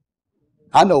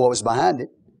 I know what was behind it.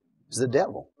 It was the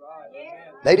devil.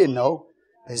 They didn't know.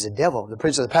 There's the devil, the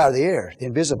prince of the power of the air, the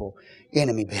invisible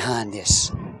enemy behind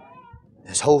this.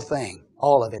 This whole thing,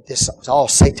 all of it, this was all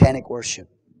satanic worship.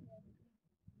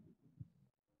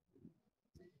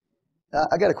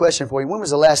 I got a question for you. When was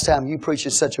the last time you preached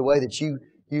in such a way that you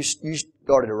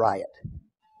started a riot?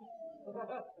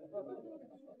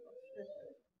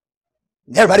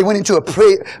 Everybody went into a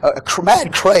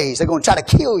mad craze. They're going to try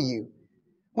to kill you.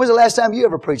 When's the last time you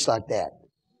ever preached like that?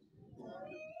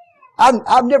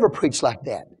 I've never preached like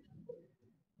that.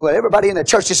 Well, everybody in the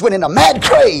church just went in a mad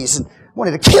craze and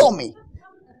wanted to kill me.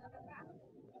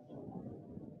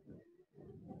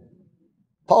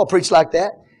 Paul preached like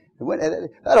that.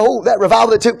 That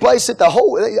revival that took place at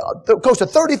close to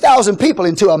 30,000 people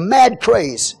into a mad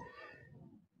craze.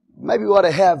 Maybe we ought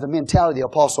to have the mentality of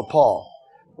the Apostle Paul.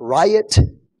 Riot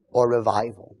or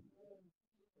revival.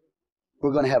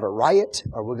 We're going to have a riot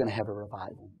or we're going to have a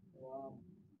revival.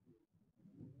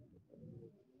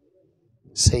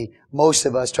 See, most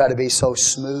of us try to be so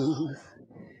smooth.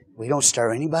 We don't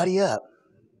stir anybody up.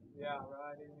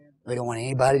 We don't want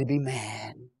anybody to be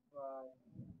mad.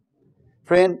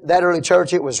 Friend, that early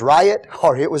church, it was riot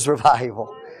or it was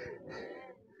revival.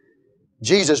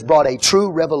 Jesus brought a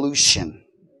true revolution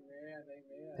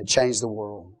that changed the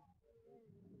world.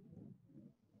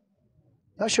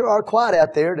 Y'all sure are quiet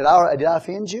out there. Did I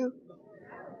offend you?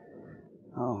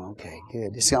 Oh, okay,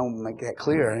 good. Just going to make that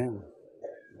clear.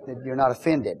 That you're not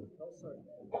offended.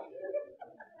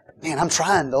 Man, I'm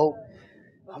trying though.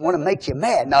 I want to make you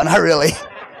mad. No, not really.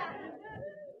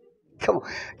 Come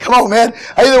on, man.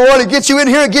 I either want to get you in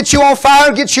here and get you on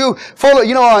fire, get you full of,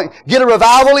 get a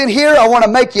revival in here. I want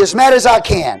to make you as mad as I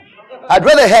can. I'd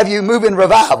rather have you move in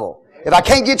revival. If I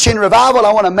can't get you in revival,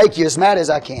 I want to make you as mad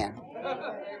as I can.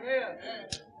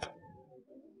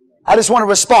 I just want a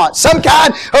response. Some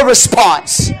kind of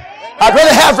response. I'd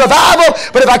rather have revival,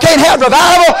 but if I can't have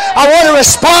revival, I want a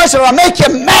response. If I make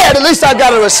you mad, at least I've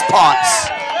got a response.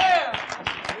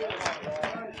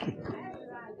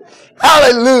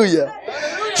 Hallelujah.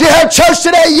 Did you have church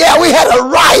today? Yeah, we had a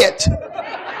riot.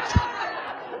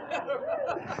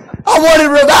 I wanted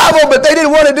revival, but they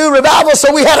didn't want to do revival,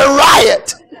 so we had a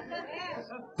riot.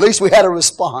 At least we had a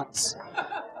response.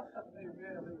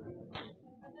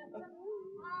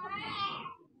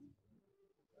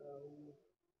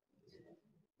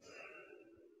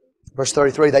 Verse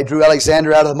 33, they drew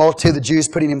Alexander out of the multitude, the Jews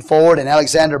putting him forward, and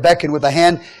Alexander beckoned with a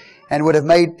hand and would have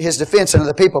made his defense unto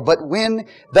the people. But when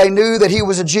they knew that he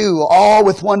was a Jew, all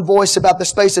with one voice about the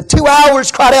space of 2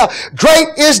 hours cried out, Great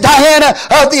is Diana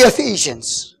of the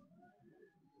Ephesians.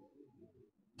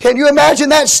 Can you imagine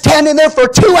that? Standing there for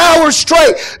 2 hours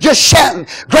straight, just shouting,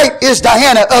 Great is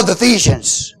Diana of the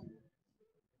Ephesians.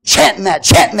 Chanting that,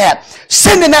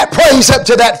 sending that praise up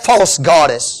to that false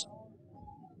goddess.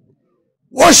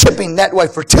 Worshipping that way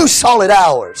for 2 solid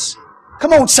hours.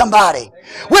 Come on, somebody.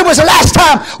 When was the last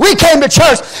time we came to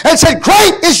church and said,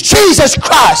 Great is Jesus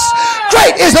Christ.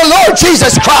 Great is the Lord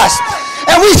Jesus Christ.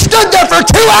 And we stood there for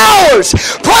 2 hours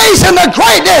praising the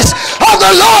greatness of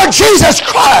the Lord Jesus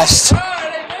Christ.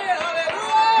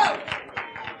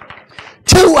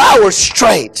 2 hours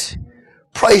straight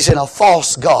praising a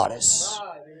false goddess.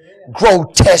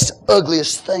 Grotesque,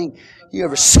 ugliest thing you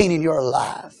ever seen in your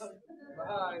life.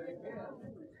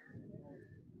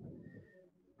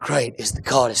 Great is the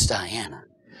goddess Diana.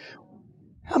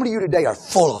 How many of you today are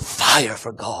full of fire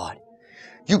for God?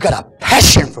 You got a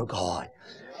passion for God.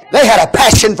 They had a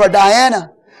passion for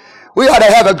Diana. We ought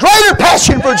to have a greater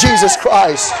passion for Jesus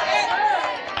Christ.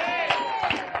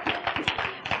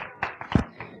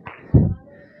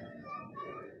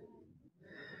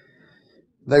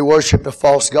 They worshiped a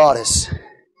false goddess,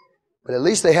 but at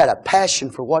least they had a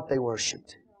passion for what they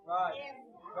worshiped.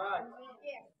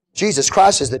 Jesus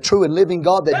Christ is the true and living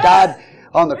God that died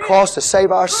on the cross to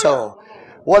save our soul.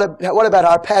 What about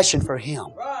our passion for Him?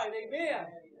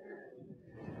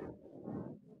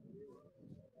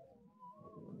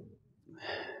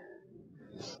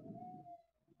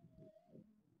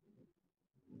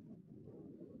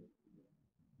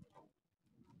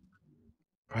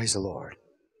 Praise the Lord.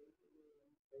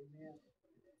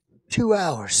 2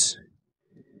 hours.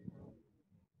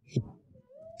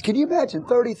 Can you imagine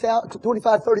 25,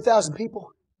 30,000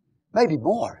 people? Maybe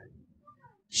more.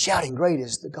 Shouting, Great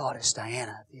is the goddess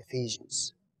Diana of the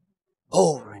Ephesians.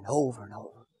 Over and over and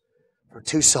over. For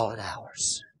 2 solid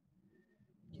hours.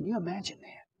 Can you imagine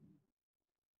that?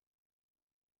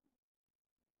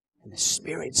 And the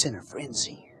Spirit's in a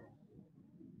frenzy.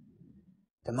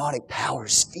 Demonic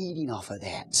powers feeding off of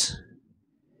that.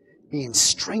 Being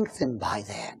strengthened by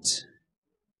that.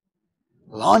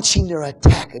 Launching their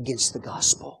attack against the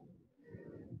gospel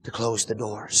to close the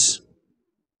doors.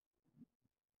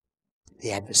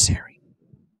 The adversary.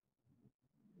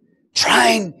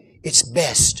 Trying its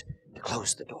best to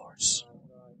close the doors.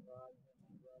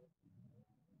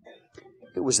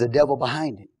 It was the devil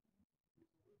behind it.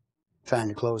 Trying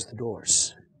to close the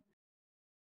doors.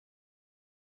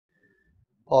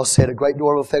 Paul said, A great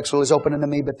door of effectual is open unto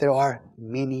me, but there are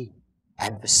many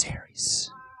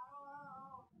adversaries.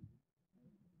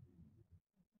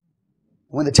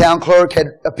 When the town clerk had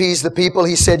appeased the people,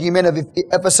 he said, Ye men of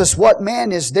Ephesus, what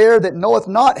man is there that knoweth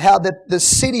not how that the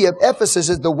city of Ephesus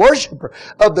is the worshipper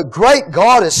of the great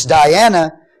goddess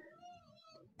Diana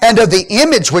and of the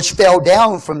image which fell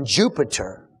down from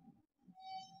Jupiter?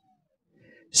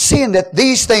 Seeing that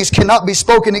these things cannot be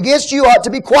spoken against, you ought to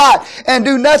be quiet and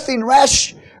do nothing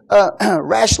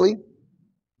rashly.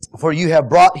 For you have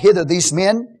brought hither these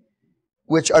men,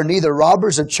 which are neither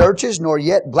robbers of churches, nor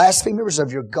yet blasphemers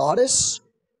of your goddess.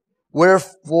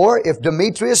 Wherefore, if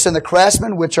Demetrius and the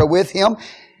craftsmen which are with him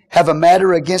have a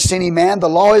matter against any man, the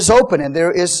law is open, and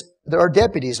there are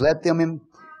deputies. Let them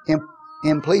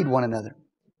implead one another.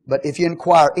 But if you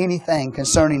inquire anything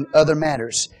concerning other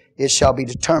matters, it shall be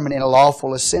determined in a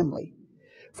lawful assembly.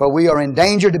 For we are in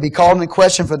danger to be called in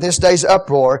question for this day's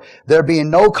uproar, there being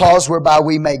no cause whereby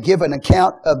we may give an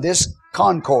account of this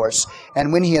concourse.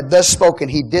 And when he had thus spoken,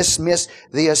 he dismissed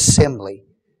the assembly.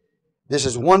 This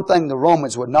is one thing the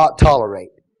Romans would not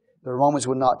tolerate. The Romans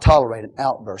would not tolerate an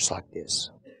outburst like this.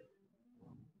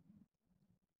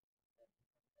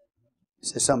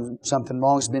 Says something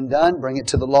wrong's been done, bring it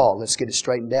to the law. Let's get it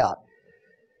straightened out.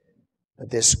 But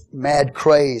this mad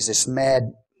craze, this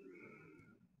mad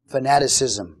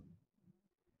fanaticism,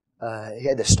 he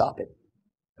had to stop it.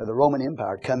 Or the Roman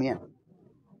Empire would come in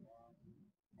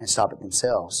and stop it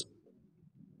themselves.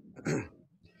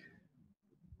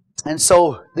 And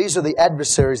so these are the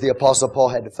adversaries the Apostle Paul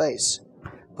had to face.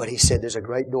 But he said, there's a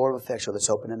great door of effectual that's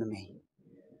open unto me.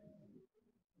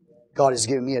 God has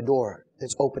given me a door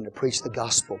that's open to preach the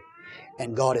gospel.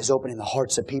 And God is opening the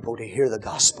hearts of people to hear the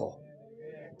gospel.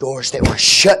 Doors that were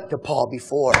shut to Paul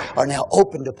before are now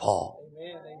open to Paul.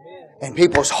 And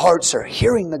people's hearts are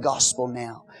hearing the gospel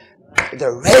now.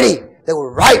 They're ready. They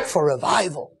were ripe for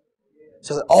revival.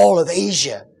 So that all of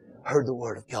Asia heard the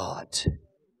Word of God.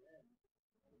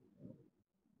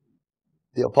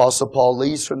 The Apostle Paul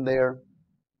leaves from there.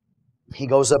 He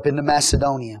goes up into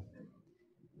Macedonia.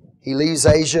 He leaves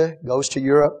Asia, goes to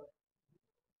Europe,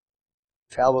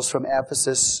 travels from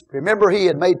Ephesus. Remember, he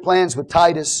had made plans with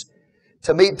Titus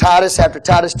to meet Titus after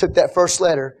Titus took that first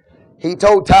letter. He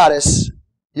told Titus,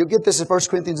 you'll get this in 1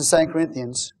 Corinthians and 2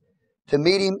 Corinthians, to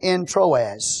meet him in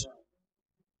Troas.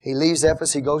 He leaves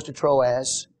Ephesus, he goes to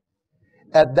Troas.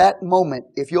 At that moment,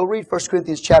 if you'll read 1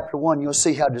 Corinthians chapter 1, you'll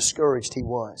see how discouraged he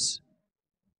was.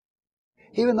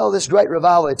 Even though this great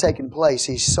revival had taken place,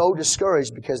 he's so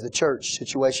discouraged because of the church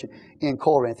situation in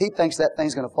Corinth. He thinks that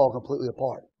thing's going to fall completely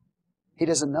apart. He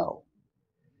doesn't know.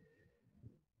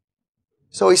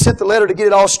 So he sent the letter to get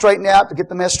it all straightened out, to get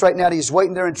the mess straightened out. He's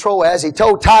waiting there in Troas. He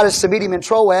told Titus to meet him in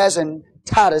Troas, and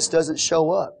Titus doesn't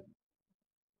show up.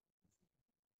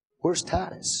 Where's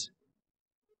Titus?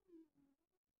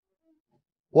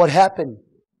 What happened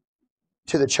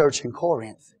to the church in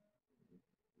Corinth?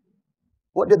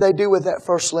 What did they do with that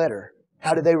first letter?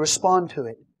 How did they respond to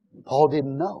it? Paul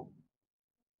didn't know.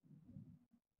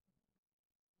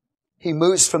 He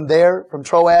moves from there, from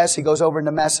Troas, he goes over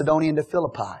into Macedonia, into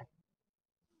Philippi.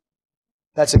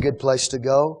 That's a good place to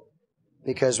go,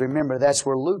 because remember, that's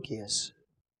where Luke is.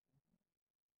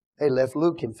 They left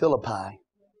Luke in Philippi.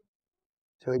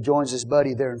 So he joins his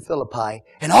buddy there in Philippi.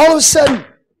 And all of a sudden,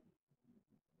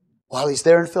 while he's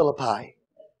there in Philippi,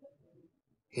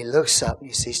 he looks up and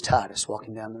he sees Titus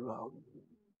walking down the road.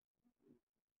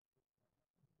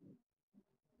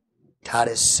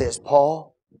 Titus says,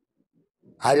 Paul,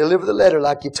 I delivered the letter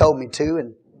like you told me to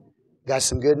and got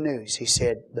some good news. He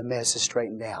said, the mess is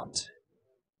straightened out.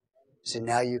 He said,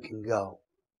 now you can go.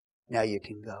 Now you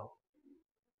can go.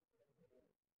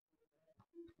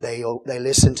 They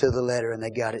listened to the letter and they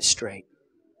got it straight.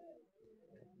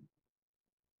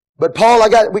 But Paul,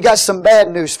 we got some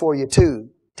bad news for you too.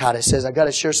 Titus says, I got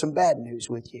to share some bad news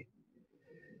with you.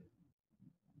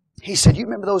 He said, you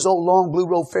remember those old long blue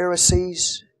robe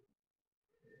Pharisees?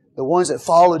 The ones that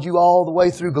followed you all the way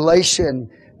through Galatia,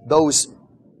 and those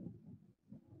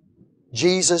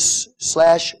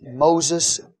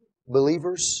Jesus/Moses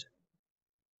believers?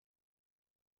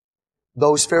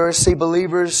 Those Pharisee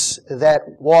believers that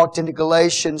walked into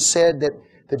Galatia and said that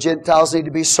the Gentiles need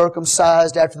to be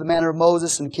circumcised after the manner of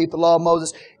Moses and keep the law of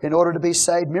Moses in order to be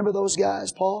saved. Remember those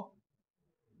guys, Paul?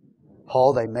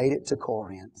 Paul, they made it to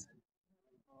Corinth.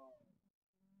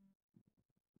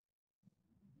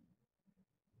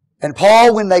 And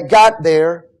Paul, when they got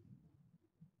there,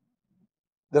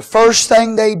 the first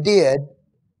thing they did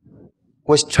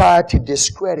was try to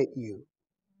discredit you.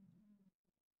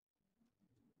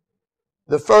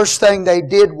 The first thing they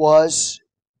did was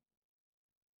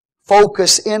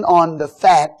focus in on the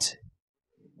fact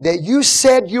that you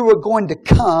said you were going to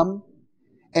come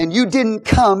and you didn't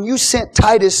come. You sent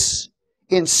Titus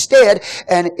instead.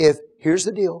 And here's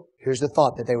the deal. Here's the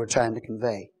thought that they were trying to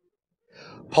convey.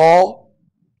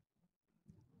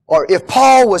 If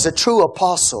Paul was a true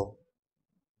apostle,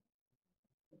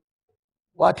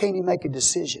 why can't he make a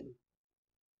decision?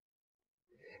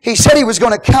 He said he was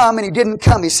going to come and he didn't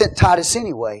come. He sent Titus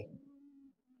anyway.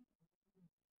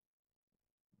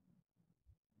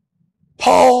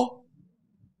 Paul,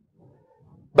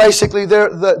 basically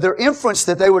their inference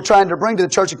that they were trying to bring to the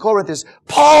church of Corinth is,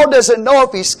 Paul doesn't know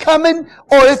if he's coming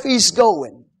or if he's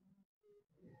going.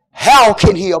 How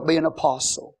can he be an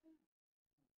apostle?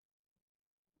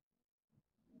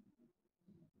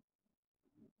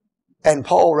 And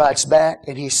Paul writes back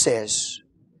and he says,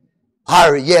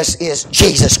 our yes is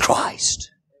Jesus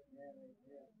Christ.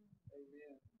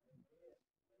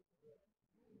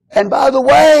 And by the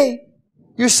way,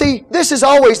 you see, this is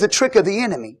always the trick of the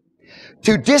enemy.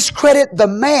 To discredit the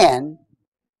man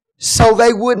so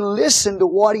they wouldn't listen to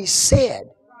what he said.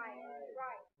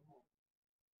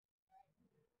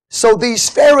 So these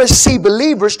Pharisee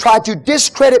believers try to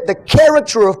discredit the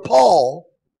character of Paul.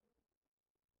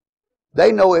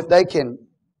 They know if they can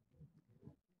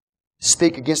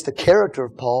speak against the character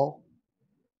of Paul,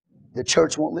 the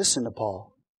church won't listen to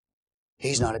Paul.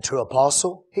 He's not a true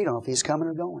apostle. He don't know if he's coming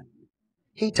or going.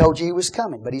 He told you he was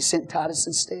coming, but he sent Titus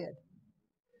instead.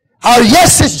 Our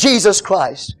yes is Jesus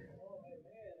Christ.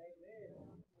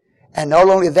 And not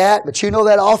only that, but you know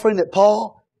that offering that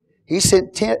Paul, he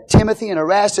sent Timothy and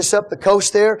Erastus up the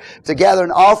coast there to gather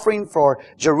an offering for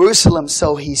Jerusalem.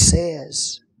 So he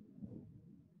says,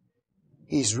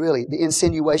 the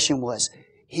insinuation was,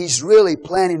 he's really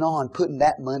planning on putting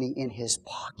that money in his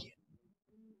pocket.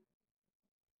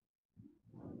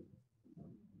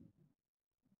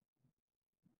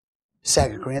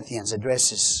 2 Corinthians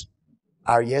addresses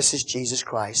our yes is Jesus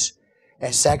Christ.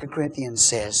 And 2 Corinthians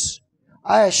says,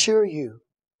 I assure you,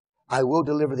 I will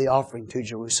deliver the offering to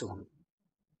Jerusalem.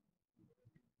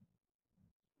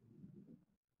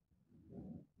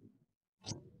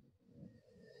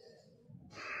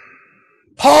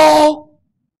 Paul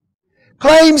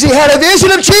claims he had a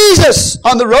vision of Jesus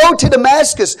on the road to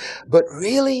Damascus, but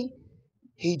really,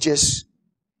 he just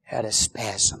had a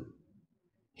spasm.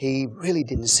 He really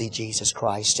didn't see Jesus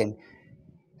Christ, and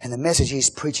the message he's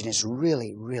preaching is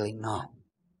really, really not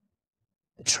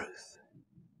the truth.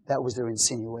 That was their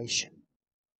insinuation.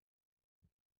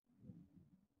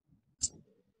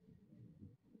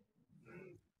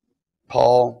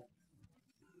 Paul,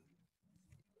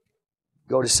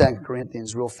 go to 2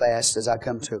 Corinthians real fast as I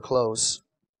come to a close.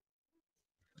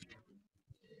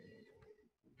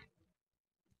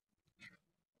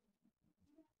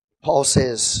 Paul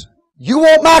says, you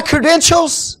want my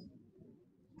credentials?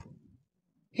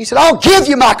 He said, I'll give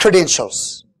you my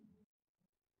credentials.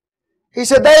 He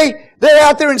said, they're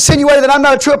out there insinuating that I'm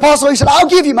not a true apostle. He said, I'll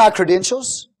give you my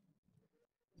credentials.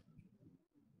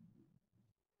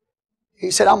 He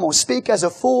said, I'm going to speak as a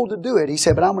fool to do it. He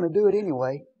said, but I'm going to do it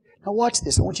anyway. Now watch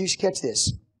this. I want you to catch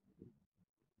this.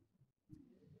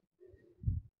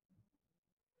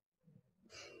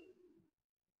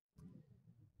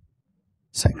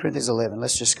 Second Corinthians 11.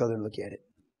 Let's just go there and look at it.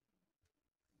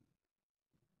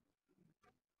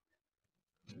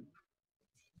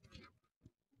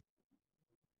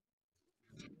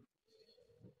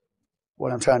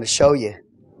 What I'm trying to show you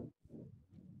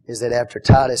is that after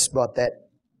Titus brought that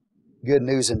good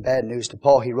news and bad news to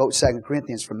Paul, he wrote 2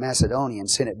 Corinthians from Macedonia and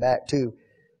sent it back to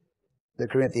the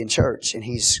Corinthian church. And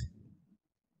he's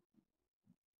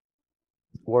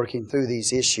working through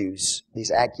these issues, these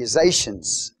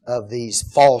accusations of these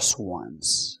false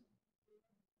ones.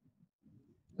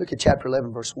 Look at chapter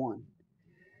 11, verse 1.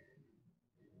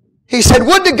 He said,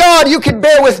 would to God you could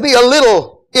bear with me a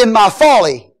little in my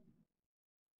folly,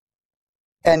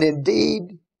 and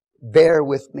indeed bear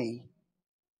with me.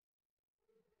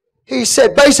 He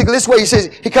said, basically, this way he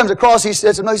says, he comes across, he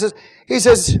says,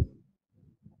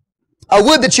 I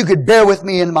would that you could bear with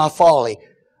me in my folly.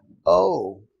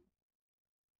 Oh,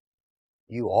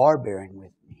 you are bearing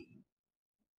with me.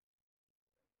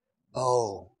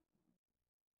 Oh,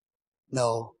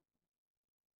 no,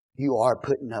 you are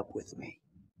putting up with me.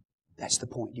 That's the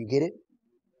point. You get it?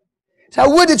 So I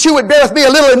would that you would bear with me a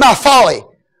little in my folly.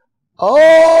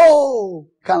 Oh,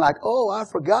 kind of like, oh, I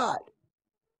forgot.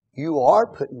 You are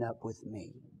putting up with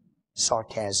me.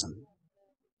 Sarcasm.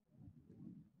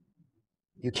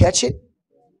 You catch it?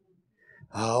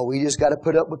 Oh, we just got to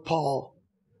put up with Paul.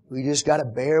 We just got to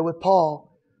bear with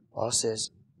Paul. Paul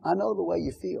says, I know the way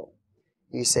you feel.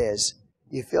 He says,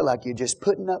 you feel like you're just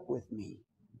putting up with me.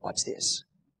 Watch this.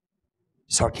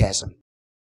 Sarcasm.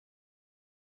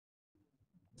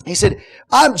 He said,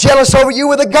 I'm jealous over you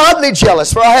with a godly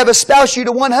jealous, for I have espoused you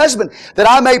to one husband, that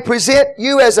I may present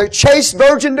you as a chaste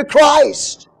virgin to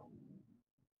Christ.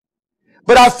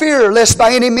 But I fear lest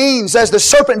by any means, as the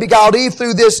serpent beguiled Eve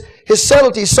through his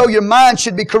subtlety, so your mind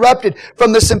should be corrupted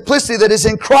from the simplicity that is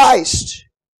in Christ.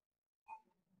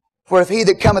 For if he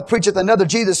that cometh preacheth another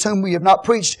Jesus whom we have not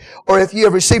preached, or if ye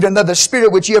have received another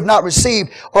spirit which ye have not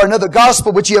received, or another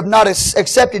gospel which ye have not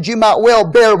accepted, you might well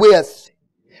bear with.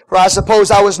 For I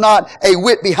suppose I was not a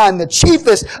whit behind the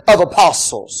chiefest of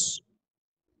apostles.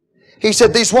 He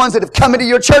said, these ones that have come into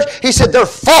your church, he said, they're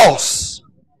false.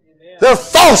 Amen. They're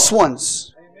false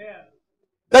ones. Amen.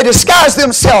 They disguise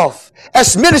themselves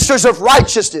as ministers of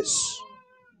righteousness.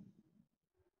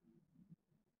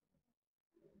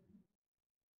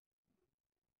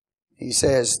 He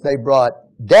says, they brought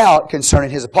doubt concerning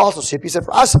his apostleship. He said,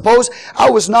 for I suppose I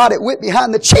was not at wit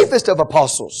behind the chiefest of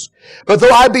apostles. But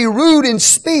though I be rude in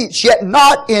speech, yet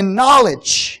not in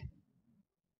knowledge.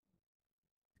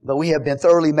 But we have been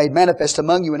thoroughly made manifest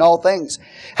among you in all things.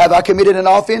 Have I committed an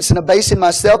offense and abasing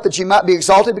myself that you might be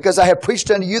exalted because I have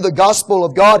preached unto you the gospel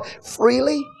of God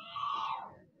freely?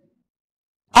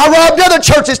 I robbed other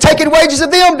churches, taking wages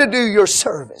of them to do your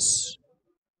service.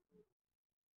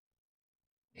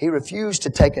 He refused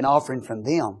to take an offering from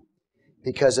them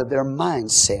because of their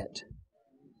mindset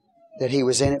that he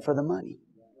was in it for the money.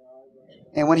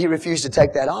 And when he refused to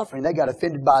take that offering, they got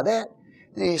offended by that.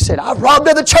 And he said, I've robbed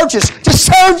other churches to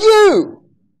serve you.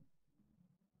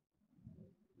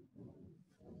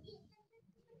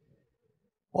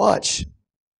 Watch.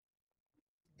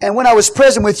 And when I was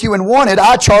present with you and wanted,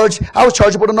 I was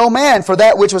chargeable to no man, for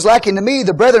that which was lacking to me,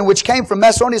 the brethren which came from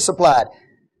Macedonia supplied.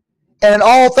 And in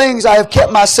all things I have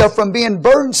kept myself from being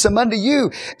burdensome unto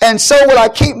you. And so will I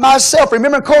keep myself.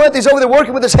 Remember Corinth, he's over there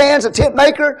working with his hands, a tent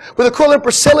maker, with Aquila and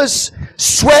Priscilla's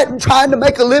sweating, trying to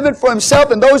make a living for himself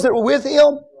and those that were with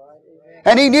him.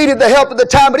 And he needed the help at the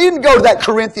time, but he didn't go to that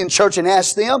Corinthian church and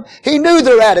ask them. He knew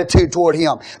their attitude toward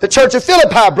him. The church of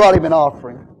Philippi brought him an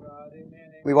offering.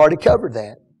 We've already covered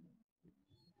that.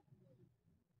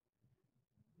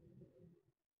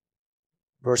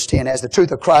 Verse 10, as the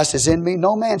truth of Christ is in me,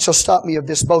 no man shall stop me of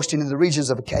this boasting in the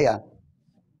regions of Achaia.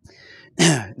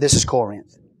 This is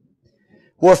Corinth.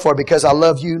 Wherefore, because I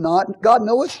love you not, God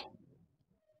knoweth.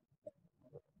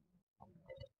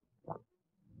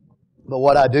 But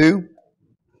what I do,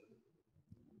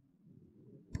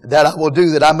 that I will do,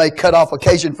 that I may cut off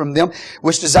occasion from them,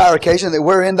 which desire occasion, that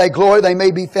wherein they glory, they may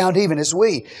be found even as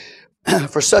we.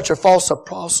 For such are false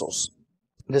apostles,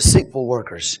 deceitful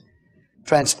workers,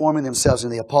 transforming themselves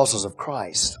into the apostles of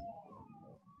Christ.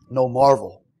 No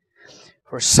marvel,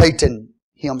 for Satan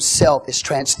himself is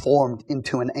transformed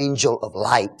into an angel of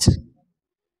light.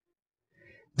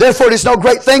 Therefore it is no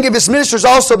great thing if his ministers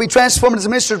also be transformed into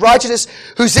ministers of righteousness,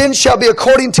 whose end shall be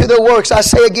according to their works. I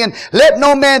say again, let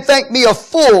no man think me a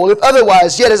fool, if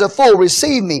otherwise, yet as a fool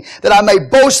receive me, that I may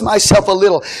boast myself a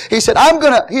little. He said,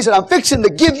 I'm fixing to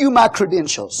give you my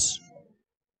credentials.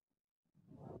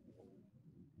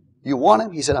 You want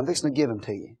him? He said, I'm fixing to give him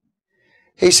to you.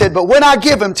 He said, but when I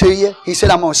give him to you, he said,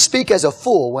 I'm going to speak as a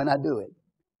fool when I do it.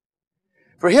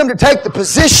 For him to take the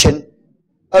position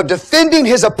of defending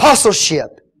his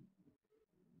apostleship,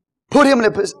 put him in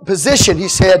a position, he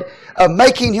said, of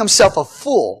making himself a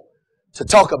fool to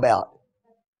talk about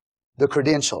the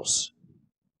credentials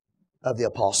of the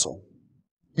apostle.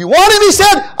 You want him? He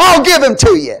said, I'll give him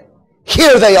to you.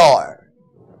 Here they are.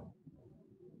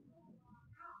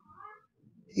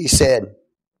 He said,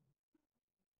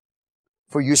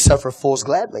 for you suffer fools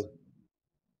gladly.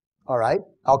 All right,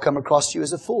 I'll come across you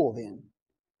as a fool then.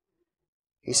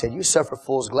 He said, you suffer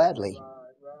fools gladly,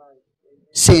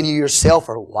 seeing you yourself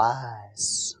are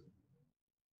wise.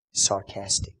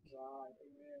 Sarcastic.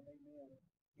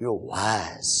 You're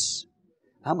wise.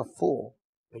 I'm a fool,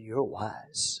 but you're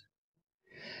wise.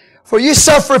 For you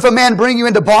suffer if a man bring you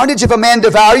into bondage, if a man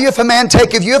devour you, if a man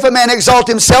take of you, if a man exalt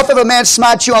himself, if a man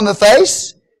smite you on the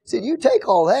face. He said, you take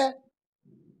all that.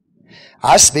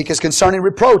 I speak as concerning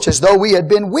reproach, as though we had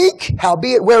been weak,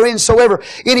 howbeit whereinsoever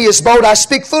any is bold, I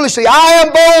speak foolishly. I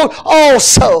am bold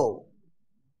also.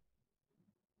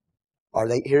 Are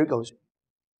they, here it goes,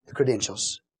 the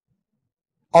credentials.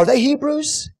 Are they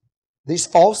Hebrews? These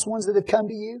false ones that have come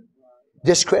to you?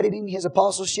 Discrediting his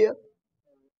apostleship?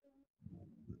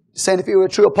 Saying if he were a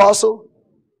true apostle,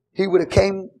 he would have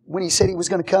came when he said he was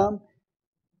going to come?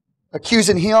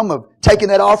 Accusing him of taking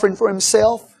that offering for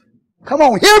himself? Come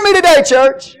on, hear me today,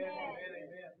 church.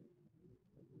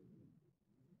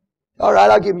 All right,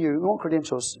 I'll give you more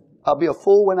credentials. I'll be a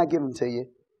fool when I give them to you.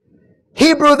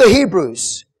 Hebrew the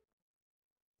Hebrews.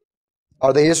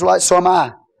 Are they Israelites? So am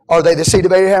I. Are they the seed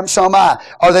of Abraham? So am I.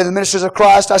 Are they the ministers of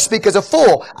Christ? I speak as a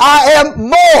fool. I am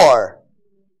more.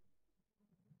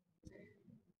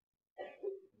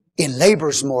 In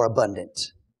labors more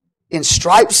abundant. In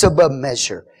stripes above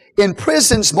measure. In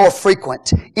prisons more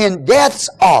frequent. In deaths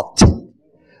oft.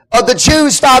 Of the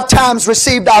Jews 5 times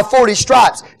received I 40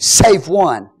 stripes, save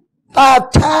one.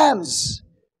 5 times.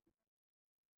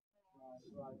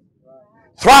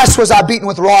 Thrice was I beaten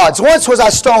with rods. Once was I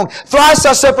stoned. Thrice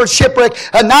I suffered shipwreck.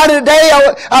 A night and a day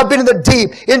I've been in the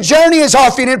deep. In journeys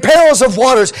often, in perils of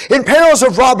waters, in perils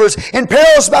of robbers, in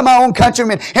perils by my own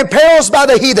countrymen, in perils by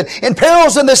the heathen, in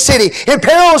perils in the city, in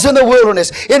perils in the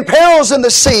wilderness, in perils in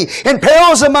the sea, in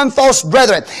perils among false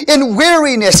brethren, in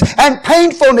weariness and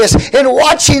painfulness, in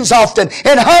watchings often,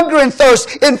 in hunger and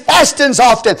thirst, in fastings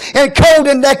often, in cold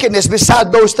and nakedness,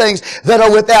 beside those things that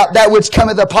are without, that which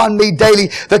cometh upon me daily,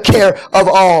 the care of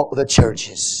all the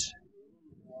churches.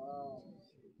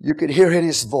 You could hear in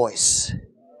his voice.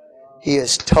 He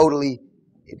is totally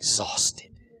exhausted.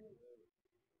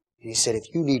 And he said,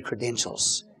 if you need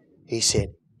credentials, he said,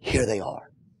 here they are.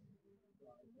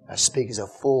 I speak as a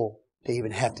fool to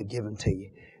even have to give them to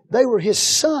you. They were his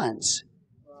sons.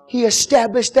 He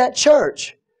established that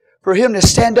church for him to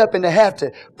stand up and to have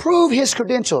to prove his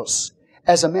credentials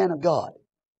as a man of God.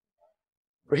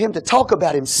 For him to talk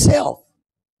about himself.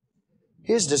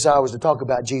 His desire was to talk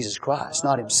about Jesus Christ,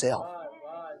 not himself.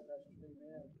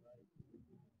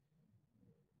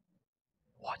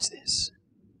 Watch this.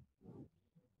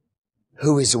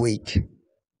 Who is weak?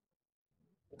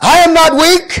 I am not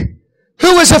weak.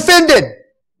 Who is offended?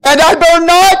 And I burn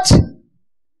not?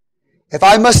 If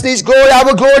I must needs glory, I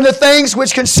will glory in the things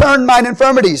which concern mine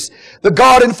infirmities. The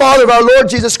God and Father of our Lord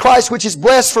Jesus Christ, which is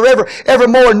blessed forever,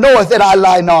 evermore, knoweth that I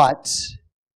lie not.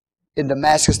 In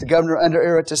Damascus, the governor under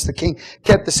Aretas the king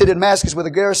kept the city of Damascus with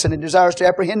a garrison and desires to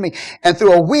apprehend me. And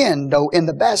through a window in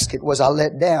the basket was I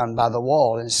let down by the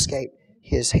wall and escaped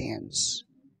his hands.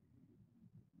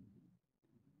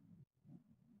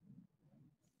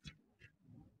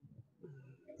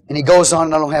 And he goes on,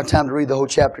 and I don't have time to read the whole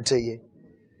chapter to you.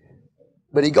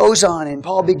 But he goes on, and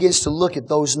Paul begins to look at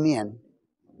those men,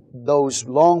 those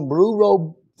long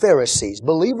blue-robed Pharisees,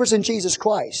 believers in Jesus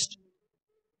Christ,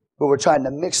 who were trying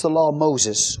to mix the law of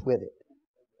Moses with it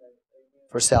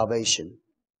for salvation.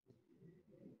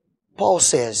 Paul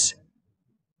says,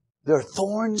 there are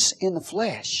thorns in the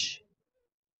flesh.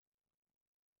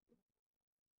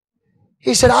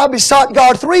 He said, I besought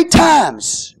God 3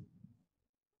 times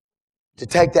to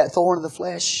take that thorn of the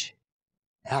flesh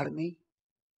out of me.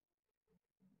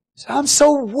 He said, I'm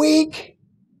so weak.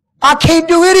 I can't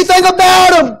do anything about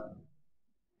them.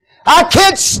 I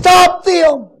can't stop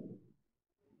them.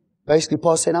 Basically,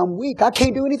 Paul said, I'm weak. I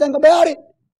can't do anything about it.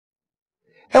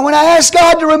 And when I asked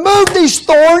God to remove these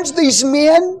thorns, these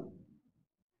men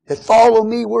that follow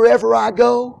me wherever I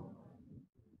go,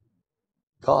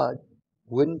 God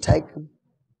wouldn't take them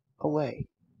away.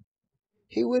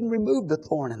 He wouldn't remove the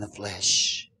thorn in the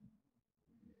flesh.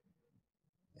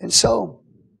 And so,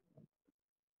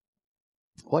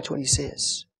 watch what he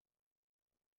says.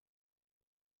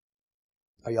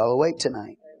 Are y'all awake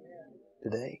tonight?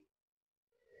 Today?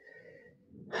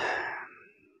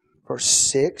 Verse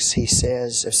 6, he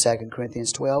says of 2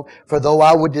 Corinthians 12, For though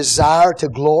I would desire to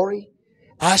glory,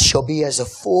 I shall be as a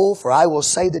fool, for I will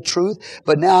say the truth.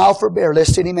 But now I'll forbear,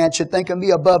 lest any man should think of me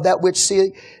above that which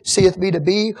seeth me to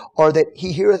be, or that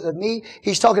he heareth of me.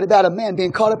 He's talking about a man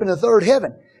being caught up in the third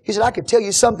heaven. He said, I could tell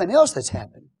you something else that's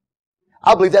happened.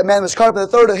 I believe that man was caught up in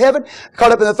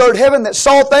the third heaven that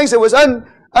saw things that was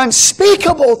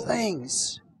unspeakable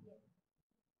things.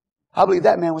 I believe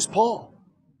that man was Paul.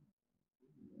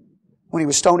 When he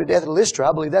was stoned to death at Lystra,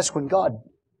 I believe that's when God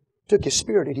took His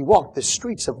Spirit and He walked the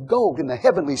streets of gold in the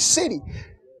heavenly city.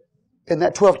 In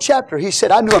that 12th chapter, he said,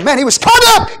 I knew a man. He was caught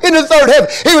up in the third heaven.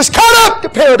 He was caught up to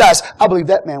paradise. I believe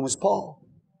that man was Paul.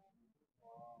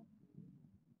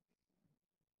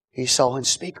 He saw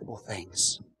unspeakable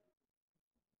things.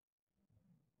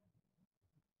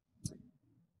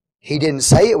 He didn't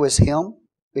say it was him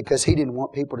because he didn't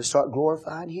want people to start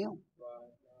glorifying him.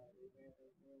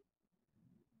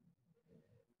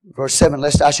 Verse 7,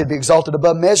 lest I should be exalted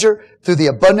above measure through the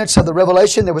abundance of the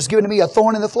revelation, there was given to me a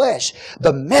thorn in the flesh,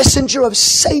 the messenger of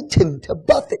Satan to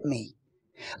buffet me,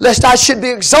 lest I should be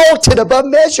exalted above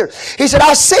measure. He said,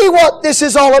 I see what this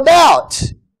is all about.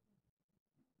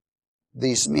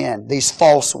 These men, these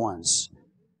false ones,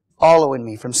 following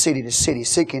me from city to city,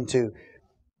 seeking to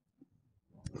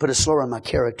put a slur on my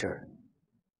character,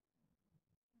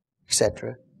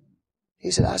 etc.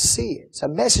 He said, I see it. It's a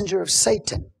messenger of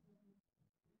Satan.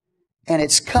 And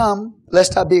it's come,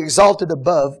 lest I be exalted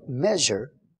above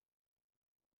measure,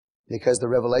 because the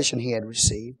revelation he had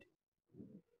received.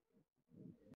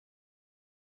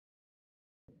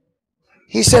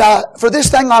 He said, for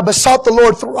this thing I besought the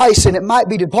Lord thrice, and it might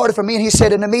be departed from me. And He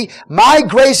said unto me, my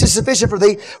grace is sufficient for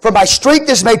thee, for my strength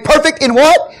is made perfect in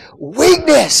what?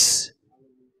 Weakness.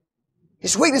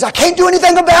 His weakness. I can't do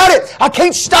anything about it. I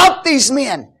can't stop these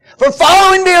men from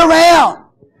following me around.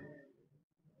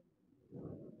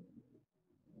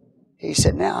 He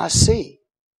said, now I see.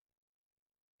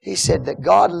 He said that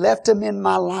God left them in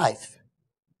my life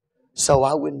so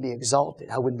I wouldn't be exalted.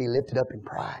 I wouldn't be lifted up in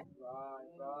pride.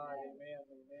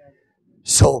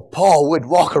 So Paul would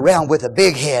walk around with a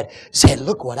big head saying,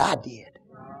 look what I did.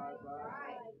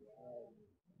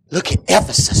 Look at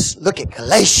Ephesus. Look at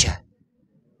Galatia.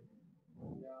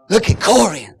 Look at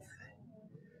Corinth.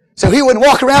 So he wouldn't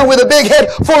walk around with a big head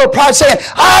full of pride saying,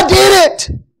 I did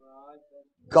it.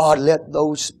 God let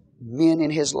those men in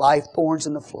his life, thorns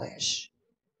in the flesh,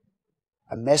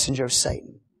 a messenger of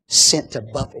Satan, sent to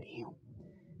buffet him,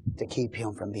 to keep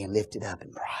him from being lifted up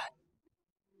in pride.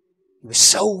 He was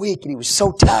so weak and he was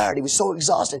so tired, he was so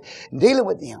exhausted in dealing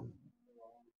with them.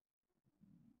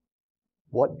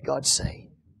 What did God say?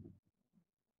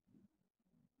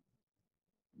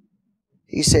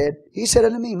 He said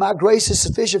unto me, my grace is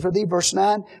sufficient for thee, verse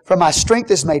 9, for my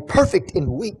strength is made perfect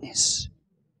in weakness.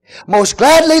 Most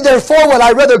gladly, therefore, will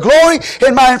I rather glory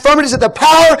in my infirmities, that the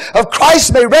power of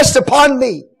Christ may rest upon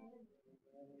me.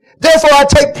 Therefore, I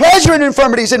take pleasure in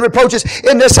infirmities, in reproaches,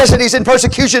 in necessities, in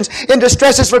persecutions, in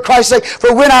distresses for Christ's sake.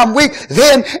 For when I'm weak,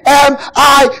 then am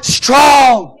I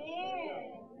strong.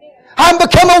 I'm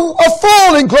become a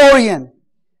fool in glorying.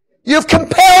 You've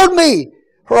compelled me,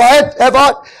 for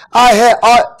I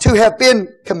ought to have been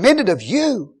commended of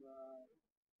you.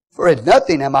 For in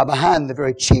nothing am I behind the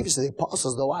very chiefest of the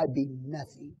apostles, though I be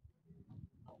nothing.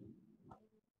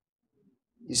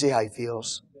 You see how he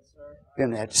feels? He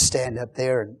doesn't have to stand up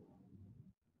there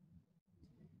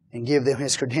and give them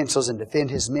his credentials and defend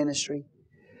his ministry.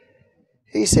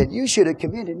 He said, you should have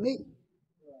commended me.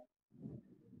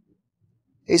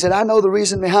 He said, I know the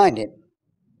reason behind it.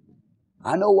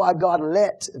 I know why God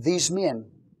let these men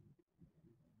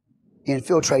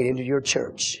infiltrate into your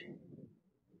church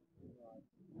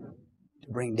to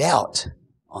bring doubt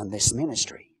on this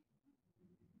ministry.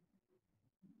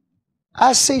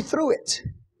 I see through it.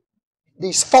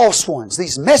 These false ones,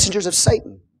 these messengers of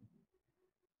Satan.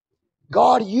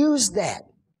 God used that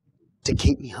to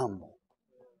keep me humble.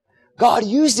 God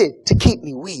used it to keep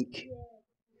me weak.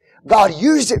 God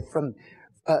used it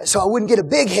so I wouldn't get a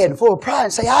big head and full of pride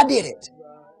and say, I did it.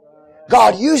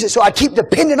 God used it so I keep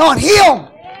depending on Him.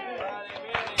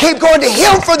 Keep going to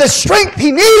Him for the strength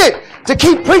He needed to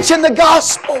keep preaching the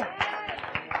gospel.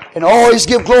 And always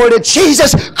give glory to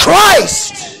Jesus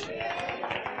Christ.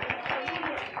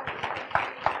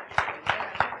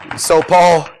 And so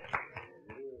Paul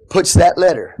puts that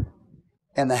letter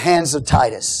in the hands of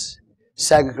Titus,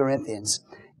 2 Corinthians,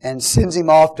 and sends him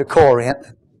off to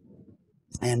Corinth.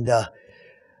 And,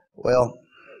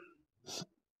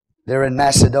 they're in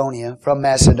Macedonia, from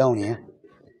Macedonia.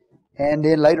 And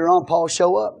then later on, Paul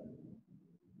show up.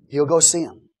 He'll go see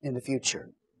him in the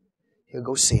future. He'll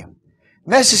go see him.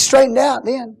 Mess is straightened out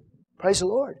then. Praise the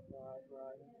Lord.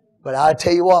 But I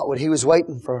tell you what, when he was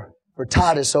waiting for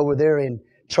Titus over there in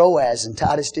Troas and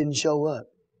Titus didn't show up,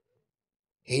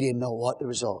 he didn't know what the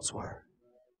results were.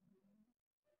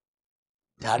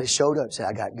 Titus showed up and said,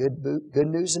 I got good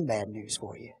news and bad news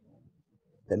for you.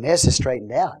 The mess is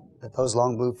straightened out. But those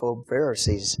long blue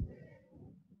Pharisees,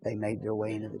 they made their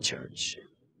way into the church.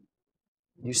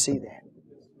 You see that?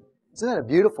 Isn't that a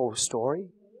beautiful story?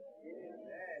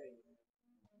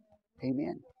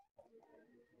 Amen.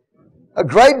 A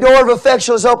great door of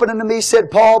affection is opened unto me,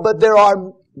 said Paul, but there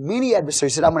are many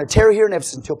adversaries. He said, I'm going to tarry here in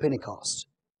Ephesus until Pentecost.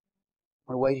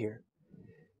 I'm going to wait here.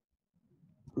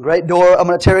 Great door, I'm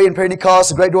going to tarry in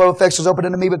Pentecost. A great door of affection is opened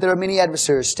unto me, but there are many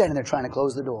adversaries standing there trying to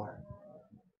close the door.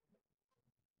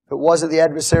 If it wasn't the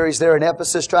adversaries there in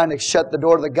Ephesus trying to shut the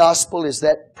door to the gospel, is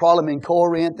that problem in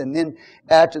Corinth, and then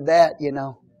after that,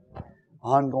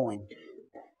 ongoing.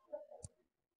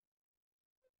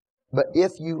 But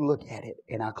if you look at it,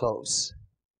 and I close,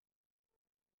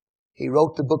 he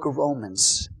wrote the book of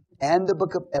Romans and the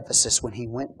book of Ephesus when he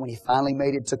finally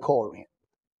made it to Corinth.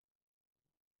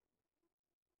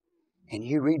 And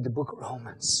you read the book of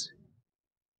Romans.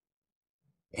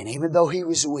 And even though he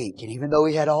was weak, and even though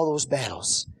he had all those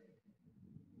battles,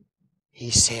 he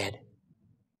said,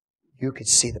 you could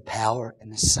see the power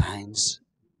and the signs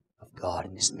of God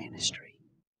in this ministry.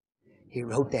 He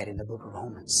wrote that in the book of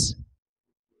Romans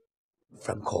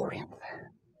from Corinth.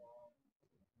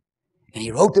 And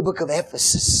he wrote the book of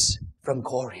Ephesus from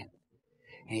Corinth.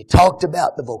 And he talked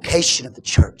about the vocation of the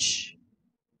church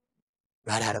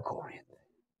right out of Corinth.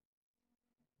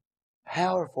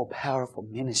 Powerful, powerful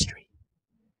ministry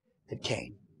that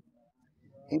came.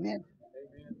 Amen.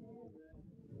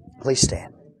 Please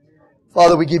stand.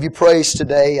 Father, we give you praise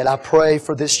today, and I pray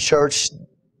for this church.